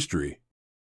mountains of history.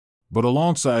 But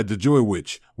alongside the joy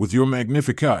which, with your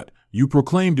Magnificat, you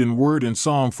proclaimed in word and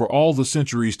song for all the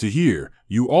centuries to hear,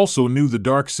 you also knew the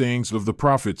dark sayings of the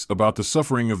prophets about the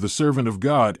suffering of the servant of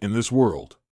God in this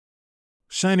world.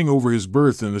 Shining over his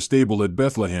birth in the stable at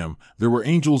Bethlehem, there were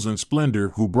angels in splendor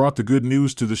who brought the good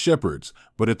news to the shepherds,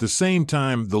 but at the same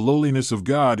time the lowliness of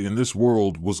God in this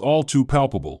world was all too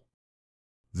palpable.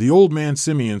 The old man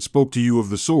Simeon spoke to you of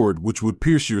the sword which would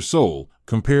pierce your soul,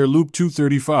 compare Luke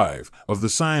 2:35, of the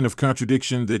sign of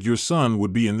contradiction that your son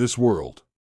would be in this world.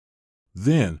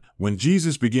 Then, when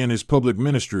Jesus began his public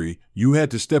ministry, you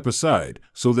had to step aside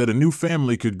so that a new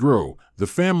family could grow, the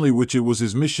family which it was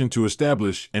his mission to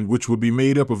establish and which would be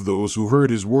made up of those who heard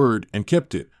his word and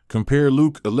kept it. Compare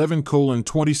Luke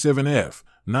 11:27f.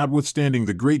 Notwithstanding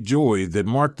the great joy that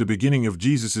marked the beginning of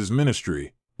Jesus'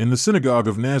 ministry, in the synagogue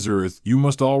of Nazareth you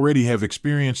must already have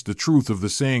experienced the truth of the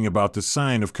saying about the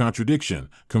sign of contradiction.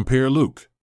 Compare Luke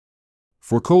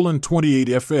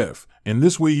 4:28ff. In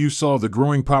this way you saw the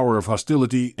growing power of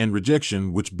hostility and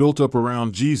rejection which built up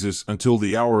around Jesus until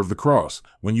the hour of the cross,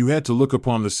 when you had to look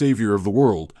upon the Savior of the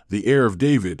world, the heir of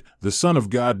David, the Son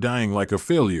of God dying like a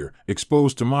failure,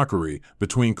 exposed to mockery,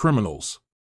 between criminals.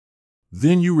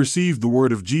 Then you received the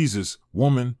word of Jesus,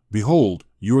 woman, behold,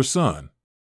 your son.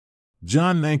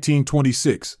 John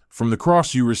 19:26. From the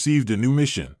cross you received a new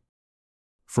mission.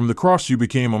 From the cross you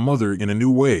became a mother in a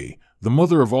new way, the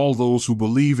mother of all those who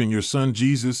believe in your Son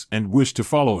Jesus and wish to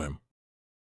follow him.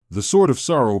 The sword of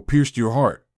sorrow pierced your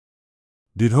heart.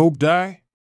 Did hope die?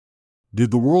 Did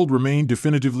the world remain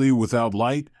definitively without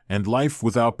light and life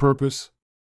without purpose?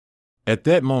 At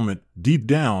that moment, deep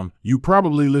down, you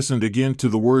probably listened again to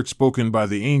the word spoken by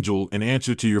the angel in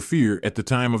answer to your fear at the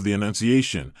time of the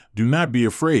Annunciation. Do not be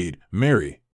afraid,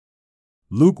 Mary.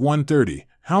 Luke 1:30.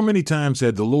 How many times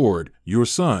had the Lord, your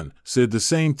Son, said the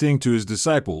same thing to his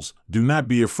disciples, do not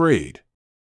be afraid?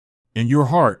 In your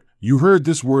heart, you heard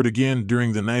this word again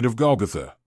during the night of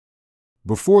Golgotha.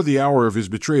 Before the hour of his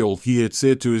betrayal, he had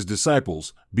said to his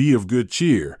disciples, be of good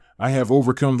cheer, I have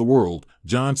overcome the world.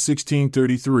 John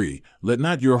 16:33. Let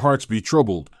not your hearts be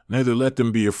troubled, neither let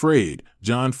them be afraid.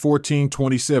 John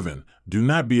 14:27. Do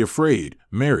not be afraid,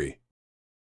 Mary.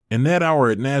 In that hour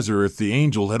at Nazareth the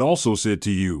angel had also said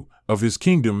to you, of his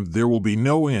kingdom there will be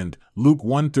no end. Luke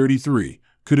 1:33.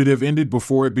 Could it have ended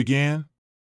before it began?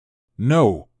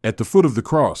 No. At the foot of the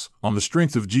cross, on the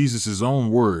strength of Jesus'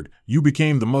 own word, you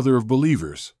became the mother of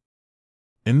believers.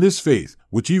 In this faith,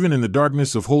 which even in the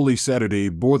darkness of Holy Saturday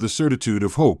bore the certitude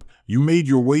of hope, you made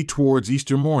your way towards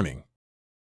Easter morning.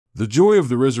 The joy of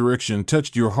the resurrection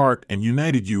touched your heart and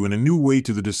united you in a new way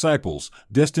to the disciples,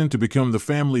 destined to become the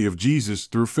family of Jesus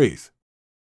through faith.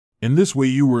 In this way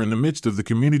you were in the midst of the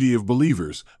community of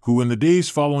believers, who in the days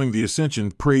following the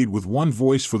Ascension prayed with one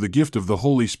voice for the gift of the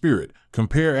Holy Spirit,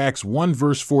 compare Acts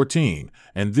 1:14,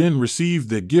 and then received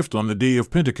that gift on the day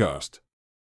of Pentecost.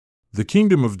 The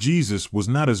kingdom of Jesus was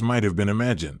not as might have been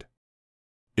imagined.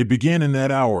 It began in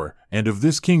that hour, and of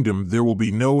this kingdom there will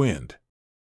be no end.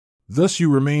 Thus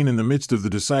you remain in the midst of the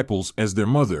disciples as their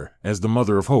mother, as the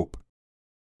mother of hope.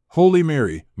 Holy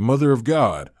Mary, Mother of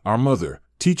God, our Mother,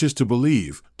 teach us to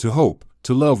believe, to hope,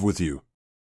 to love with you.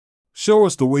 Show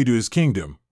us the way to his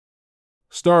kingdom.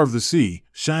 Star of the sea,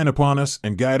 shine upon us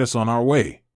and guide us on our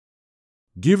way.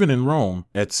 Given in Rome,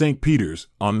 at St. Peter's,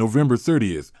 on November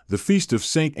 30th, the feast of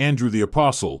St. Andrew the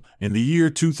Apostle, in the year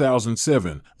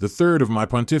 2007, the third of my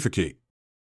pontificate.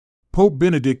 Pope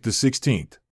Benedict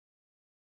XVI.